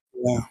player.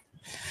 Yeah.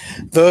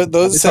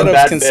 Those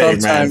setups can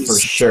sometimes for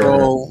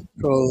sure.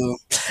 Go.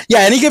 Yeah,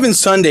 any given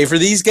Sunday for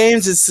these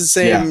games, it's the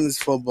same as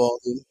football,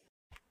 dude.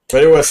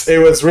 But it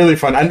was really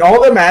fun, and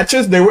all the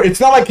matches it's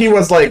not like he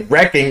was like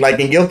wrecking. Like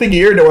in Guilty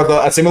Gear, there was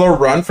a similar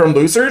run from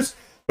losers,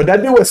 but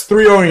that dude was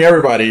 3-0ing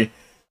everybody.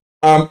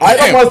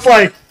 I was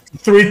like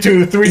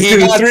 3-2, 3-2,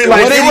 3.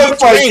 Like it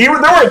was like there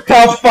were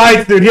tough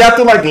fights, dude. He had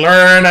to like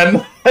learn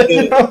and.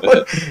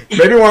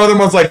 Maybe one of them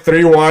was like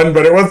 3-1,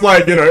 but it was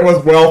like, it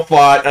was well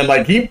fought, and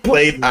like he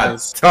played a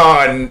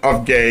ton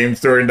of games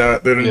during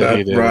that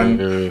run.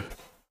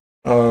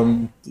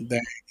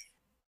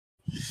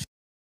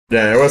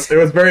 Yeah, it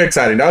was very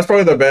exciting. That was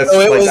probably the best.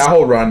 That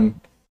whole run.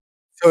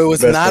 So it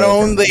was not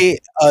only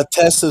a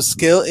test of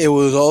skill; it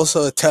was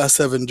also a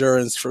test of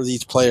endurance for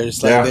these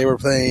players. Like they were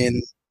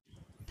playing.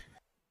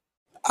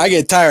 I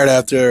get tired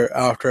after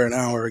an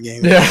hour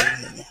game.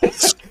 Yeah.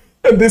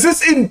 This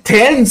is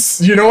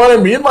intense, you know what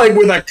I mean? Like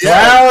with a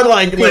crowd,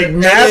 like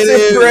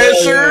massive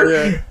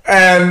pressure,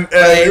 and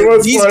it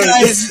was these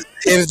guys.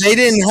 If they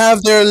didn't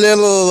have their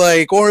little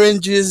like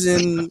oranges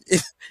and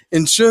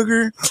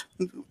sugar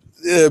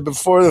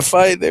before the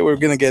fight, they were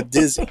gonna get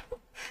dizzy.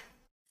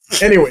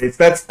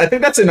 Anyways, I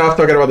think that's enough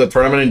talking about the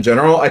tournament in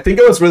general. I think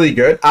it was really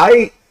good.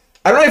 I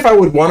don't know if I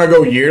would want to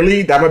go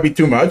yearly. That might be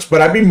too much,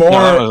 but I'd be more.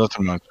 No, not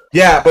too much.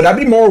 Yeah, but I'd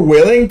be more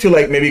willing to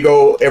like maybe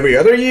go every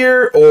other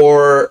year,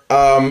 or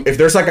if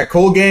there's like a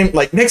cool game,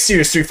 like next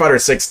year's Street Fighter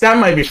 6, that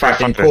might be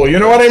fucking cool. You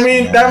know what I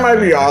mean? That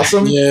might be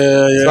awesome.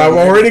 Yeah. So I'm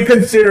already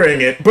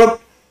considering it. But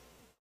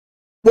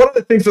one of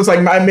the things was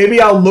like maybe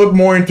I'll look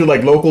more into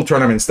like local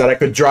tournaments that I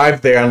could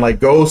drive there and like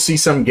go see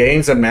some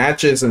games and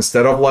matches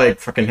instead of like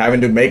fucking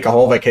having to make a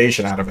whole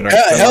vacation out of it.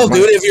 Hell,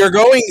 dude, if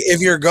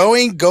you're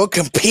going, go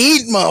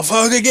compete,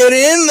 motherfucker. Get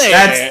in there.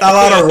 That's a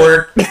lot of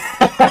work.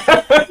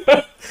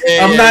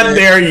 I'm not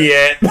there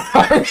yet.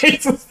 Let me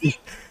just be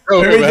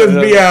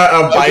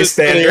a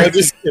bystander.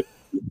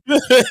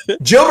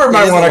 Gilbert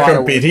might want to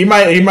compete. He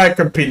might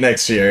compete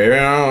next year.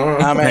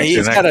 Nah, man,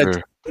 you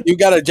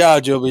got a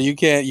job, Gilbert. You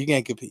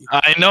can't compete.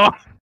 I know.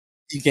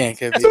 You can't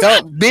compete.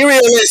 Don't be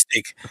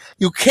realistic.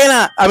 You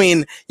cannot. I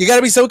mean, you got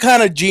to be some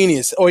kind of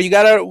genius, or you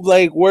got to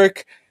like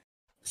work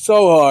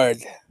so hard.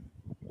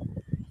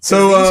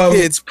 So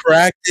these kids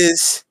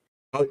practice.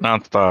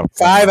 Non-stop.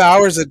 5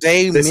 hours a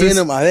day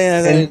minimum.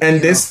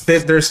 There's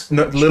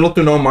little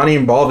to no money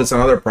involved. It's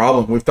another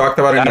problem. We've talked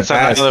about it in the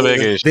past. Another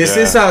big issue. This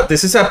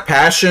is a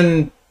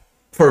passion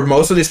for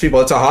most of these people.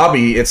 It's a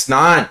hobby. It's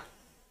not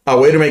a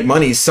way to make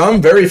money.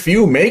 Some very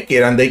few make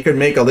it, and they could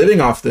make a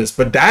living off this.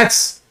 But they're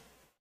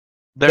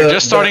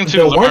just starting to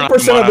the 1%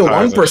 of the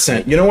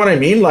 1%. You know what I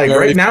mean? Like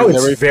right now,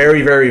 it's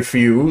very, very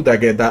few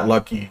that get that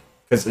lucky.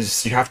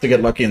 Because you have to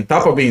get lucky on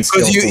top of being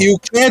skillful. Because you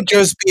can't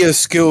just be a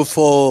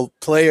skillful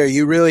player.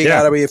 You really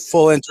got to be a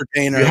full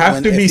entertainer. You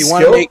have to be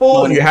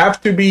skillful. You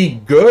have to be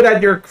good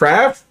at your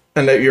craft.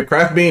 And that your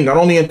craft being not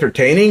only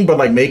entertaining, but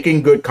like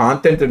making good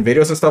content and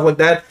videos and stuff like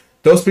that.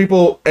 Those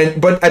people,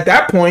 but at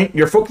that point,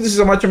 your focus is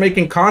so much on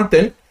making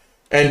content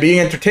and being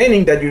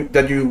entertaining that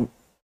you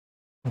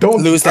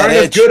don't lose that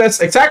edge. As good as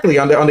exactly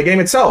on the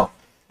game itself.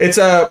 It's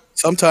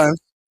sometimes.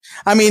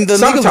 I mean, the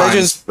League of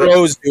Legends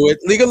pros do it.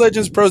 League of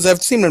Legends pros,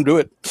 I've seen them do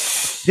it.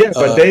 Yeah,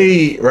 but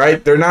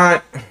they're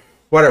not,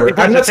 whatever.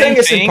 I'm not saying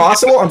it's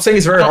impossible. I'm saying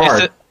it's very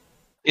hard.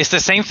 It's the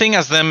same thing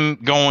as them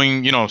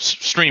going,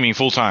 streaming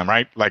full time,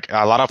 right? Like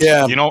a lot of, they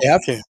have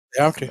to.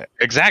 They have to.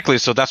 Exactly.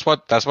 So that's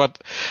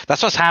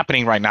what's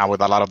happening right now with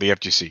a lot of the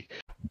FGC.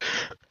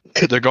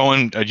 They're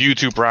going a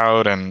YouTube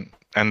route,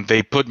 and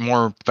they put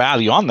more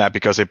value on that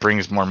because it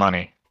brings more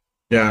money.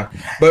 Yeah,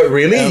 but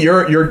really,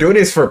 you're doing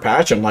this for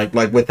passion, like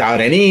without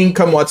any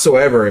income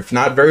whatsoever, if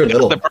not very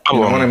little. That's the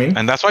problem. You know what I mean?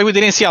 And that's why we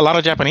didn't see a lot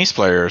of Japanese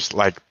players.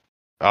 Like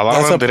a lot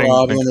of them didn't.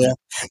 Problem, yeah.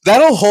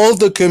 That'll hold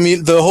the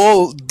community.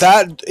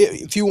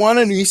 If you want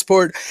an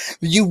esport,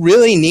 you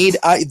really need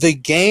the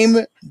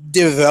game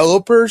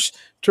developers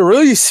to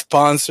really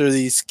sponsor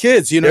these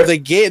kids.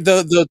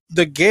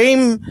 The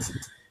game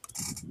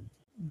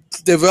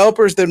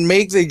developers that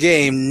make the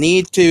game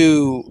need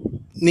to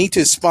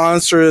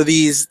sponsor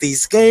these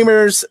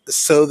gamers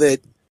so that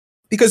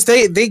because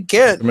they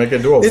get to make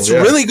it doable. It's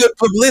really good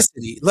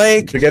publicity.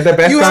 Like to get the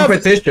best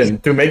competition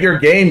to make your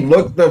game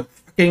look the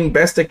fucking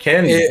best it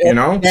can.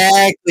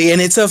 Exactly,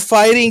 and it's a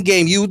fighting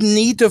game. You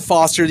need to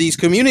foster these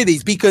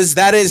communities because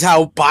that is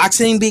how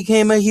boxing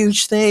became a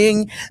huge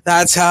thing.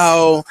 That's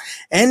how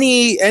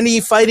any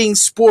fighting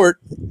sport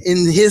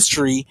in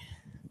history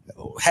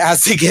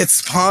has to get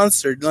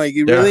sponsored. Like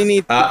you really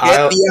need to get the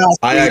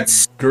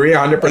athletes. I agree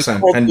 100%.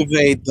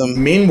 Cultivate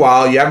them.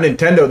 Meanwhile, you have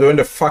Nintendo doing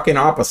the fucking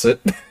opposite.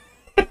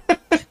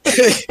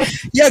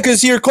 Yeah,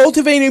 because you're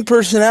cultivating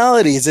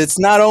personalities. It's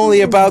not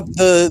only about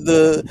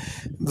the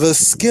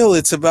skill;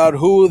 it's about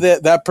who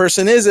that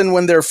person is. And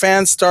when their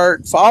fans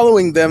start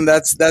following them,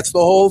 that's the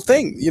whole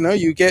thing. You know,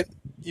 you get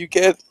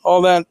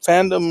all that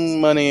fandom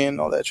money and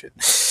all that shit.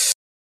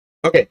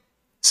 Okay,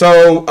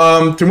 so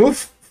to move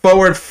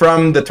forward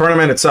from the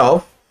tournament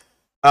itself,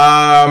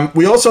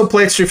 we also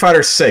played Street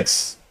Fighter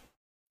 6,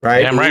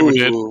 right? Damn right we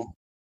did.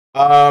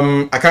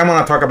 I kind of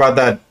want to talk about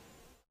that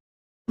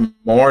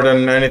more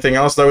than anything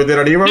else that we did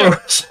at Evo. Yeah.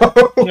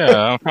 So,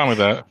 Yeah, I'm fine with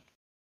that.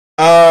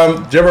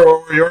 Jibber,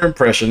 what were your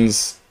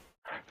impressions?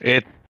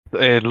 It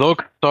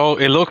looked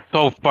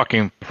so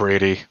fucking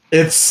pretty.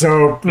 It's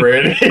so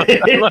pretty.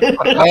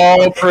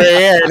 Oh, pretty.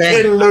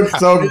 It looks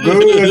so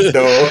good,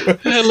 though.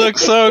 It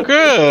looks so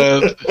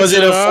good. Was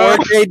it a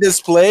 4K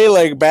display,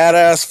 like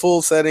badass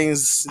full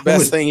settings?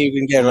 Best thing you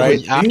can get,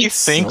 right? I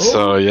think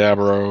so, yeah,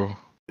 bro.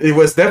 It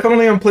was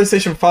definitely on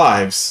PlayStation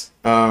 5s.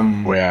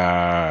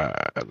 Yeah,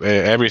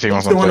 everything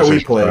was That's on the one that we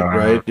PlayStation, played,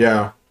 right?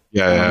 Yeah.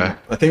 Yeah.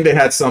 I think they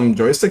had some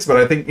joysticks, but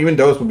I think even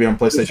those would be on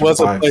PlayStation It was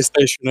 5. a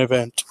PlayStation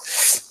event.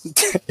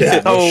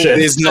 Yeah, no shit.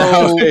 It's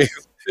now.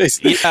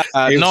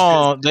 Yeah,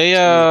 no,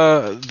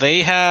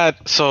 they had,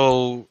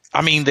 so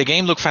I mean the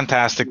game looked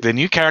fantastic. The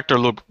new character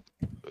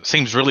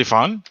seems really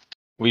fun.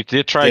 We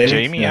did try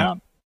Jamie out.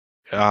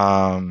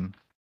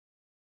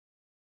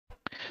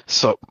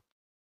 So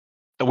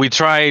we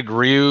tried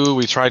Ryu,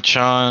 we tried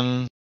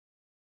Chun,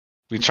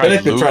 we I tried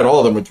think we Luke. tried all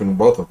of them between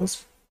both of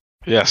us.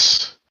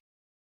 Yes.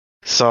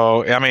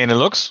 So I mean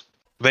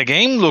the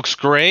game looks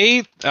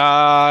great.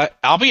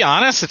 I'll be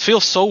honest, it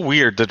feels so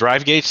weird, the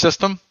drive gauge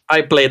system.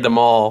 I played them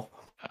all.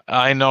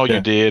 I know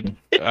you did,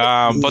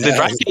 but the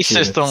drive gauge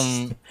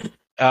system,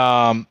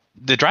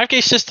 the drive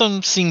gauge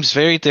system seems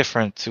very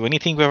different to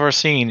anything we've ever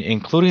seen,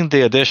 including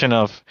the addition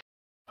of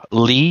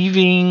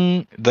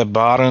leaving the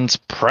buttons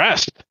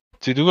pressed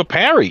to do a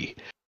parry.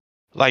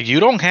 Like you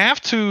don't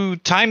have to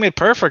time it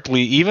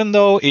perfectly, even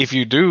though if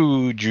you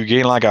do, you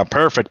gain like a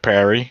perfect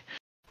parry,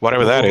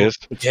 whatever that is.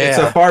 It's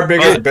a far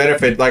bigger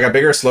benefit, like a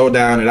bigger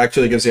slowdown. It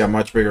actually gives you a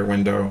much bigger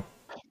window.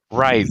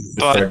 Right,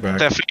 but back.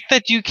 the fact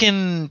that you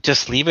can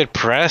just leave it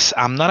pressed,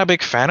 I'm not a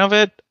big fan of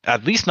it.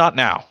 At least not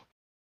now.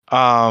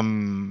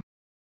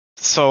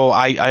 So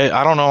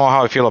I don't know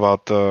how I feel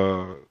about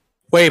the.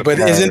 Wait, but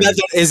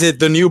is it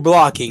the new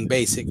blocking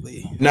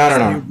basically?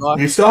 No.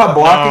 You still have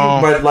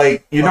blocking, but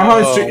like you know how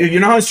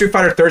in Street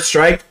Fighter Third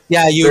Strike,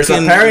 yeah, there's a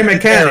parry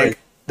mechanic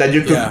that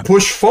you could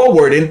push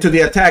forward into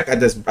the attack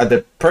at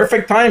the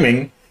perfect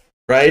timing,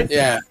 right?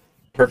 Yeah.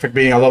 Perfect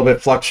being a little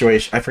bit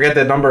fluctuation. I forget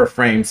the number of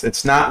frames.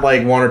 It's not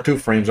like 1 or 2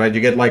 frames, right?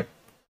 You get like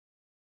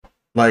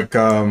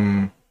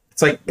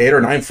it's like 8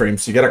 or 9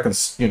 frames. You get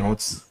it's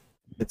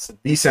a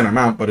decent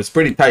amount, but it's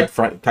pretty tight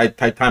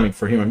timing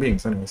for human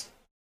beings, anyways.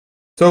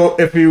 So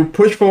if you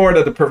push forward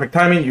at the perfect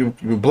timing, you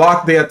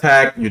block the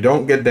attack, you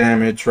don't get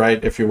damage,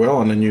 right, if you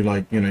will, and then you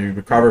you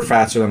recover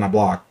faster than a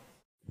block.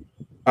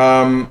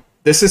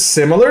 This is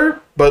similar,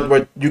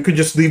 but you could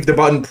just leave the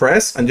button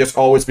pressed and just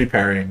always be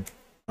parrying.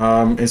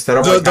 Instead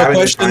of the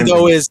question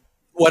though is,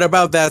 what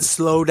about that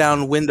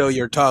slowdown window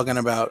you're talking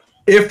about?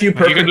 If you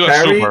perfect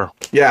parry,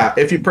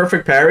 if you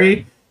perfect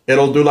parry,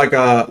 it'll do like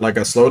a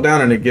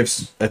slowdown, and it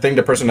gives I think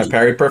the person that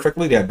parried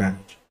perfectly the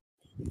advantage.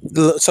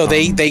 So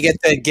they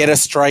get a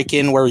strike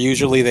in where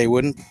usually they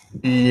wouldn't.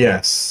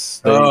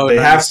 Yes, they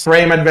have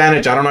frame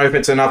advantage. I don't know if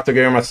it's enough to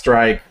give them a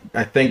strike.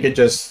 I think it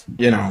just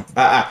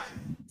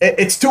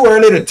it's too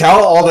early to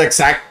tell all the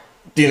exact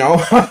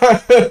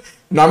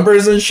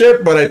numbers and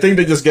shit, but I think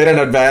they just get an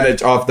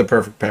advantage off the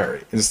perfect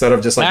parry instead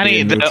of just like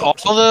all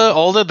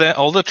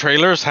the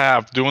trailers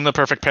have doing the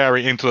perfect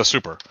parry into a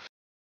super,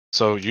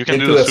 so you can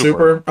do the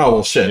super. Oh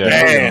well, shit!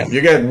 Yeah.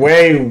 You get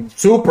way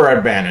super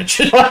advantage.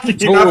 You have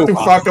to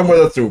fuck them with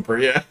a super.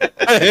 Yeah.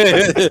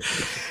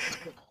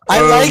 I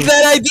like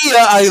that idea.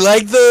 I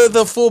like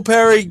the full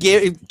parry,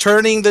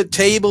 turning the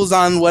tables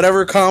on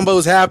whatever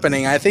combo's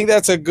happening. I think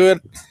that's a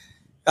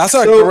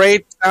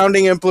great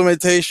sounding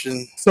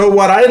implementation. So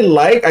what I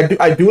like,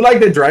 I do like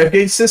the drive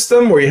gauge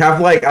system where you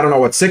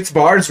have 6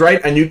 bars,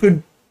 right? And you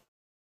could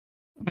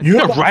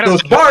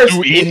those bars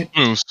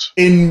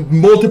in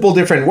multiple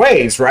different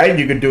ways, right?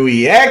 You could do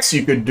EX,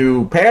 you could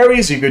do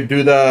parries, you could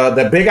do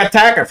the big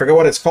attack. I forget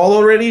what it's called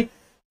already.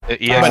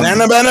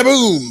 Banana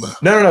boom.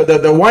 No.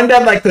 The one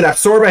that could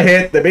absorb a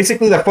hit.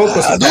 Basically the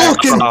focus.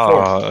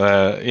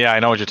 Yeah, I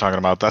know what you're talking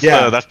about. That's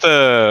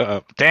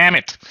the damn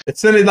it.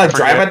 It's in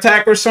drive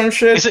attack or some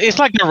shit. It's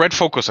like the red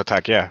focus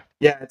attack. Yeah.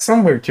 Yeah, it's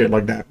some weird shit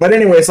like that. But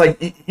anyways,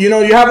 you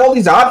have all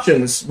these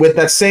options with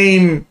that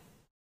same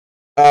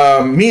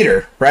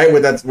meter, right?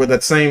 With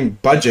that same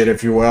budget,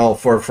 if you will,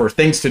 for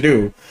things to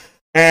do.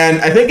 And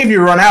I think if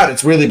you run out,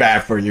 it's really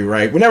bad for you,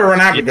 right? We never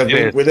run out because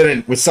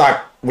we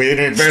suck. We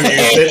didn't barely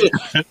use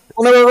it.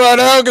 We'll never run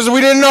out because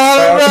we didn't know how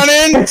to run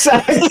in.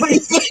 Exactly.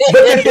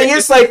 But the thing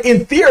is,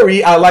 in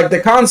theory, I like the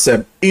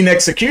concept. In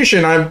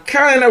execution, I'm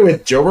kind of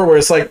with Jober, where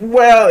it's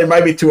it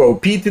might be too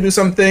OP to do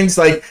some things.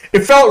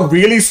 It felt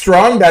really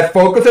strong, that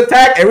focus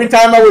attack. Every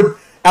time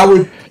I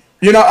would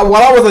you know,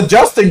 while I was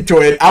adjusting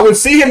to it, I would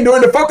see him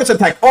doing the focus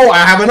attack. Oh, I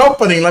have an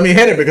opening. Let me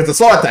hit it because it's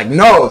a slow attack.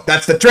 No,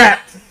 that's the trap.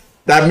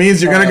 That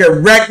means you're gonna get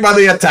wrecked by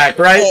the attack,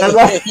 right?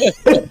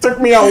 It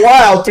took me a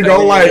while to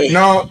go like,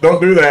 no,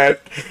 don't do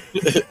that.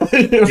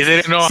 You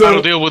didn't know how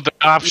to deal with the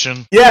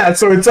option. Yeah,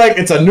 so it's like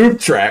it's a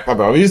noob trap.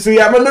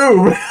 Obviously, I'm a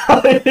noob.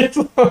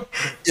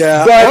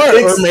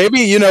 Yeah, or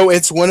maybe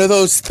it's one of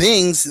those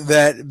things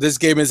that this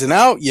game isn't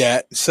out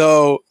yet,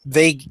 so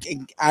they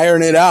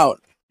iron it out.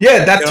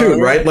 Yeah, that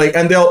too, right? Like,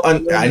 and they'll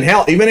and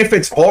hell, even if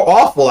it's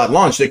awful at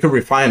launch, they could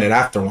refine it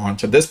after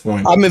launch. At this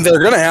point, I mean,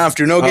 they're gonna have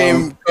to. No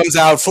game comes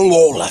out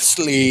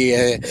flawlessly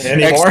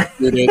anymore.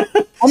 Executed.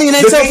 I mean,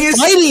 it's a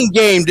fighting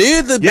game,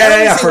 dude.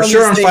 Yeah, for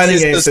sure. In fighting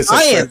games, it's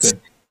expected.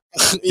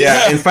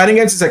 Yeah, in fighting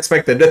games, it's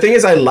expected. The thing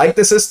is, I like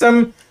the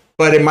system,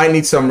 but it might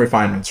need some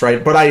refinements,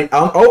 right? But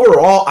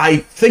overall, I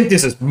think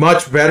this is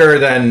much better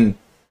than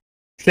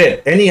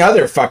any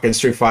other fucking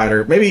Street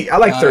Fighter. Maybe I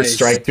like Third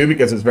Strike too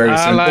because it's very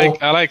simple.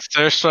 I like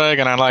Third Strike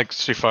and I like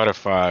Street Fighter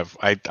 5.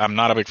 I'm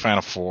not a big fan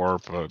of 4,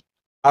 but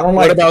I don't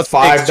like about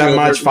 5 that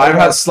much. 5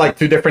 has like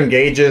 2 different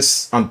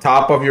gauges on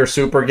top of your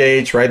super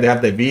gauge, right? They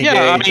have the V gauge.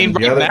 Yeah, I mean,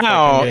 right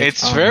now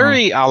it's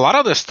a lot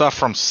of the stuff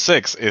from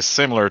 6 is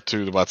similar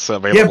to what's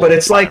available. Yeah, but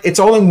it's like it's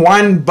only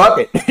one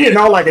bucket,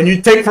 and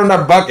you take from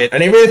that bucket,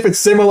 and even if it's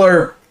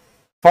similar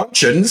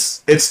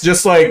functions, it's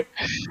just like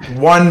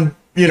one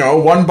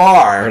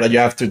bar that you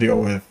have to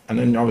deal with, and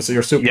then obviously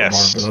your super bar.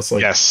 But that's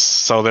like, yes,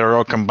 so they're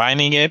all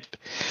combining it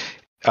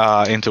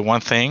into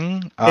one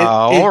thing.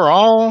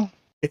 Overall,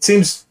 it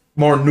seems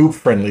more noob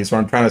friendly. Is what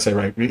I'm trying to say,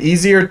 right?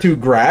 Easier to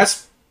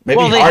grasp,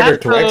 maybe harder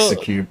to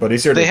execute, but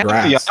easier to grasp. They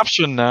have the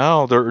option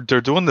now. They're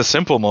doing the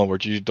simple mode where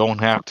you don't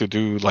have to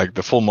do like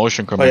the full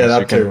motion commands. Oh yeah,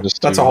 that too.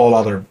 That's a whole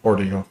other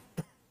ordeal.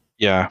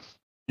 Yeah,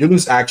 you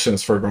lose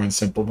actions for going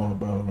simple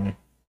mode, by the way.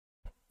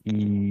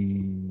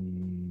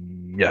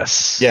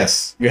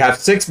 Yes. You have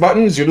 6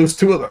 buttons. You lose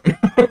 2 of them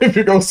if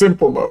you go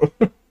simple mode.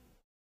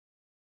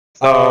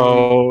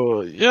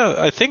 Yeah,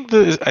 I think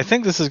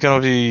this is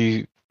gonna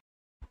be.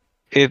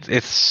 It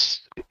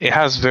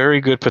has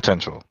very good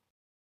potential.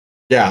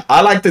 Yeah,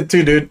 I liked it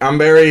too, dude.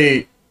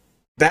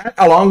 That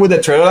along with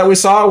the trailer that we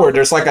saw, where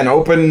there's like an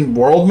open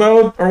world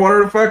mode or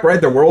whatever the fuck, right?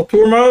 The world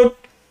tour mode.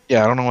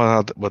 Yeah, I don't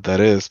know what that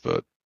is,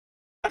 but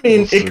I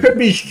mean, it could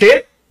be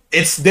shit.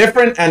 It's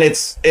different and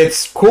it's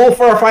cool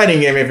for a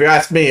fighting game, if you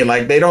ask me.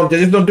 Like they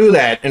just don't do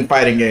that in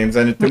fighting games,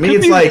 and to me,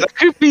 it's like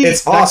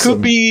it's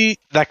awesome.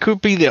 That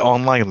could be the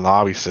online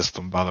lobby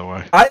system, by the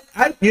way.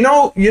 You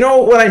know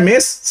what I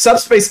miss?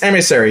 Subspace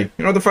Emissary. You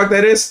know what the fuck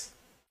that is?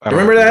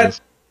 Remember that?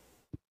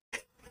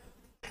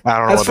 I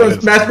don't know. That's from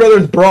Smash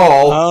Brothers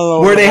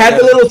Brawl, where they had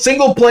the little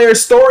single player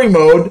story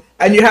mode,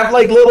 and you have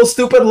like little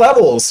stupid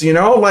levels.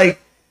 Like.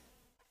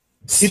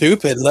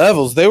 Stupid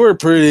levels. They were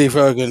pretty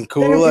fucking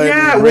cool.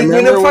 Yeah,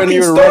 remember when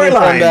you were running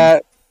from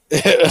that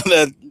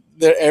the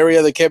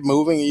area that kept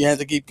moving and you had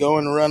to keep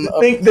going and run up.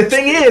 The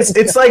thing is,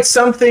 it's like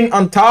something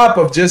on top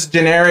of just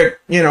generic,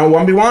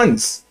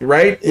 1v1s,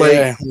 right?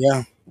 Like,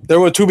 yeah. There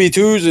were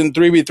 2v2s and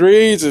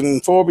 3v3s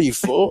and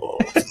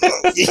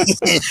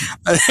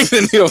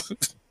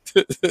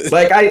 4v4.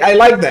 Like, I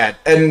like that.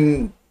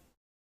 And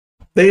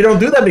they don't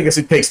do that because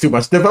it takes too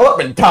much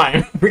development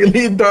time.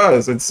 Really, it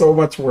does. It's so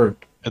much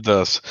work. It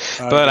does,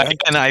 but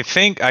again, I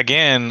think I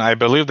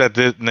believe that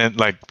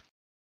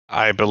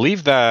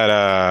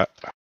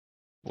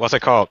what's it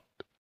called?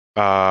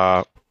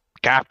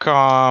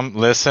 Capcom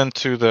listened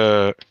to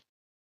the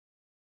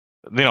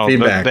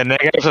the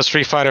negatives of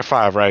Street Fighter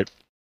 5, right?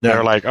 Yeah.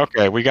 They're like,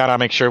 okay, we gotta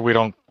make sure we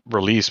don't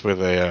release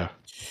with a.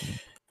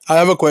 I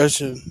have a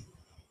question.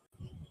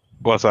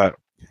 What's that?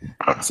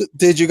 So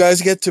did you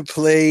guys get to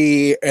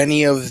play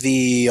any of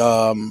the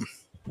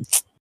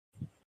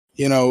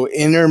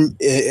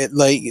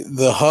like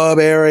the hub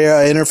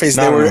area interface?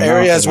 There were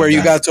areas where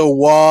you got to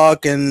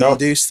walk and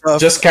do stuff.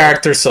 Just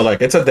character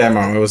select. It's a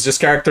demo. It was just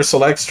character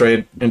select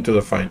straight into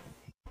the fight.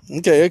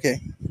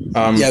 Okay.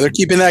 They're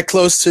keeping that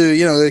close to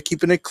they're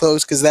keeping it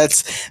close because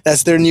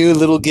that's their new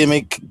little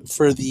gimmick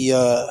for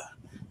the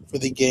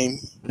game.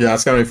 Yeah,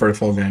 it's gonna be for the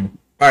full game.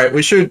 All right,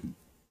 we should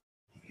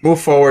move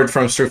forward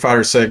from Street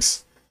Fighter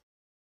 6.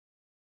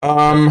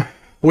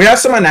 We have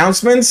some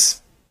announcements.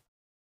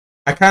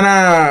 I kind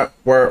of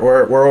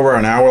we're over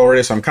an hour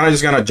already, so I'm kind of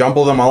just gonna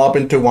jumble them all up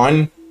into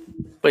one.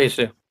 Please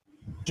do,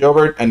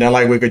 Gilbert, and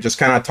then we could just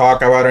kind of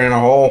talk about it in a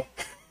whole.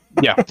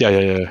 Yeah.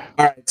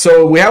 All right,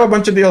 so we have a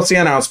bunch of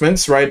DLC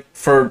announcements, right?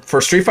 For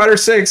Street Fighter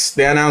 6,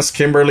 they announced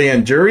Kimberly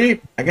and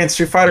Juri. Again,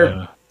 Street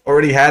Fighter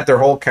already had their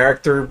whole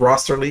character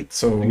roster leaked,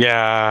 so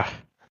yeah.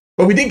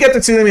 But we did get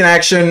to see them in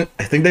action.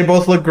 I think they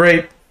both look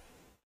great.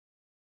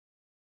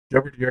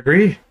 Gilbert, do you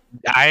agree?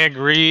 I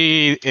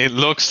agree. It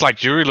looks like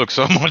Juri looks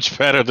so much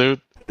better,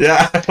 dude.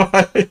 Yeah.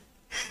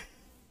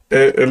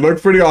 It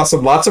looked pretty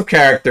awesome. Lots of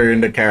character in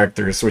the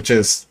characters, which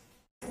is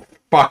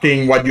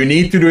fucking what you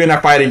need to do in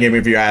a fighting game,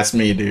 if you ask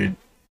me, dude.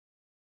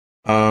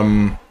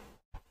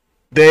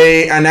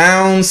 They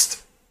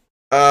announced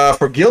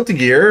for Guilty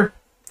Gear,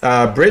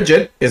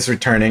 Bridget is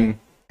returning,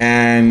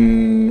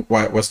 and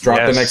was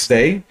dropped the next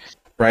day,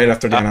 right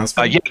after the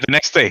announcement. Yeah,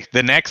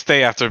 the next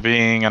day after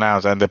being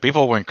announced, and the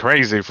people went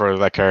crazy for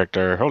that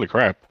character. Holy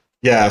crap!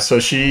 Yeah, so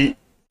she.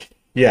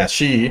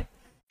 That's a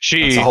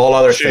whole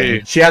other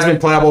thing. She has been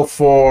playable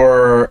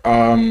for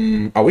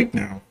a week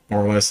now,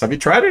 more or less. Have you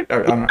tried it?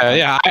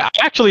 Yeah, I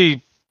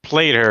actually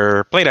played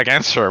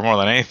against her more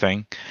than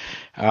anything.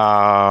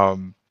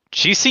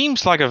 She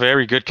seems like a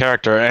very good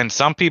character, and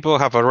some people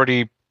have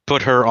already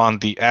put her on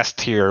the S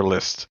tier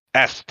list.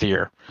 S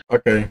tier.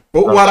 Okay.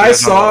 But what I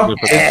saw in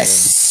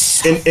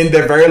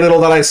the very little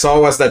that I saw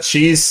was that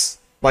she's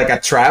like a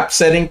trap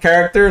setting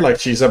character. Like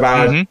she's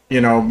about,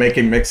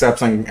 making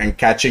mix-ups and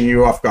catching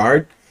you off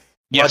guard.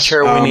 Yes. Watch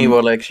her win Evo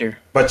Elixir.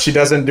 But she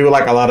doesn't do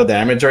like a lot of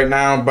damage right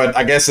now. But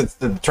I guess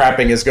the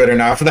trapping is good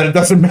enough that it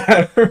doesn't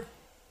matter.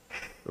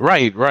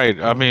 Right.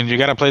 I mean, you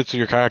gotta play to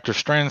your character's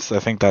strengths. I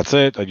think that's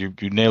it. You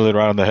nail it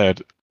right on the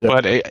head. Yep.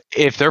 But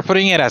if they're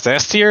putting it as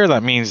S tier,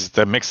 that means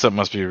the mix-up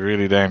must be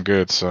really damn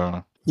good.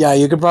 So yeah,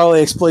 you could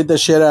probably exploit the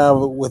shit out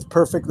of it with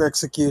perfect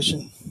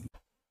execution.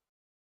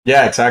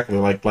 Yeah, exactly.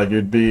 Like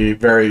you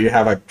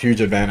have a huge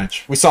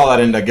advantage. We saw that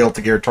in the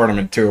Guilty Gear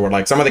tournament too, where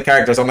like some of the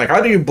characters, I'm like,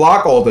 how do you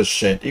block all this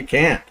shit? You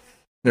can't.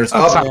 There's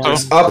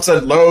ups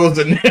and lows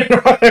and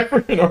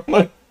whatever.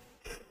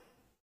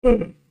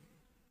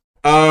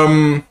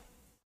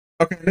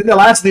 Okay, then the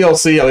last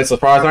DLC, at least as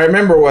far as I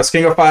remember, was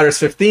King of Fighters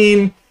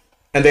 15,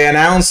 and they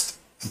announced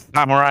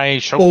Samurai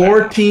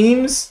 4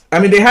 teams. I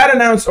mean, they had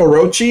announced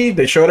Orochi.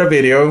 They showed a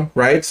video,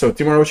 right? So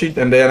Team Orochi,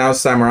 and they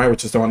announced Samurai,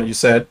 which is the one that you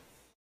said.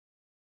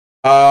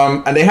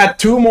 And they had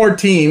 2 more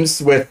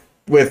teams with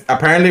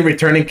apparently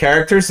returning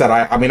characters that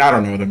I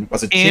don't know them.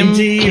 Was it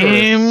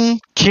Shinji?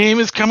 Kim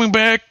is coming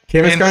back.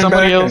 Kim is coming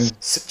back. Else.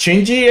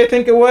 Shinji, I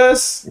think it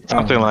was.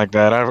 Something like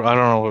that. I don't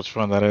know which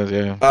one that is.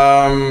 Yeah.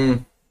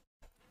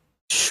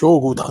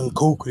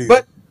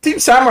 But Team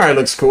Samurai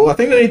looks cool. I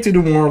think they need to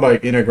do more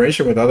like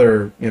integration with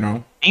other,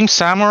 Team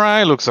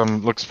Samurai looks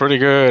pretty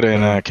good,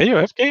 and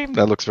KOF game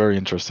that looks very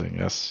interesting.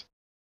 Yes.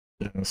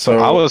 Yeah, so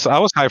I was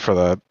hyped for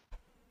that.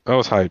 I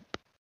was hyped.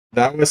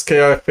 That was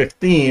KOF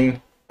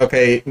 15.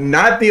 Okay,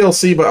 not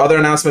DLC, but other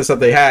announcements that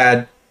they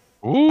had.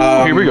 Ooh,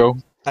 here we go.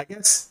 I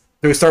guess.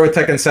 Do we start with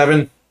Tekken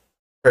 7?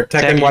 Or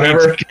Tekken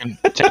whatever?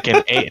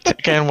 Tekken 8.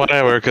 Tekken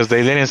whatever, because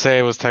they didn't say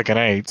it was Tekken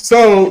 8.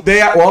 So, they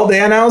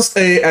announced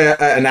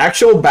an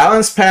actual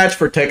balance patch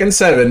for Tekken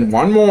 7.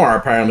 One more,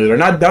 apparently. They're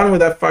not done with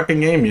that fucking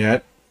game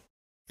yet.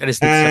 That is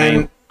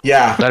insane.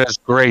 Yeah. That is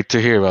great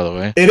to hear, by the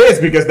way. It is,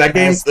 because that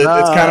game, it's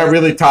kind of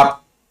really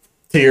top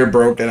tier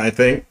broken, I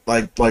think.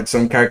 Like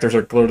some characters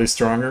are clearly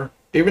stronger.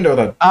 Even though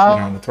that,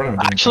 the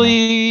tournament.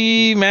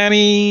 Actually,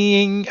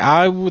 Manny,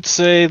 I would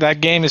say that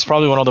game is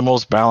probably one of the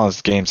most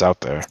balanced games out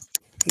there.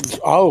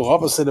 Oh,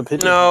 opposite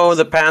opinion. No,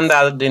 the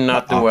Panda did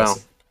not do well.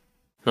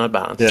 Not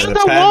balanced. Yeah, the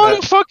Panda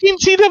won fucking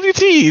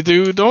TWT,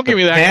 dude. Don't give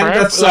me that crap.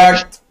 Panda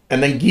sucked,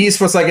 and then Geese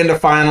was like in the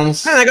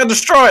finals. And I got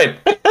destroyed.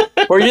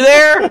 Were you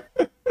there?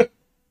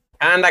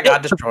 And I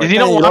got destroyed. You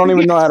don't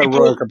even know how to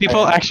work.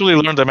 People actually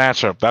learned the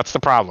matchup. That's the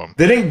problem.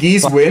 Didn't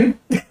Geese win?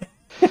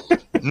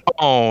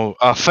 No,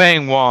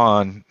 Fang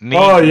won.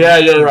 Yeah,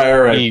 you're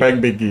right.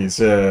 Fang beat Geese.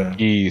 Yeah.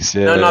 Geese.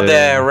 No, not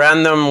the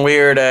random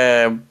weird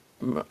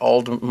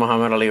old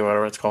Muhammad Ali,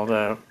 whatever it's called.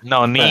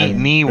 No,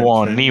 Knee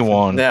won.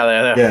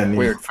 Yeah,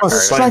 weird.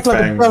 Strike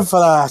like a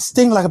butterfly,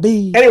 sting like a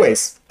bee.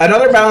 Anyways,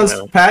 another balance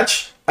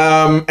patch.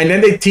 And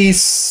then they teased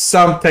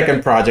some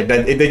Tekken project.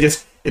 That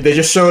they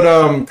just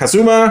showed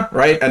Kazuma,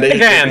 right? And they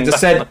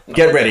just said,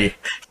 "Get ready."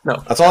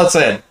 No, that's all it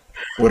said.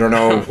 We don't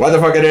know what the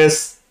fuck it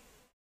is.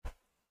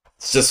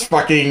 It's just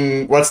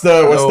fucking. What's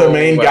the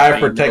main guy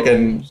for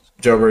Tekken,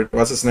 Jobert?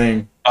 What's his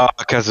name?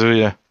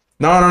 Kazuya.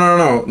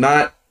 No,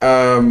 not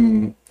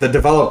the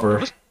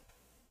developer.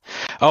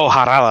 Oh,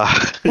 Harada.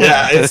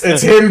 Yeah,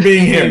 it's him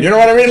being him. You know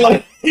what I mean?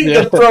 Like he's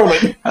just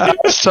trolling.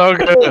 So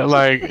good.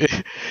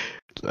 Like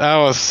that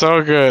was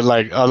so good.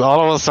 Like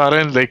all of a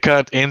sudden they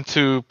cut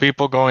into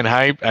people going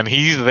hype, and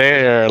he's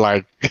there.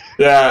 Like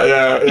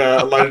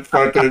yeah. Like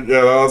fucking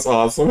that was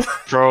awesome.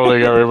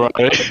 Trolling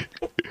everybody.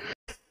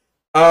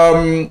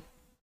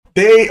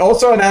 They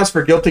also announced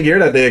for Guilty Gear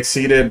that they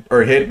exceeded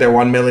or hit their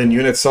 1 million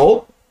units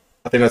sold.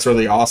 I think that's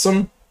really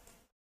awesome.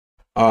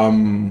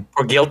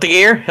 For Guilty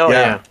Gear? Hell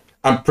yeah.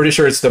 I'm pretty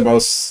sure it's the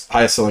most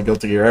highest selling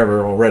Guilty Gear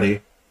ever already.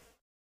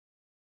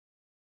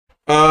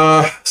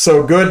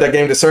 So good, that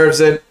game deserves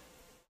it.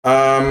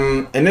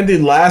 And then the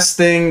last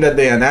thing that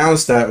they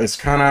announced that is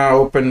kind of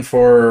open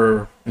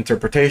for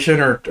interpretation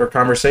or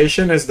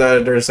conversation is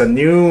that there's a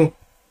new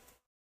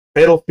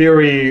Fatal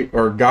Fury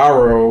or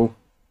Garo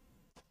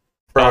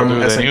from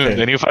SNK.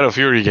 The new Fatal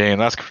Fury game.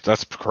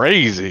 That's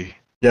crazy.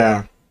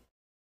 Yeah.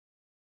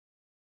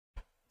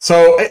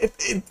 So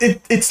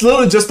it's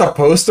literally just a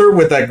poster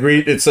with that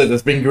green. It's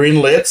been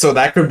green lit, so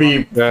that could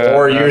be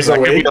 4 years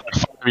away. Could be like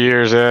 5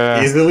 years,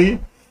 yeah. Easily.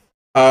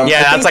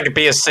 That's like a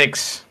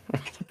PS6.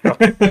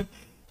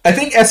 I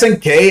think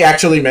SNK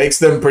actually makes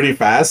them pretty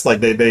fast. Like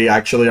they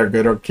actually are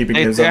good at keeping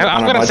games on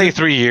I'm gonna say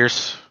 3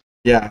 years.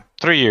 Yeah.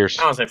 3 years.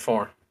 I would say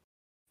 4.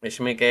 They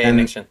should make a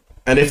next gen.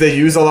 And if they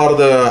use a lot of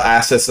the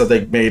assets that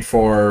they made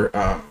for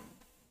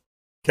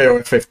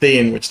KOF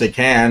 15, which they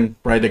can,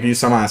 right? They can use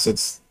some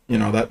assets,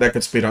 that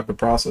could speed up the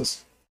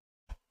process.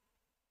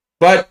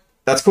 But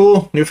that's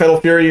cool. New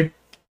Fatal Fury.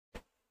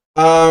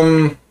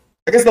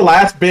 I guess the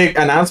last big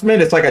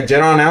announcement, it's like a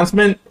general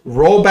announcement.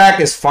 Rollback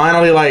is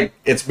finally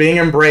it's being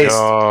embraced.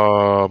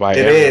 Oh, by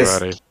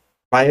everybody.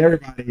 By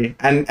everybody.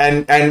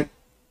 And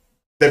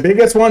the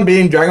biggest one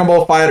being Dragon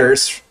Ball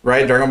FighterZ,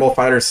 right? Dragon Ball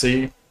FighterZ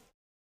C.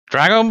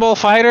 Dragon Ball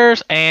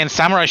FighterZ and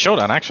Samurai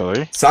Shodown,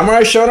 actually.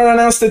 Samurai Shodown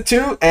announced it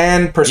too,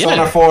 and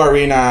Persona 4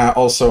 Arena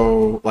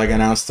also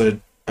announced it.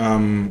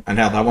 And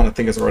hell, that one I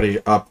think is already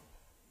up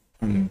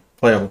and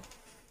playable.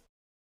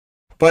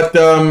 But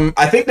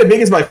I think the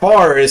biggest by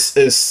far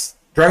is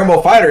Dragon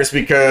Ball FighterZ,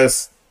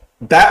 because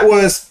that's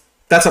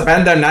a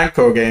Bandai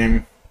Namco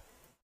game,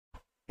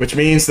 which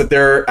means that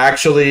they're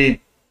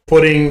actually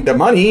putting the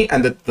money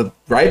and the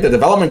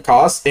development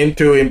costs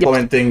into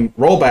implementing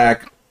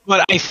rollback.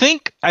 But I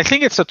think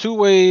it's a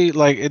two-way.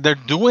 They're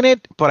doing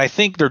it, but I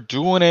think they're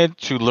doing it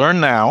to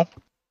learn now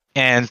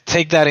and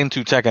take that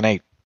into Tekken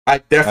 8. I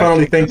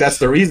definitely think that's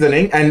the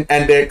reasoning, and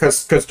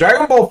because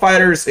Dragon Ball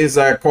FighterZ is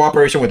a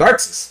cooperation with Arc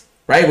System,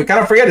 right? We kind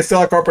of forget it's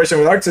still a cooperation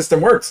with Arc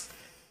System works.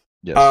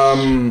 Yes.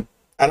 And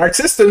Arc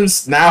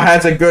Systems now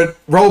has a good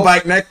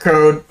rollback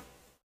netcode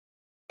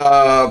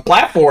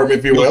platform,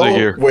 if you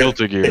will,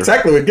 Guilty Gear.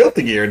 Exactly, with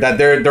Guilty Gear, that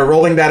they're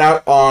rolling that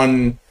out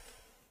on,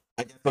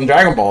 I guess, some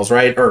Dragon Balls,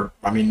 right? Or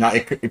I mean,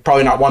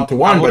 probably not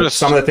 1-to-1, but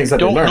some of the things that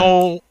they learned.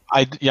 No,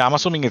 I'm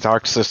assuming it's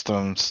Arc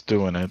Systems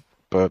doing it,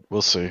 but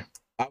we'll see.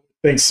 I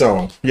think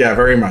so. Yeah,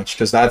 very much,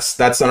 because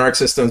that's an Arc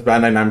Systems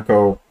Bandai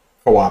Namco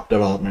co-op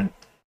development.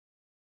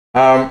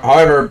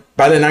 However,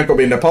 Bandai Namco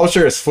being the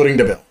publisher is footing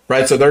the bill,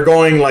 right? So they're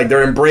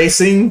they're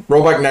embracing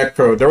rollback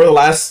netcode. They were the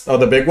last of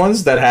the big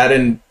ones that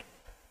hadn't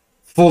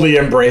fully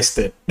embraced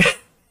it.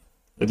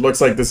 It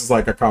looks like this is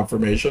a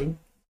confirmation.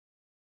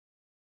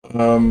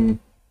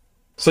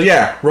 So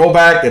yeah,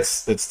 rollback.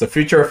 It's the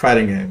future of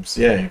fighting games.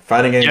 Yay,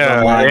 fighting games.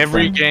 Yeah,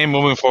 every game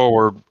moving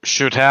forward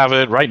should have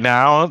it. Right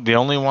now, the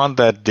only one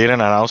that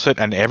didn't announce it,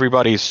 and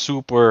everybody's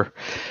super.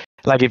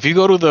 If you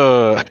go to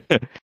the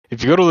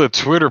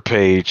Twitter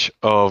page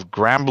of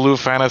Grand Blue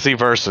Fantasy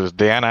Versus,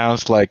 they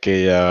announced a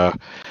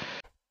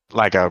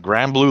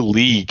Grand Blue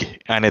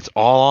League, and it's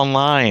all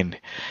online.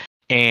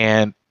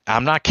 And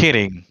I'm not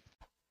kidding.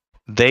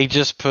 They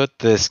just put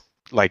this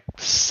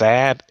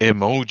sad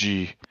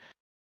emoji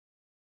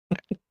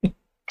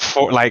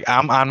for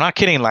I'm not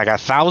kidding,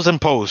 1,000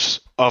 posts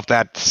of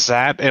that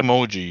sad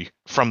emoji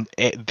from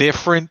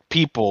different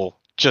people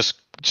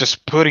just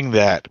putting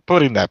that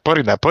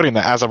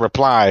as a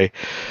reply,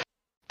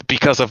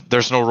 because of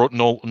there's no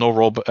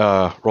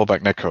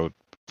rollback netcode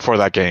for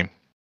that game.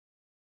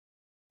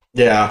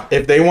 Yeah,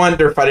 if they want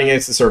their fighting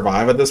games to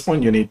survive at this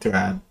point, you need to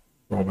add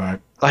rollback.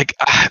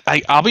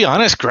 I'll be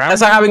honest,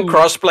 That's like having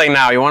crossplay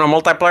now. You want a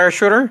multiplayer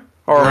shooter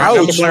or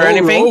multiplayer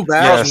anything?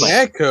 Yes.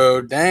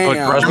 Netcode, damn.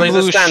 Crossplay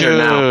is the standard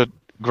now.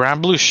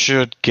 Grand Blue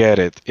should get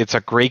it. It's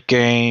a great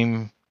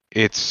game.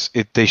 They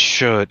should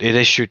do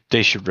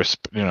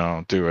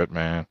it,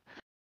 man.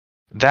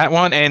 That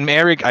one, and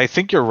Eric, I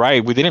think you're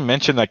right. We didn't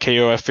mention that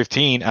KOF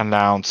 15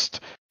 announced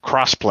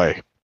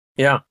crossplay.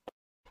 Yeah.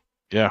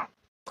 Yeah.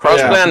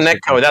 Crossplay and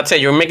netcode. That's it.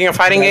 You're making a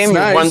fighting game.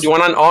 Nice. You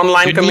want an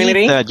online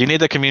community? You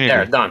need the community.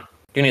 There, done.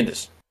 You need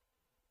this.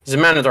 It's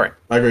mandatory.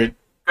 Agreed.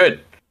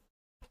 Good.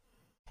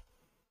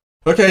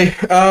 Okay.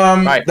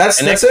 Right. That's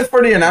it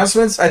for the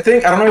announcements. I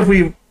don't know if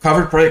we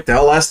covered Project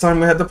L last time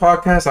we had the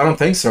podcast. I don't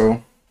think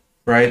so.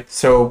 Right.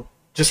 So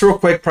just real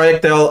quick,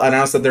 Project L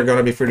announced that they're going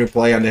to be free to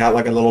play, and they had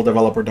a little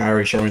developer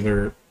diary showing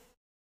their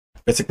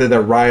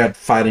Riot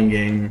fighting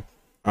game.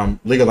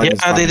 League of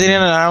Legends. Yeah, they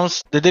didn't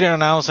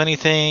announce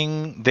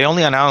anything. They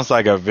only announced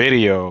a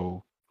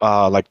video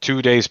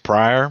 2 days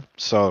prior.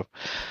 So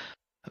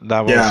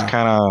that was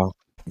kind of.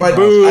 But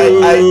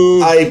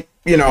I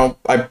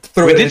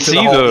threw it into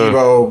the whole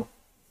Evo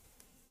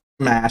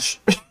mash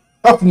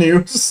of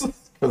news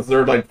because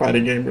they're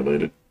fighting game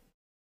related.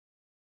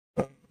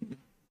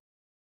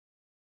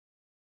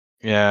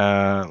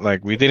 Yeah,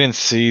 we didn't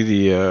see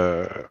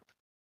the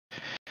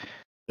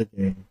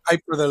game.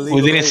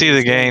 We didn't see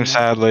the game,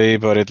 sadly,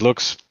 but it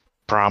looks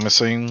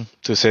promising,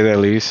 to say the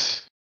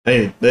least.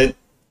 Hey, it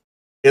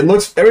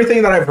looks,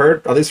 everything that I've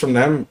heard, at least from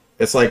them,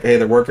 it's hey,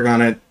 they're working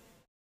on it.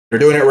 They're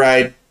doing it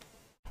right.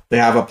 They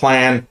have a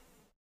plan.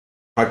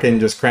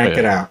 Fucking just crank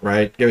it out,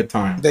 right? Give it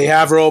time. They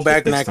have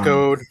rollback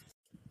netcode.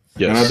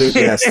 Yes. They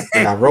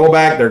have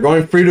rollback. They're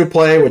going free to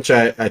play, which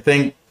I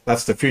think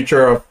that's the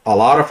future of a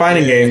lot of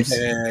fighting games.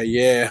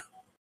 Yeah.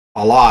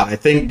 A lot. I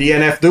think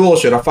DNF Duel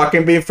should have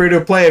fucking been free to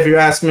play, if you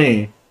ask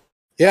me.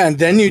 Yeah, and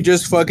then you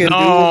just fucking do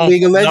what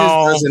League of Legends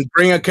does and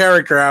bring a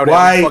character out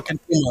in fucking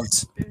 2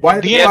 months. Why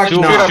the fuck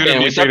not?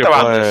 We talked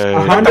about this.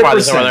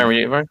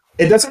 100%.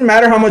 It doesn't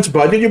matter how much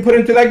budget you put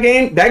into that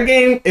game. That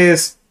game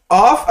is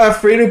off a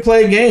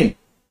free-to-play game.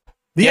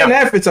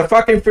 DNF, it's a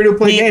fucking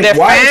free-to-play game. The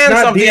Why fans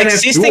not of the DNF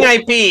existing Duel?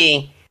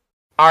 IP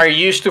are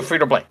used to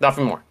free-to-play.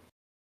 Nothing more.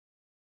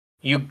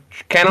 You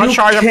cannot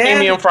charge a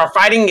premium for a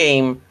fighting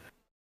game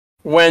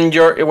when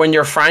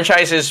your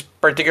franchise is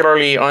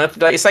particularly on it.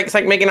 It's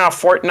like making a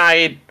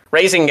Fortnite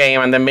racing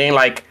game and then being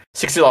like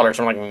 $60.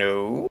 I'm like,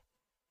 no.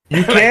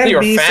 You can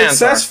be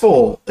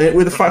successful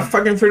with a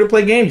fucking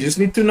free-to-play game. You just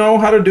need to know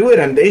how to do it.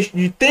 And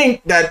you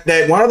think that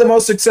one of the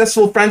most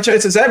successful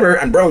franchises ever,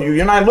 and bro, you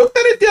and I looked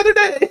at it the other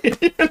day.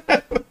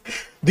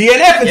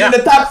 DNF is in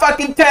the top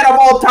fucking 10 of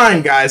all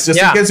time, guys,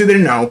 just in case you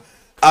didn't know.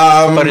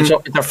 But it's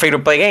a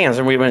free-to-play game,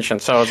 as we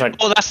mentioned. So it's like,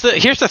 well,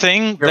 here's the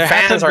thing. Your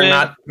fans are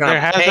not. There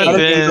hasn't I don't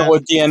been even know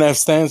what DNF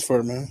stands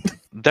for, man.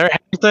 There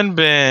hasn't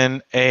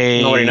been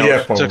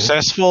a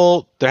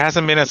successful. There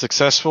hasn't been a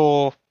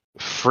successful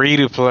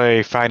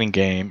free-to-play fighting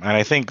game, and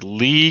I think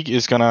League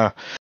is gonna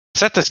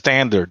set the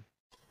standard.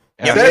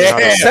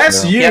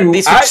 That's you.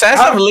 The success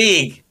of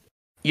League,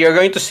 you're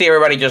going to see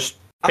everybody just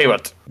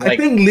pivot. I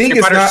think League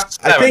is not.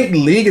 I think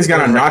League is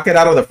gonna knock it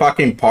out of the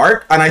fucking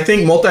park, and I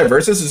think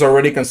Multiversus is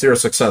already considered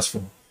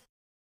successful.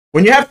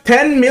 When you have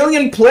 10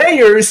 million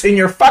players in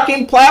your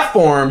fucking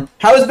platform,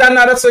 how is that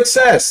not a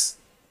success?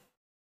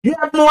 You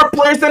have more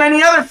players than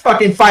any other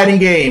fucking fighting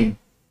game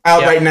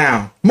out right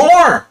now.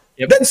 More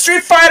than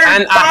Street Fighter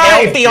and 5. A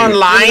healthy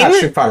online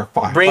Street Fighter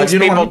 5. brings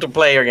people to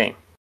play your game.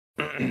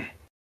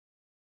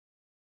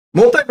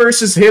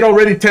 Multiversus hit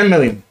already 10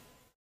 million.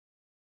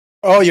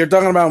 Oh, you're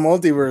talking about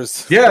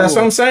Multiverse. Yeah, that's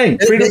what I'm saying.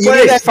 Free to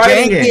play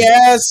fighting game.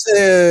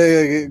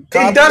 It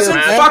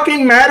doesn't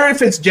fucking matter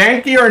if it's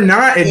janky or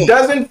not. It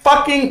doesn't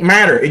fucking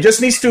matter. It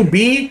just needs to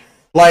be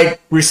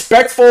like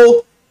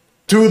respectful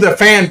to the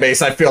fan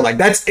base. I feel like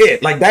that's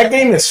it. Like that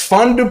game is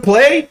fun to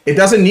play. It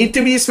doesn't need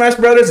to be Smash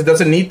Brothers. It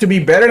doesn't need to be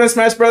better than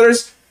Smash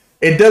Brothers.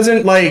 It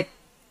doesn't like.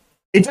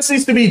 It just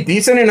needs to be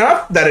decent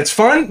enough that it's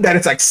fun, that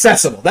it's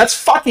accessible. That's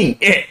fucking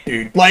it,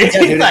 dude. Like,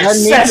 it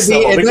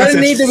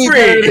doesn't need to be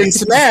better than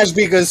Smash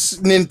because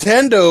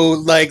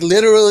Nintendo, like,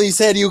 literally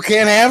said you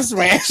can't have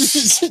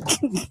Smash.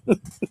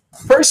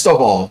 First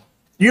of all,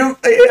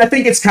 I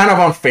think it's kind of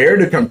unfair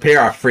to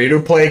compare a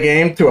free-to-play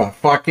game to a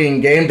fucking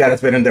game that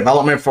has been in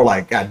development for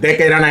like a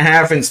decade and a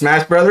half in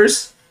Smash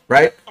Brothers.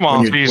 Right? Come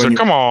on, Caesar.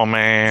 Come on,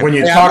 man. When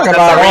you talk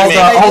about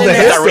all the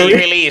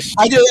history,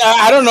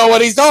 I don't know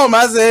what he's talking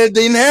about. I said it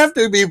didn't have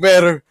to be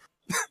better.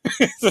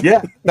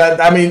 Yeah,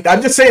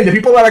 I'm just saying the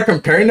people that are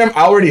comparing them,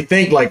 I already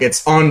think like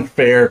it's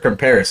unfair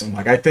comparison.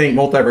 Like I think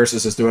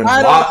Multiversus is doing a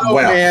lot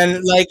well.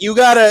 Man, like you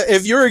gotta,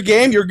 if you're a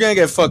game, you're gonna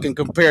get fucking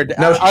compared.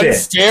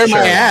 Unfair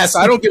my ass.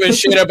 I don't give a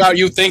shit about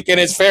you thinking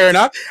it's fair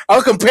enough.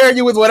 I'll compare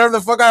you with whatever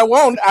the fuck I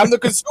want. I'm the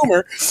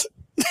consumer.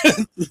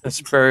 That's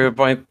a very good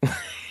point.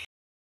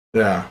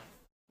 Yeah.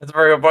 That's a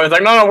very good point. It's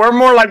like, no, we're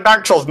more like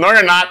Dark Souls. No,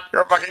 you're not.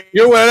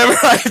 You're whatever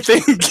I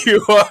think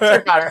you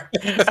are.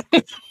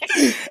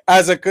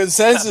 As a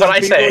consensus,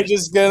 people are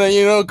just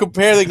gonna,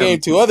 compare the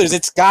game to others.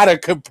 It's gotta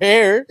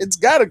compare.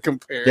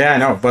 Yeah, I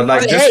know, but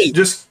like,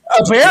 just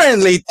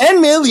apparently 10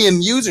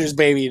 million users,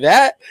 baby.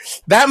 That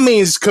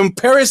means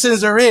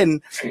comparisons are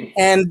in,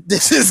 and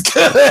this is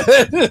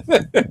good.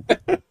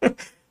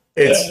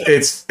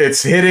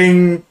 It's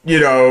hitting,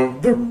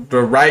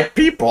 the right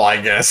people,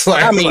 I guess.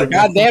 Like, I mean,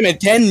 goddamn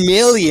it, 10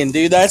 million,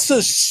 dude. That's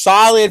a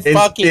solid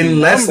fucking in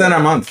less than a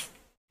month.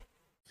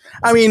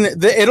 I mean,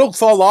 it'll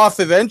fall off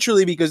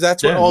eventually because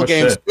that's what all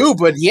games do.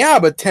 But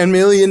 10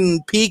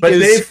 million peak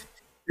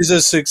is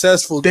a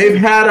successful.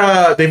 They've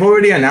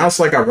already announced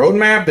like a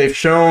roadmap. They've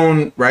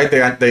shown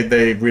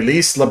They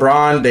released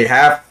LeBron. They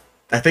have,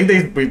 I think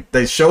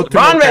they showed 2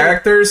 more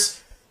characters.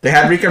 They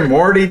had Rick and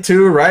Morty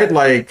too, right?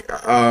 Like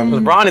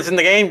LeBron is in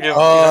the game.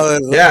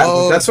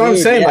 That's what I'm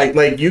saying. Yeah.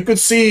 Like you could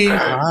see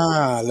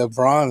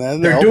LeBron.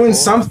 They're doing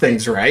some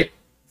things right.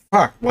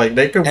 Fuck, like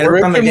they could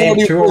work on the game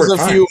too over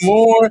time. A few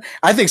more.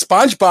 I think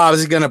SpongeBob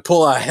is gonna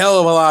pull a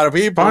hell of a lot of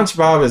people.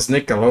 SpongeBob is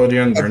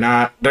Nickelodeon. They're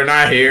not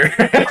here.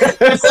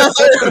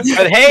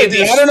 But hey,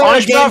 I don't know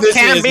what game this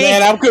is,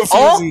 man. I'm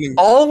confusing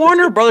all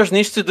Warner Brothers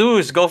needs to do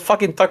is go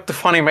fucking talk to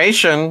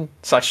Funimation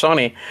 /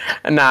 Sony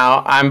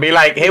now and be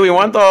like, hey, we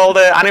want all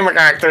the anime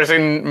characters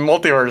in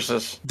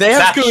Multiverses.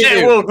 That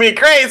shit will be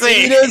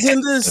crazy. In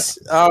this,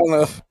 I don't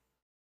know.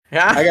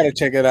 Yeah, I gotta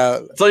check it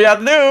out. So you have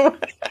to do.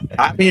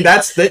 I mean,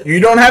 that's it. You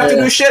don't have to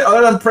do shit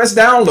other than press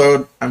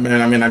download. I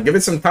mean, I'll give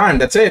it some time.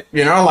 That's it.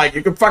 Like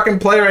you could fucking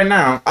play right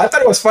now. I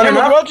thought it was fun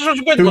enough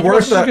to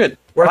worth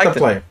the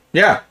play.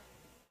 Yeah.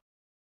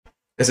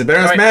 Is it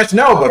better than Smash?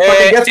 No, but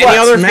fucking guess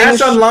what?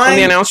 Smash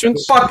Online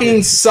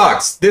fucking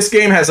sucks. This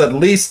game has at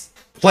least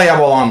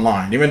playable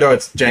online, even though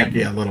it's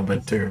janky a little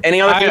bit too.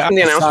 Any other things from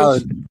the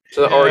announcements?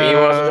 Or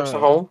EVO as a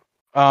whole?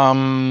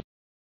 No,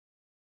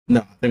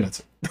 I think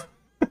that's it.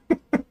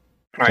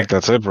 I think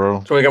that's it,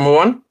 bro. So we can move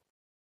on?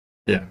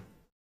 Yeah.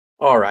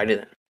 Alrighty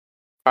then.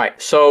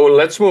 Alright, so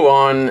let's move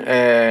on.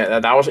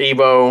 That was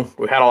EVO.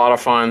 We had a lot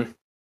of fun.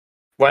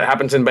 What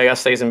happens in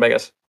Vegas stays in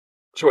Vegas.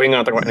 So we're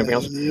going to talk about anything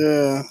else?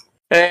 Yeah.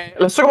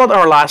 Let's talk about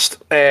our last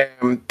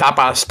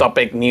tapas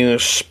topic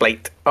news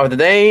plate of the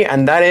day,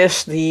 and that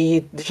is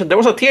there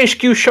was a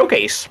THQ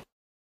showcase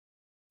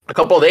a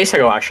couple of days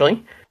ago,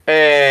 actually.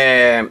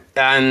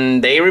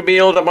 And they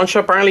revealed a bunch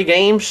of apparently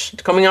games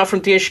coming out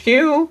from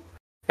THQ.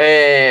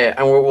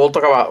 And we'll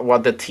talk about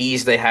what the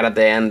tease they had at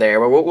the end there.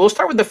 But we'll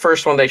start with the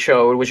first one they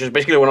showed, which is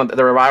basically one of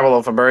the revival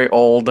of a very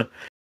old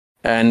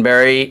and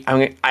very, I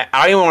mean, I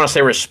don't even want to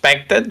say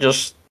respected,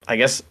 just, I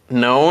guess,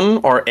 known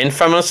or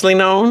infamously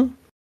known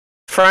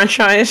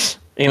franchise,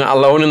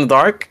 Alone in the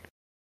Dark.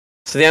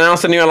 So they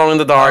announced a new Alone in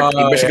the Dark.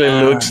 It basically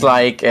looks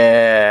like,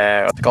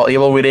 what's it called,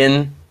 Evil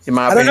Within, in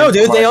my opinion. I don't know,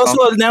 dude. They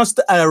also announced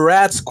a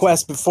Rat's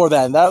Quest before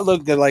that, and that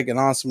looked like an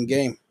awesome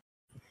game.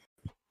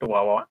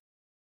 What?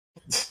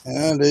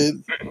 Yeah,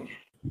 dude.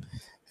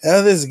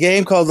 Yeah, this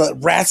game called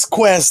Rat's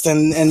Quest,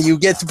 and you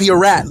get to be a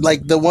rat,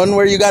 like the one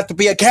where you got to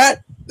be a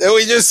cat that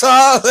we just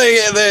saw.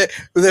 The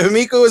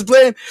Himiko was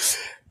playing.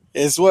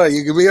 Guess what?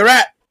 You can be a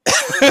rat.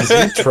 Is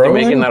he You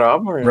making that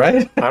up? Or?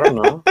 Right? I don't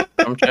know.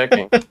 I'm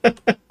checking.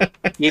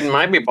 It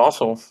might be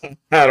possible.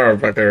 I don't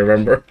fucking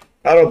remember.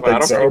 I don't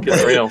think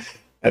it's real.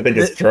 I think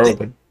it's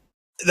trolling.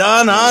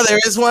 No, there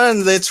is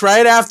one. It's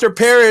right after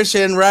Perish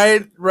and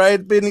right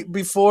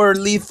before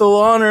Lethal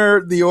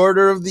Honor, the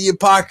Order of the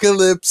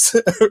Apocalypse.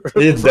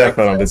 He's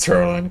definitely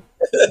trolling.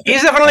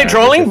 He's definitely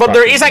trolling, but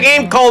there is a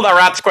game called A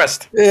Rat's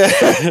Quest.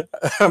 Yeah,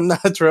 I'm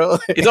not trolling.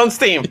 It's on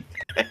Steam.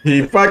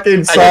 He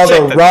fucking saw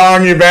the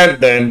wrong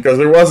event then, because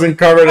it wasn't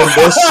covered in this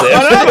shit.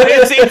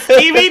 It's in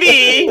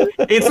DVD.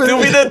 It's to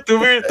be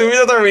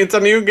determined. It's a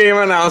new game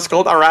announced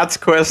called A Rat's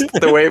Quest: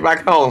 The Way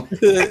Back Home.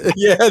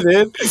 Yeah, dude.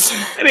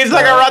 And it's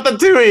like a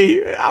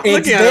Ratatouille. I'm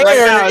looking at it right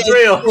now. It's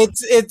real.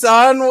 It's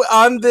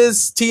on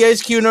this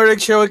THQ Nordic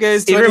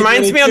Showcase. It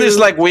reminds me of this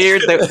like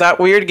weird that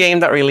weird game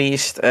that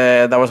released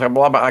that was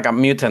like a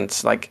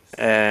mutant, like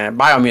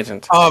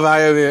Biomutant. Oh,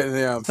 Biomutant,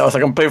 yeah. That was a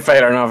complete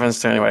failure. No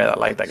offense to anybody that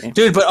liked that game.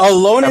 Dude, but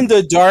Alone in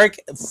the Dark,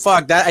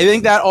 fuck that. I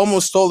think that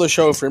almost stole the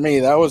show for me.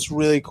 That was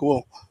really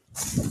cool.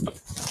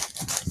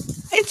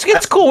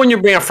 It's cool when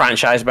you bring a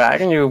franchise back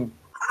and you.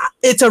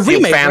 It's a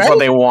remake, fans right? what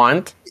they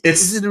want.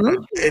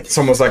 It's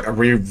almost like a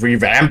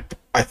revamp.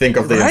 I think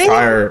of the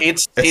entire.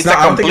 It's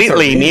a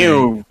completely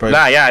new. But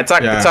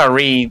it's a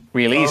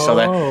re-release of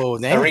the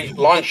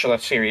relaunch of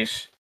that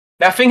series.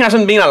 That thing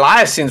hasn't been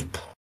alive since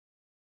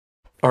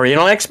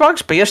original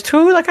Xbox,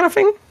 PS2, that kind of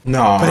thing.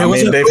 No,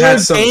 but they've had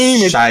some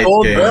shite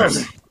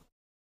games.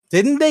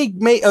 Didn't they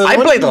make? I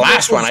played the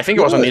last one. I think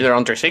it was on either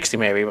on 360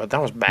 maybe, but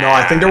that was bad. No,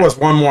 I think there was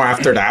one more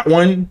after that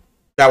one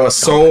that was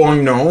so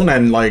unknown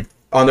and like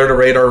under the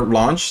radar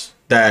launch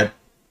that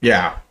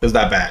it was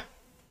that bad.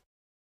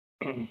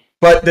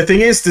 But the thing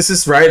is, this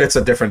is right. It's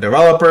a different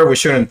developer. We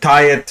shouldn't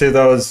tie it to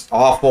those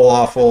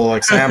awful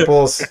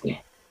examples.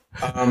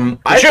 I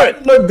thought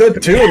it looked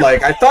good too.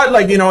 Like I thought,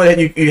 like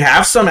you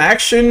have some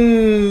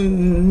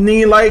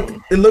action-y, like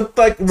it looked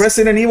like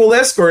Resident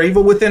Evil-esque or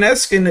Evil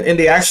Within-esque in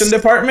the action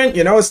department.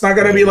 It's not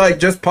gonna be like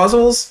just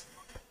puzzles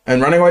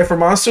and running away from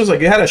monsters.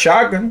 Like you had a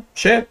shotgun,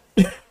 shit.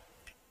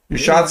 You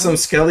shot some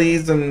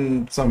skellies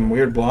and some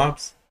weird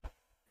blobs.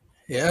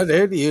 Yeah,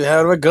 dude, you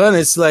have a gun.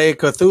 It's like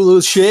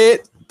Cthulhu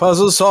shit,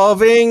 puzzle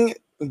solving,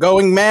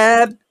 going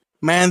mad.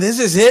 Man, this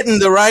is hitting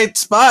the right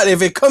spot.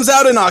 If it comes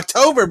out in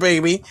October,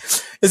 baby.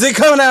 Is it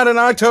coming out in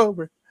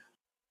October?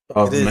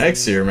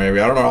 Next year, maybe.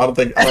 I don't know. I don't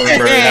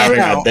remember having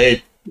a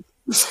date.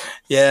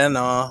 Yeah,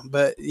 no.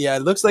 But yeah,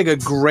 it looks like a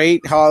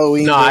great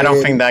Halloween game. I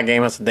don't think that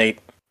game has a date.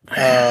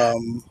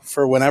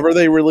 For whenever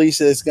they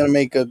release it, it's going to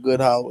make a good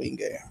Halloween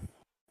game.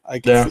 I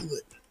can feel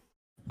it.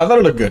 I thought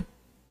it looked good.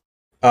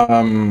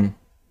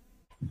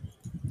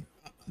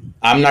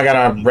 I'm not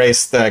gonna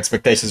raise the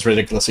expectations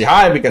ridiculously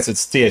high because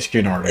it's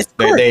THQ Nordic.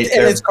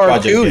 It's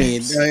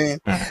cartoony.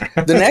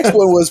 The next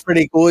one was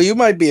pretty cool. You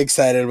might be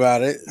excited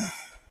about it.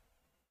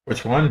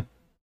 Which one?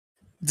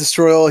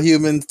 Destroy All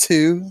Humans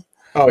 2.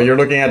 Oh, you're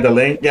looking at the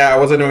link? Yeah, I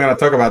wasn't even gonna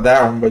talk about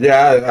that one, but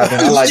yeah,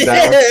 I like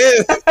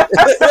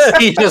that one.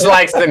 He just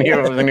likes the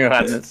new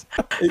hotness.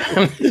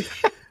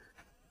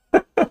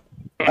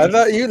 I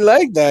thought you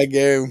liked that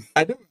game.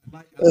 I do.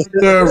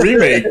 The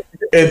remake.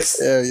 It's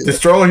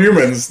Destroy All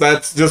Humans.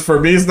 That's just for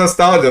me. It's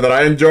nostalgia that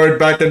I enjoyed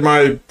back in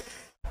my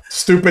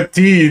stupid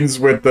teens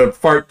with the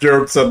fart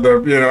jokes and the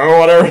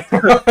whatever.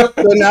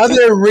 So now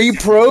they're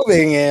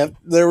reprobing it.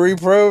 They're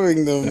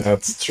reprobing them.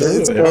 That's true.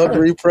 It's called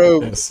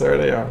reprobe. Yes, sir,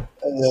 they are.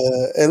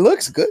 It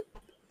looks good.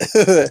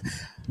 They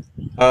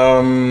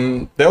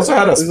also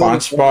had a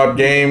SpongeBob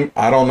game.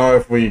 I don't know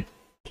if we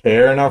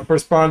care enough for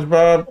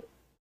SpongeBob.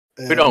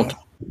 We don't.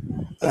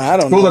 I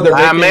don't know. That they're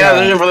I made a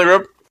decision for the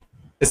group.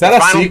 Is that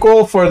a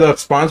sequel for the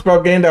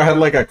SpaceBob game that had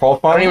like a call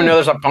file? I don't even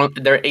know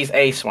there is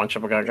a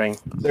SpongeBob game.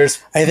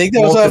 I think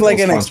they also have like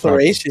an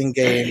exploration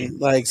game,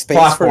 like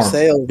Space for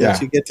Sale. Did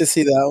you get to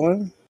see that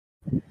one?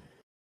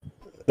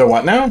 The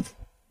what now?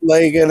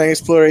 Like an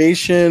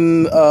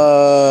exploration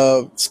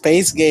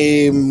space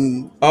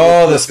game.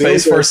 Oh, the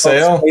Space for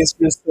Sale? Space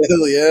for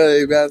Sale, yeah.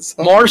 You got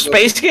more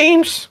space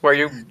games where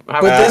you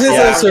have this is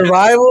a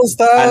survival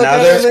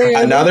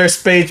style. Another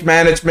space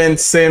management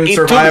sim it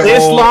survival. Took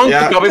this long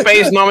to copy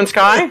paste No Man's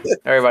Sky?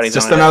 Everybody's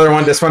just another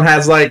one. This one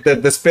has like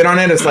the spin on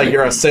it. It's like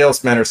you're a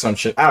salesman or some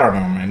shit. I don't know,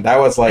 man. That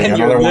was like and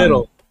another you're little.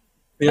 one.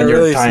 You're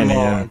really tiny,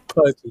 small.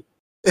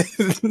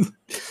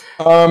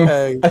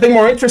 I think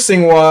more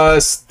interesting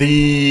was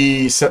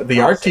the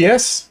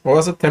RTS. What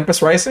was it?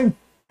 Tempest Rising.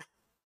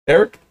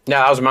 Eric?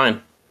 Yeah, that was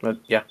mine. But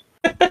yeah.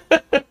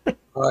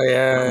 Oh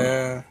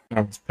yeah.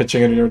 I was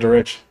pitching it in your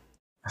direction.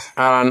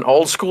 An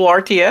old school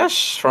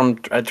RTS from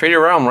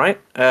 3D Realm, right?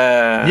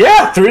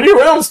 Yeah, 3D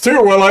Realms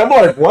too. Well, I'm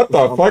like, what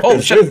the fuck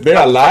is shit. this?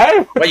 They're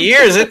alive? What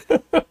year is it?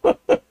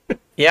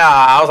 Yeah,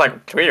 I was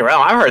like, 3D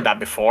Realm. I've heard that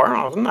before.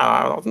 Wasn't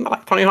that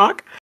like Tony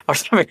Hawk or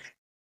something?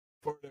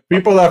 For the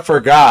people that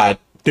forgot,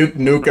 Duke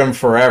Nukem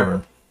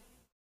Forever.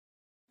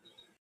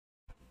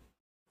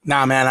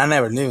 Nah, man, I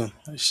never knew.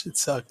 That shit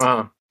sucked.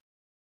 I'm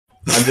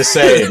just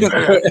saying.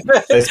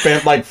 They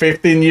spent like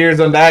 15 years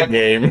on that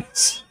game.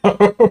 So.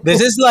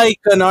 This is like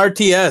an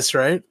RTS,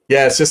 right?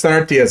 Yeah, it's just an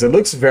RTS. It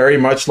looks very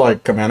much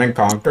like Command and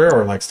Conquer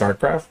or like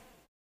StarCraft.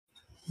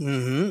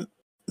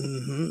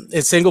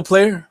 It's single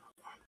player?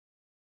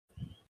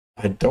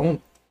 I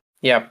don't.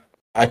 Yeah.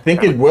 I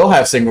think it will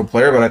have single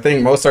player, but I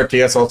think most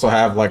RTS also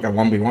have like a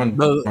 1v1.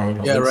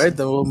 mode. Yeah, right?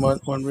 The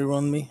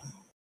 1v1 me.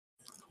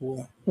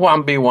 Cool.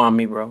 1v1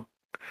 me, bro.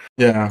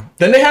 Yeah.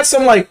 Then they had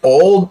some like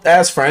old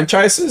ass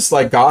franchises,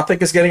 like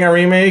Gothic is getting a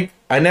remake.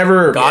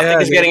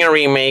 Gothic is getting a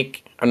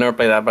remake. I've never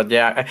played that, but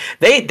yeah,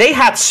 they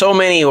had so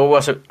many. What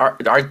was it?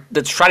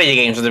 The strategy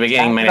games at the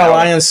beginning? Jagged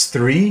Alliance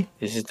 3.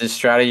 This is the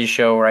strategy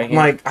show right here.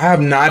 Like, I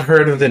have not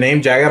heard of the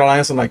name Jagged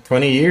Alliance in like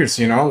 20 years.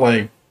 You know,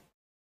 like,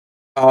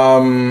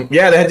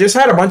 yeah, they had just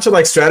had a bunch of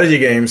like strategy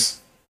games.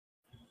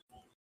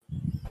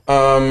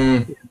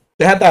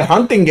 They had that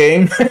hunting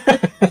game.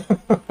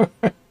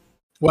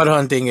 What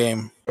hunting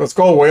game? It was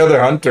called Way of the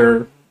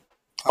Hunter.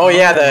 Oh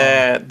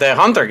yeah, the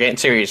Hunter game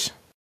series.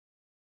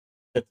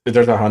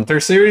 There's a Hunter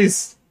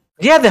series.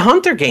 Yeah, the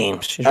Hunter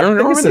games. I don't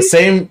think it's the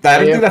same. I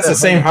don't think that's the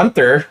same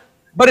Hunter.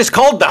 But it's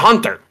called the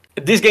Hunter.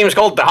 This game is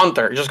called the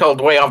Hunter. It's just called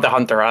Way of the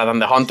Hunter rather than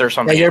the Hunter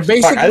something. Yeah, you're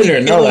basically I didn't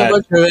even know that. a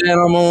bunch of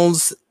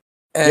animals,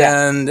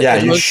 and Yeah,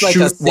 it you looks like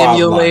a shoot wildlife.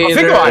 simulator. Well,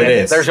 think about It it.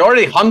 is. There's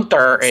already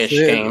Hunter-ish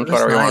Yeah, games, that's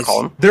whatever you want nice. to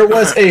call them. There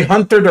was a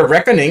Hunter the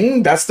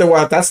Reckoning. That's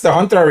the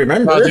Hunter I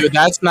remember. No, dude,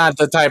 that's not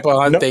the type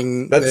of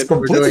hunting. That's that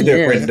we're completely doing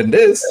different here. than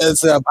this.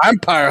 It's a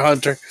vampire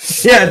hunter.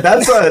 Yeah,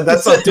 that's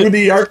a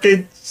 2D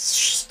arcade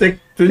stick.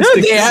 Dude,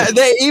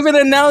 they even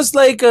announced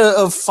like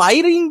a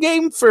fighting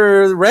game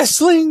for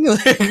wrestling.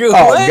 Like, Oh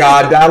what?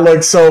 god, that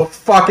looks so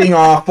fucking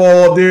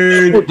awful,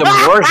 dude.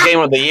 The worst game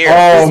of the year.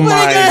 Oh He's putting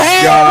my a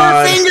hand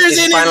god. over fingers It's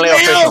in his finally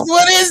mouth. official.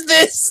 What is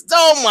this?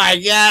 Oh my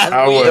god!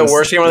 That The was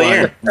worst game of the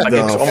year. like Like, the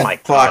it's- oh my God,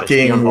 it's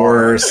fucking beyond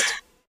worst.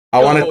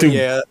 I wanted to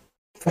yeah.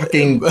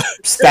 fucking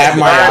stab Burn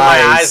my my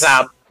eyes. eyes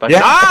out. Like,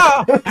 Yeah.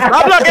 ah!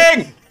 Stop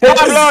looking!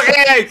 Stop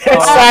looking!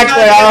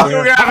 Exactly.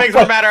 Your graphics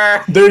are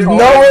better. There's Oh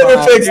no way to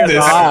my fix this.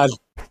 God.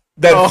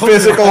 That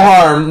physical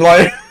harm,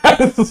 like.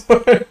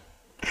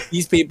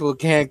 These people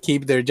can't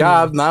keep their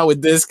jobs, not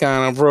with this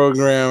kind of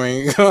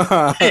programming. Come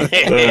on.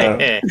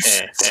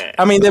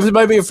 I mean, this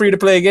might be a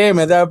free-to-play game.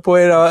 At that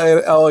point,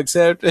 I'll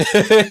accept. No,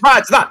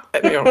 it's not.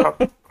 Yeah,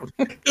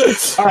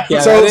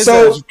 So- that is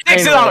so- a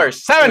train $60, wreck,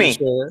 $70.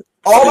 for sure.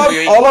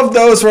 all of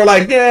those were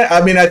like, yeah.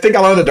 I mean, I think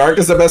Alone in the Dark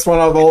is the best one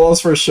of all those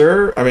for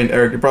sure. I mean,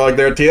 Eric, you probably like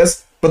their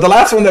TS. But the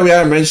last one that we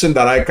haven't mentioned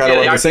that I kind of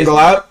Yeah, want to the single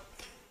out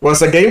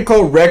was a game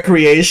called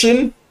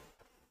Recreation.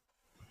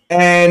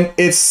 And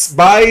it's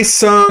by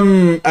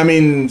some of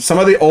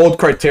the old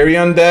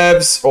Criterion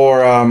devs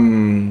or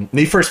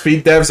Need for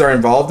Speed devs are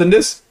involved in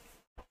this.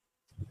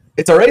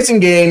 It's a racing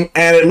game,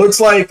 and it looks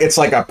like it's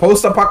like a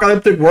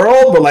post-apocalyptic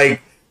world, but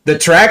like the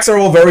tracks are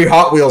all very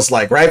Hot Wheels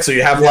like, right? So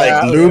you have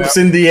like loops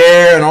in the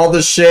air and all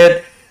this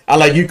shit, and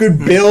like you could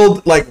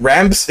build like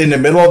ramps in the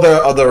middle of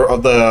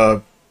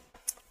the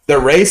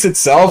race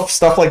itself,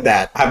 stuff like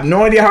that. I have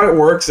no idea how it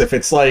works. If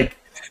it's like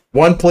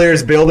one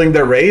player's building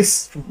the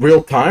race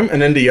real time, and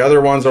then the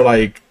other ones are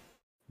like,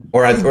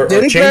 or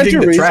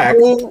changing the track.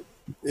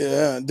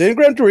 Yeah, didn't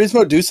Gran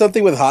Turismo do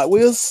something with Hot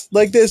Wheels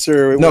like this,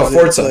 or No, was it,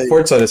 Forza. like,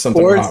 Forza is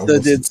something. with Hot Forza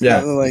Wheels. did Yeah,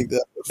 something like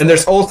that. and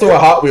there's also a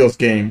Hot Wheels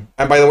game.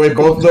 And by the way,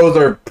 both of those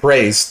are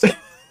praised.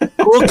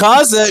 Cool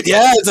concept.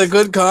 Yeah, it's a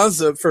good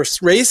concept for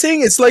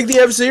racing. It's like the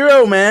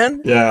F-Zero,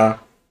 man. Yeah,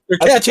 They're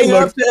I think catching it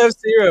up looked- to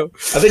F-Zero.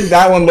 I think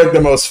that one looked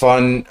the most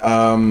fun.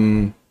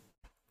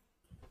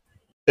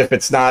 If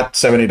it's not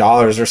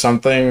 $70 or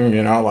something,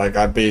 you know, like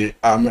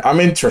I'm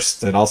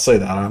interested. I'll say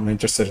that I'm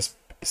interested.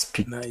 As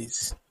people.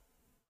 Nice.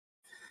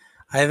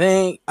 I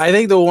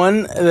think the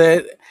one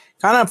that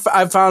kind of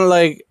I found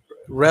like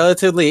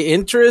relatively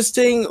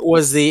interesting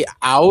was the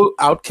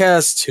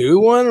Outcast 2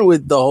 one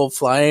with the whole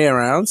flying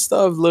around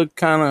stuff. Looked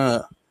kind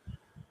of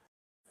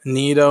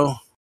neato.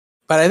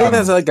 But I think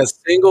that's like a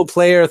single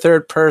player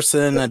third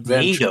person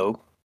adventure. Neato.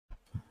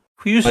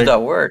 Who uses Like-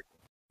 that word?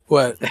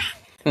 What?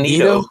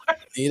 Neato.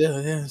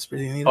 Neato, yeah, it's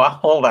pretty neat. How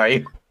old are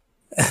you?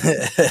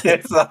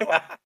 It's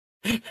like-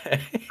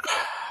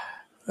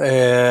 Sorry,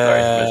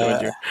 messing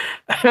with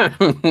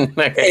you.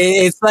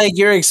 Okay. It's like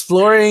you're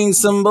exploring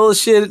some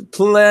bullshit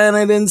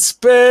planet in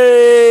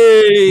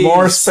space.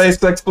 More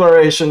space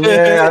exploration.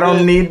 Yeah, I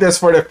don't need this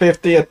for the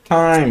 50th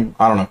time.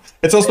 I don't know.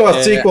 It's also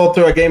a sequel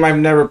to a game I've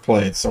never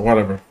played, so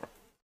whatever.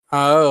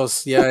 Oh,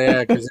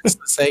 yeah, because it's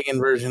the second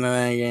version of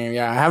that game.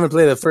 Yeah, I haven't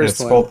played the first It's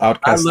one. called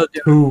Outcast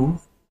 2.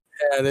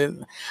 Yeah,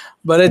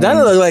 but it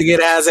doesn't look like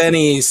it has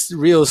any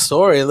real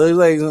story. It looks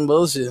like some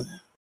bullshit.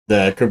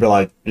 Yeah, it could be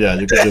like, yeah,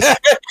 you could just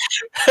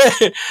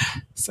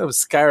some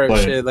Skyrim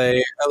play. shit,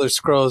 like Elder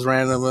Scrolls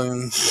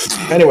random.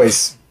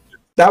 Anyways,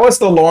 that was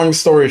the long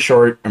story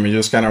short. I mean,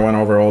 just kind of went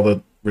over all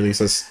the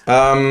releases.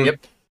 Yep.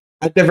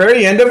 At the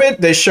very end of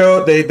it, they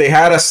showed they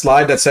had a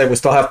slide that said we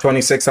still have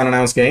 26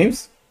 unannounced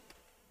games.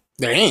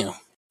 Damn. Dude,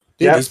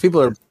 Yep. these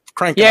people are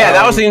cranking Yeah, out.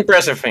 that was the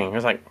impressive thing. It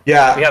was like,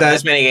 Yeah, we have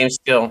this many games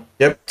still.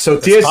 Yep. So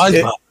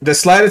SpongeBob. the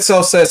slide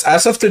itself says,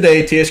 as of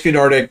today, THQ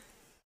Nordic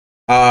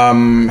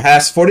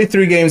has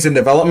 43 games in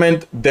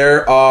development.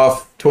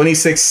 Thereof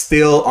 26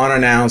 still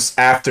unannounced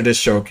after this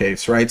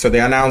showcase, right? So they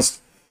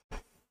announced,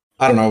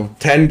 I don't know,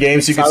 10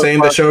 games you could say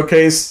in the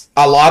showcase.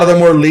 A lot of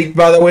them were leaked,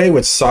 by the way,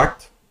 which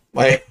sucked.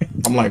 Like,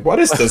 I'm like, what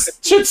is this?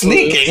 Shit's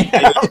leaking.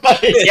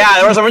 Like, Yeah,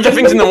 there was a bunch of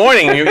things in the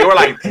morning. You were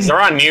like, is there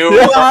a new?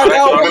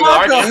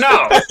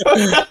 No.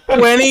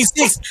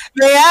 26.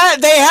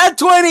 They had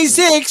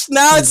 26.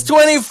 Now it's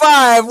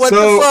 25. What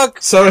the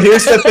fuck? So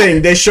here's the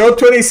thing. They showed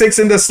 26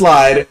 in the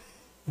slide.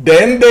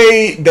 Then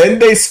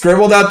they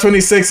scribbled out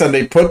 26 and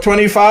they put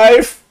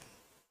 25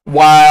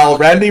 while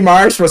Randy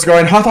Marsh was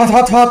going hot, hot,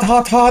 hot, hot,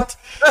 hot, hot.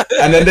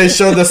 And then they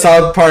showed the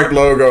South Park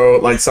logo,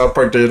 like South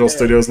Park Digital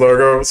Studios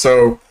logo.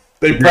 So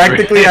they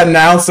practically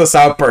announced the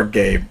South Park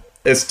game.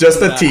 It's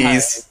just a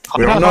tease.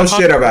 We don't know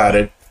shit about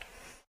it.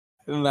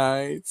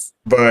 Nice.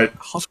 But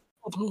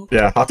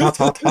yeah, hot, hot,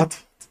 hot, hot.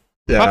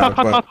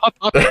 Yeah.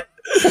 But,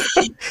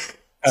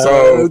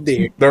 so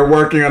they're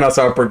working on a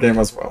South Park game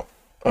as well.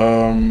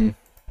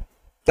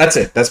 That's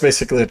it. That's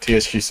basically a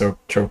THQ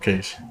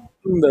showcase.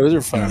 Those are In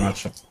a fun.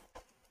 nutshell.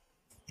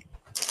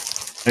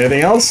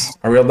 Anything else?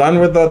 Are we all done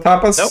with the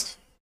tapas? Nope.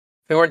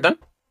 Think we're done.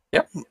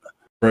 Yep.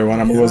 We want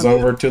to move us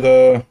over to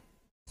the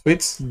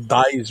sweets?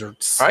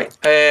 Desserts. All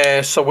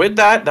right. So with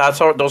that,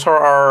 those are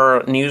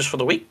our news for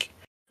the week,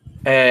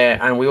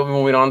 and we will be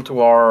moving on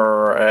to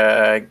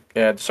our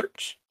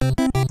desserts.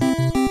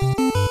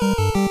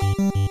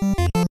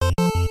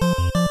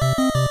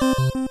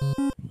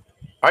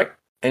 All right.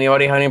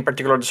 Anybody have any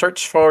particular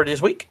desserts for this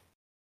week?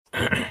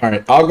 All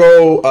right, I'll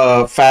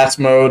go fast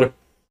mode.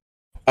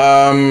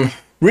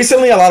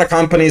 Recently, a lot of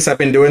companies have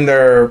been doing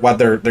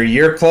their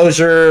year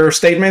closure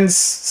statements.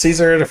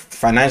 Caesar, the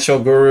financial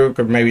guru,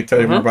 could maybe tell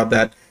you more about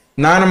that.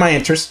 None of my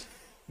interest.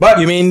 But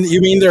You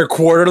mean their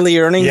quarterly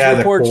earnings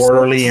reports? the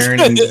quarterly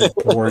earnings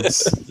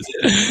reports.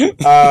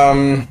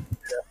 So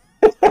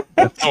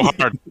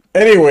hard.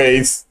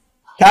 Anyways,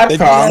 They do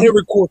that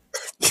every quarter.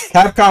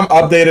 Capcom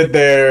updated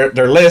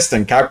their list,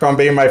 and Capcom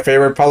being my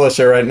favorite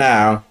publisher right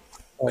now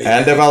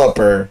and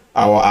developer,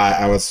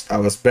 I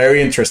was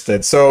very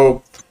interested.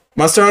 So,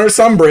 Monster Hunter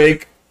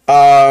Sunbreak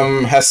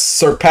has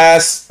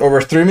surpassed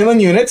over 3 million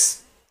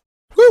units.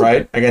 Woo.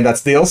 Right? Again,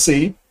 that's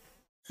DLC.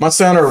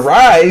 Monster Hunter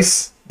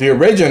Rise, the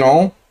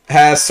original,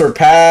 has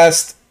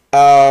surpassed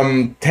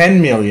 10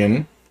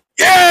 million.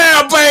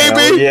 Yeah,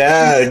 baby.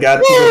 Yeah, it got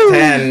to the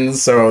 10.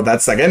 So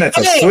that's it's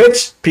a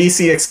Switch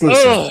PC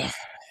exclusive.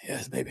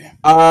 Yes, baby.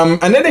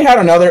 And then they had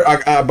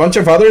a bunch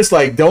of others,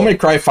 like Devil May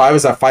Cry 5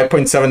 is at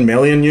 5.7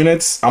 million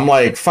units. I'm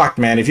like, fuck,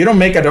 man, if you don't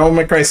make a Devil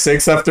May Cry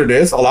 6 after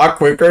this, a lot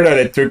quicker than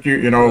it took you,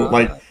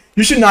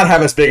 you should not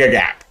have as big a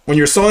gap. When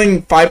you're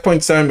selling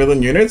 5.7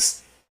 million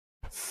units,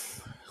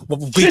 Well,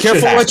 be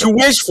careful what you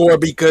wish for,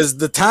 because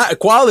the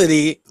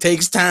quality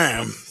takes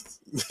time.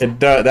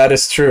 that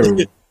is true.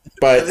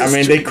 But, I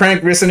mean, they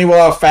cranked Resident Evil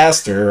out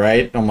faster,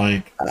 right? I'm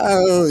like...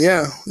 Oh,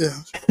 yeah.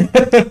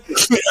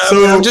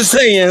 So, I'm just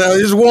saying, I'm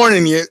just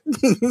warning you.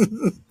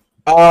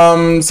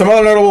 some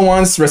other notable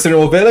ones, Resident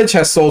Evil Village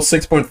has sold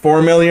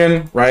 6.4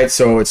 million, right?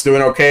 So it's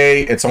doing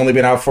okay. It's only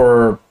been out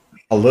for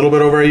a little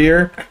bit over a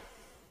year.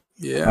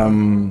 Yeah.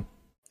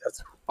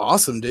 That's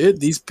awesome, dude.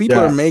 These people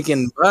are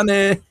making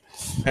money.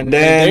 And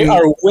then... They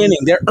are winning.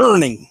 They're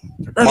earning.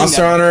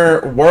 Monster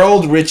Hunter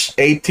World reached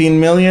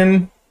 18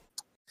 million.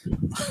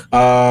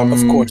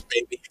 Of course,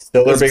 baby.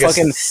 Still their biggest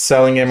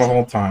selling game of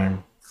all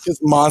time. Because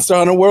Monster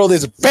Hunter World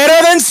is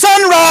better than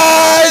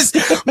Sunrise!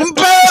 Better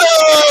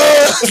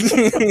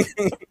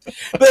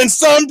than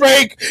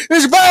Sunbreak!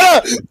 It's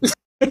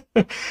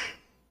better!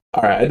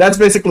 All right, that's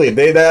basically it.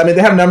 They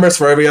have numbers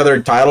for every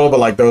other title, but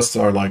like those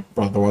are like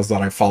the ones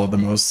that I follow the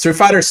most. Street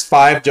Fighter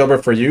 5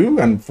 Jailbreak for You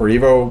and for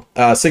Evo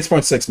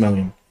 6.6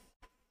 million.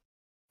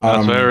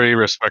 That's very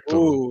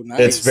respectable. Ooh, nice.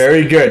 It's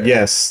very good,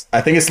 yes.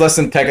 I think it's less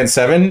than Tekken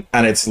 7,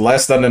 and it's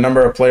less than the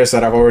number of players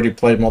that have already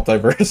played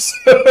Multiverse.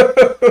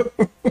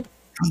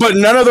 But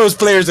none of those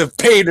players have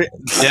paid it.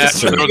 Yeah,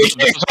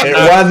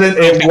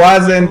 it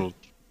wasn't.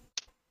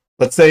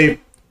 Let's say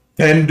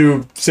 $10 to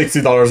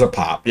 $60 a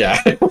pop. Yeah.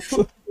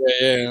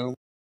 Yeah.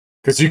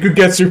 Because you could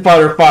get Street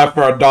Fighter 5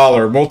 for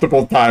 $1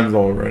 multiple times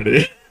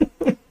already.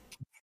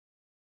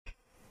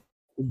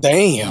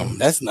 Damn,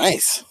 that's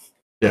nice.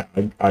 Yeah,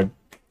 I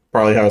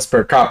probably have a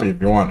spare copy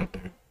if you want it,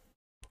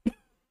 dude.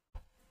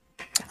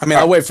 I mean,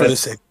 I'll wait for the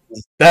 6.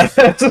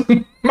 That's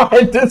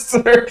my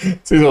dessert.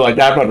 Caesar like,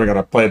 yeah, I'm not even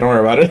gonna play. Don't worry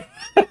about it.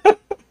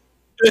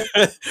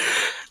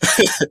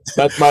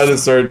 That's my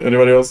dessert.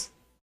 Anybody else?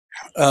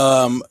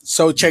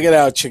 So check it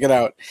out. Check it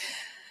out.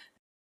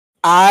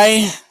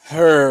 I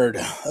heard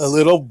a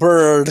little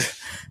bird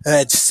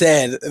that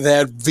said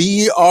that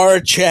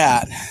VR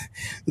chat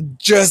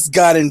just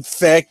got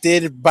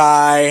infected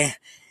by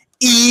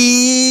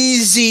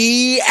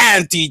easy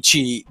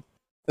anti-cheat.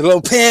 The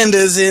little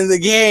pandas in the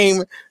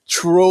game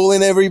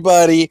trolling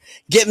everybody,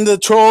 getting the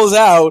trolls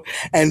out,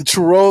 and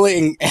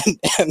trolling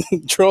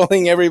and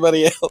trolling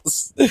everybody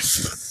else.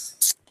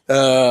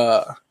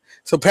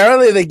 So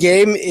apparently the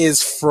game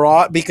is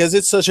fraught because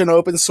it's such an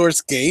open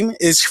source game.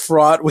 Is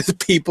fraught with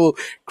people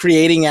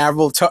creating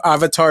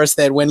avatars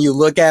that when you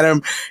look at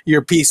them,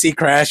 your PC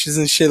crashes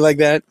and shit like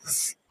that.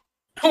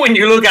 When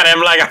you look at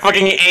him like a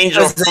fucking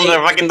angel from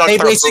the fucking Doctor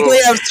They basically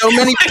have so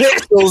many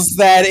pixels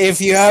that if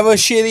you have a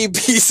shitty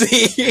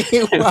PC,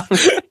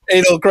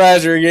 it'll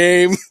crash your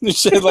game.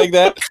 Shit like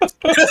that.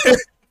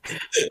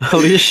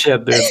 Holy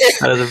shit, dude.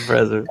 That is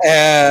impressive.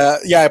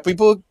 Yeah,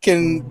 people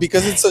can,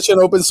 because it's such an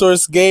open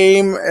source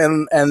game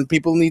and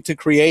people need to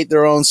create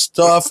their own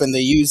stuff, and they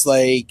use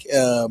like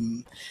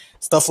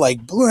stuff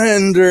like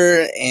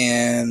Blender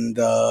and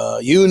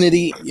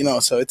Unity,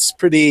 so it's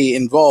pretty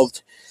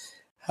involved.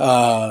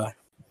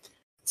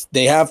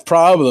 They have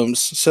problems,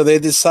 so they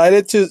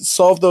decided to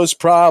solve those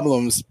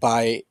problems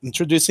by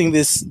introducing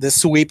this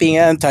sweeping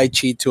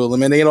anti-cheat to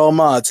eliminate all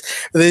mods.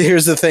 But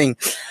here's the thing: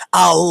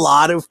 a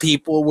lot of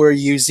people were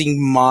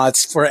using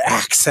mods for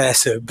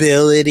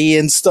accessibility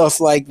and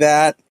stuff like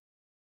that,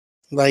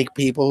 like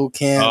people who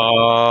can't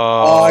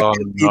talk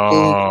and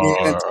people who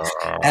can't,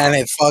 and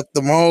it fucked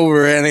them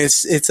over. And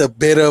it's a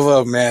bit of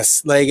a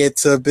mess. Like,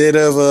 it's a bit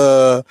of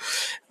a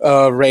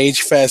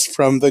rage fest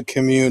from the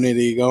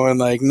community, going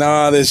like,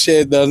 "Nah, this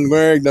shit doesn't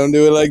work. Don't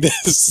do it like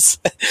this."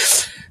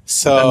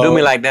 So don't do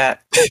me like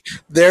that.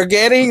 They're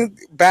getting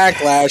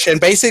backlash, and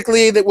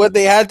basically what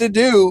they had to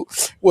do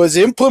was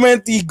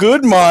implement the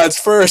good mods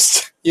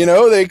first.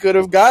 They could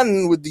have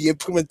gotten with the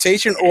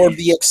implementation or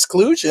the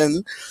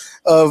exclusion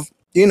of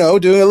doing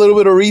a little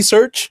bit of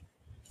research.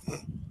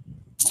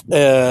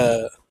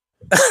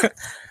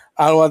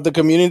 I want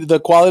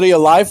the quality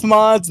of life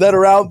mods that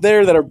are out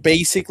there that are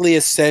basically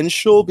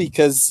essential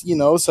because,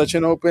 such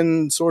an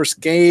open source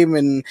game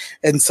and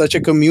such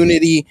a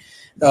community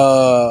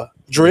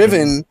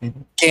driven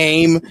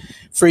game,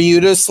 for you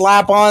to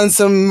slap on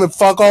some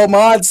fuck all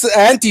mods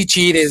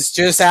anti-cheat is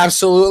just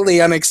absolutely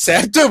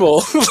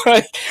unacceptable.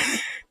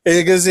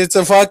 Because it's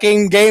a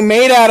fucking game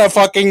made out of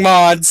fucking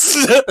mods.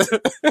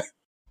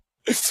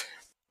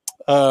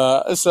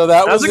 So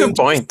that's a good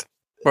point.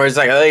 Where it's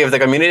like, hey, if the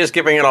community is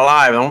keeping it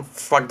alive, don't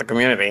fuck the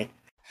community.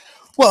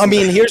 Well, I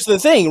mean, here's the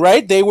thing,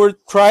 right? They were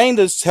trying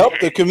to help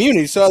the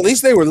community, so at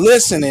least they were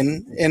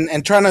listening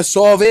and trying to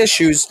solve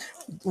issues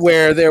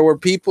where there were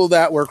people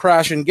that were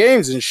crashing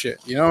games and shit.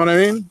 You know what I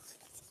mean?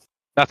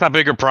 That's a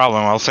bigger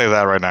problem. I'll say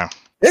that right now.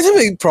 It's a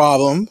big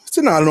problem. It's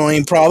an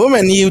annoying problem,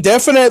 and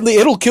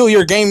it'll kill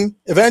your game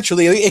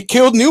eventually. It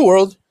killed New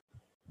World.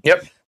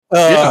 Yep.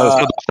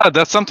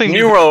 That's something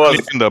New World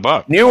in the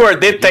bug. New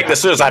World did take the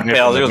suicide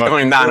pills. It was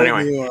going down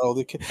anyway.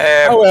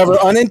 However,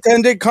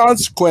 unintended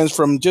consequence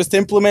from just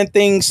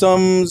implementing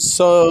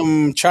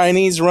some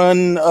Chinese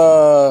run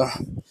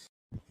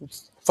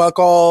fuck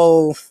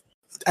all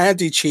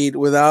anti-cheat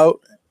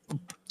without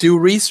due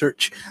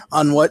research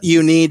on what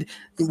you need,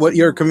 what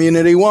your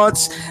community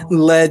wants,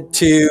 led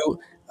to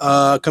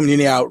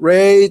community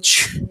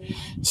outrage.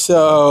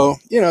 So,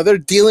 they're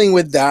dealing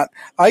with that.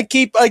 I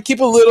keep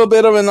a little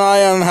bit of an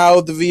eye on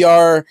how the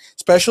VR,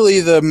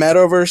 especially the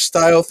metaverse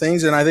style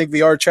things, and I think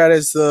VR chat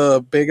is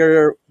the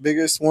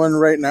biggest one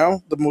right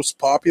now, the most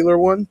popular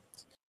one,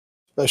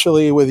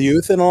 especially with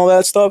youth and all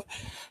that stuff.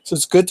 So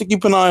it's good to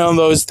keep an eye on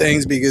those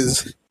things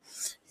because,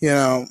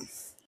 I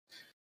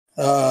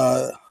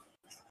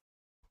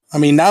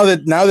mean, now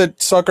that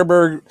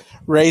Zuckerberg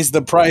raised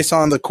the price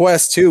on the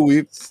Quest 2,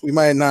 we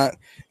might not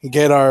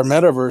get our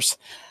metaverse.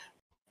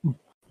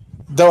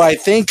 Though I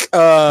think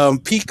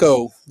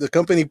Pico, the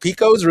company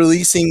Pico, is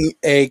releasing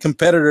a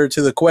competitor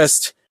to the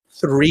Quest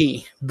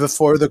 3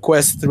 before the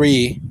Quest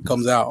 3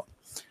 comes out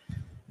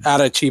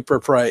at a cheaper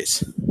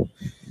price.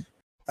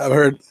 I've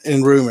heard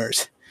in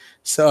rumors.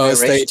 So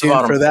stay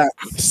tuned for that.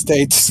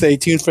 Stay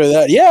tuned for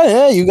that.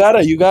 Yeah, you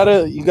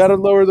gotta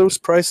lower those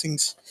pricing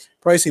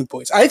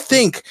points. I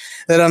think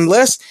that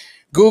unless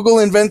Google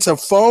invents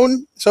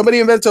somebody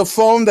invents a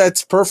phone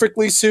that's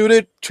perfectly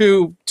suited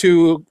to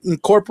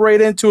incorporate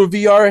into a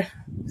VR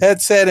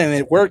headset and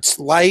it works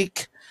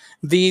like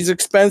these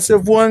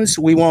expensive ones,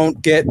 we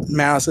won't get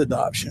mass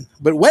adoption.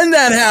 But when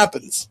that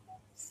happens,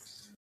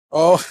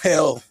 oh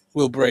hell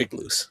will break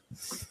loose.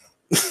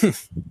 All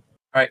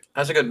right,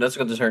 that's a good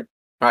dessert.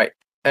 All right,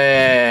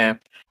 did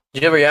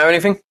you have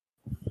anything?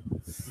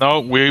 No,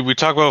 we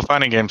talk about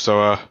fighting games,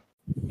 so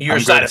you're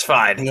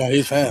satisfied. Yeah,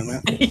 he's fan,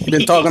 man. He's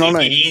been talking all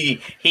night. he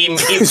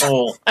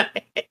fool.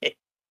 Okay,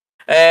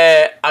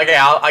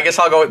 I guess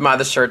I'll go with my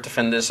dessert to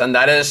finish this, and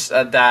that is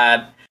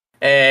that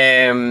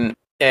Dragon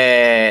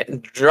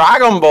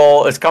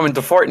Ball is coming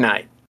to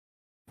Fortnite.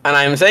 And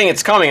I'm saying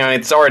it's coming, and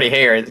it's already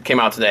here. It came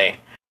out today.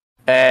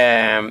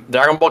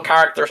 Dragon Ball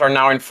characters are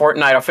now in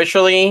Fortnite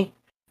officially.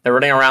 They're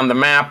running around the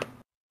map.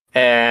 You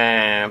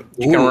can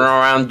run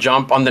around,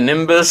 jump on the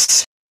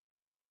Nimbus.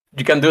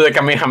 You can do the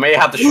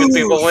Kamehameha to shoot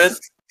people with.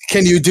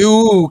 Can you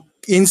do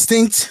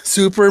Instinct?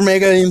 Super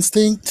Mega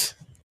Instinct?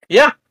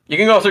 Yeah, you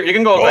can go Ultra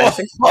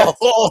Instinct.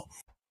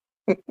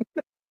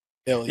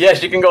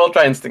 Yes, you can go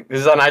Ultra Instinct. This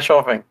is an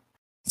actual thing.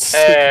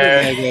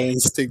 Super Mega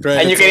Instinct, right?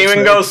 And you can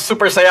even go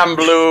Super Saiyan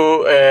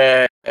Blue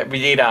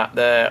Vegeta,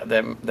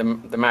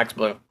 the Max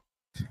Blue.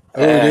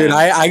 Oh, dude,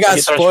 I got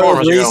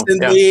spoiled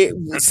recently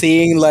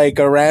seeing like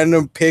a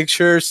random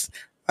pictures.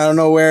 I don't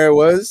know where it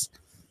was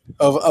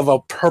of a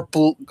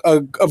purple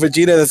a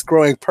Vegeta that's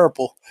growing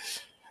purple.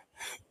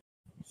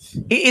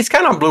 He's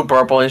kind of blue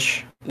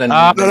purplish.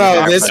 No,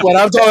 this what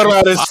I'm talking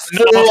about is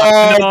purple.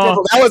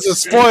 That was a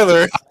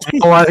spoiler.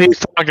 What he's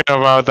talking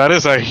about? That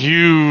is a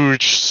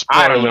huge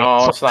spoiler. I don't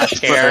know. Slash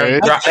care. I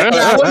don't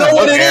know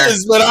what it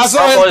is, but I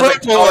saw it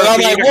purple, and I'm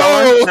like,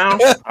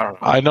 whoa!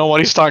 I know what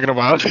he's talking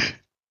about.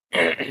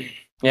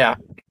 Yeah.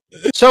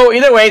 So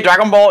either way,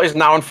 Dragon Ball is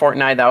now in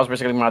Fortnite. That was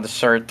basically my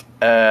dessert.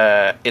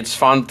 It's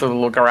fun to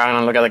look around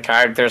and look at the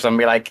characters and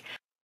be like,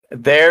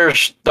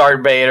 there's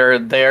Darth Vader,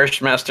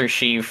 there's Master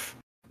Chief,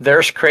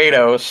 there's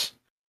Kratos,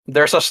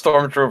 there's a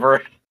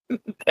Stormtrooper,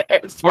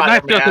 there's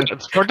Spider-Man,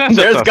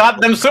 there's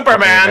goddamn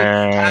Superman,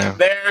 and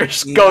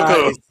there's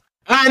Goku,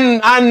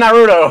 and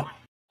Naruto.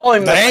 All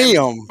in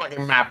the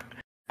fucking map.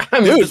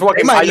 I'm Dude, just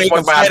walking they might make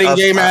a fighting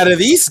game out of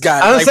these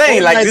guys. I'm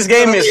saying, like, this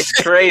game is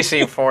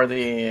crazy for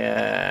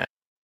the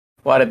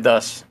what it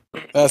does.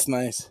 That's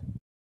nice.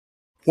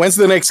 When's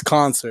the next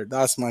concert?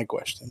 That's my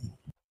question.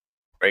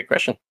 Great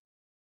question.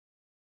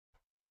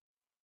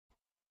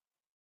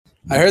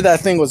 I heard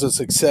that thing was a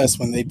success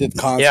when they did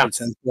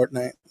concerts in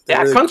Fortnite.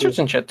 They're really concerts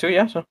and shit too,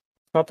 yeah. So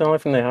not the only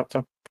thing they have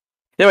to.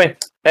 Anyway,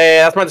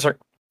 that's my dessert.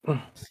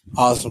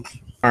 Awesome.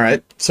 All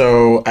right.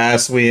 So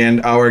as we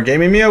end our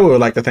gaming meal, we would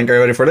like to thank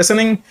everybody for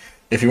listening.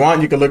 If you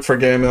want, you can look for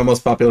Gaming Meal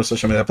most popular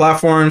social media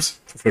platforms.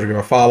 Feel free to give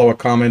a follow, a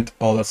comment,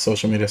 all that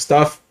social media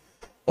stuff.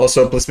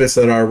 Also, please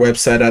visit our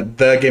website at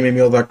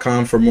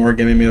thegamingmeal.com for more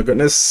Gaming Meal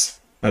goodness.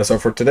 That is all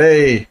for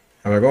today.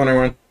 Have a good one,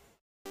 everyone.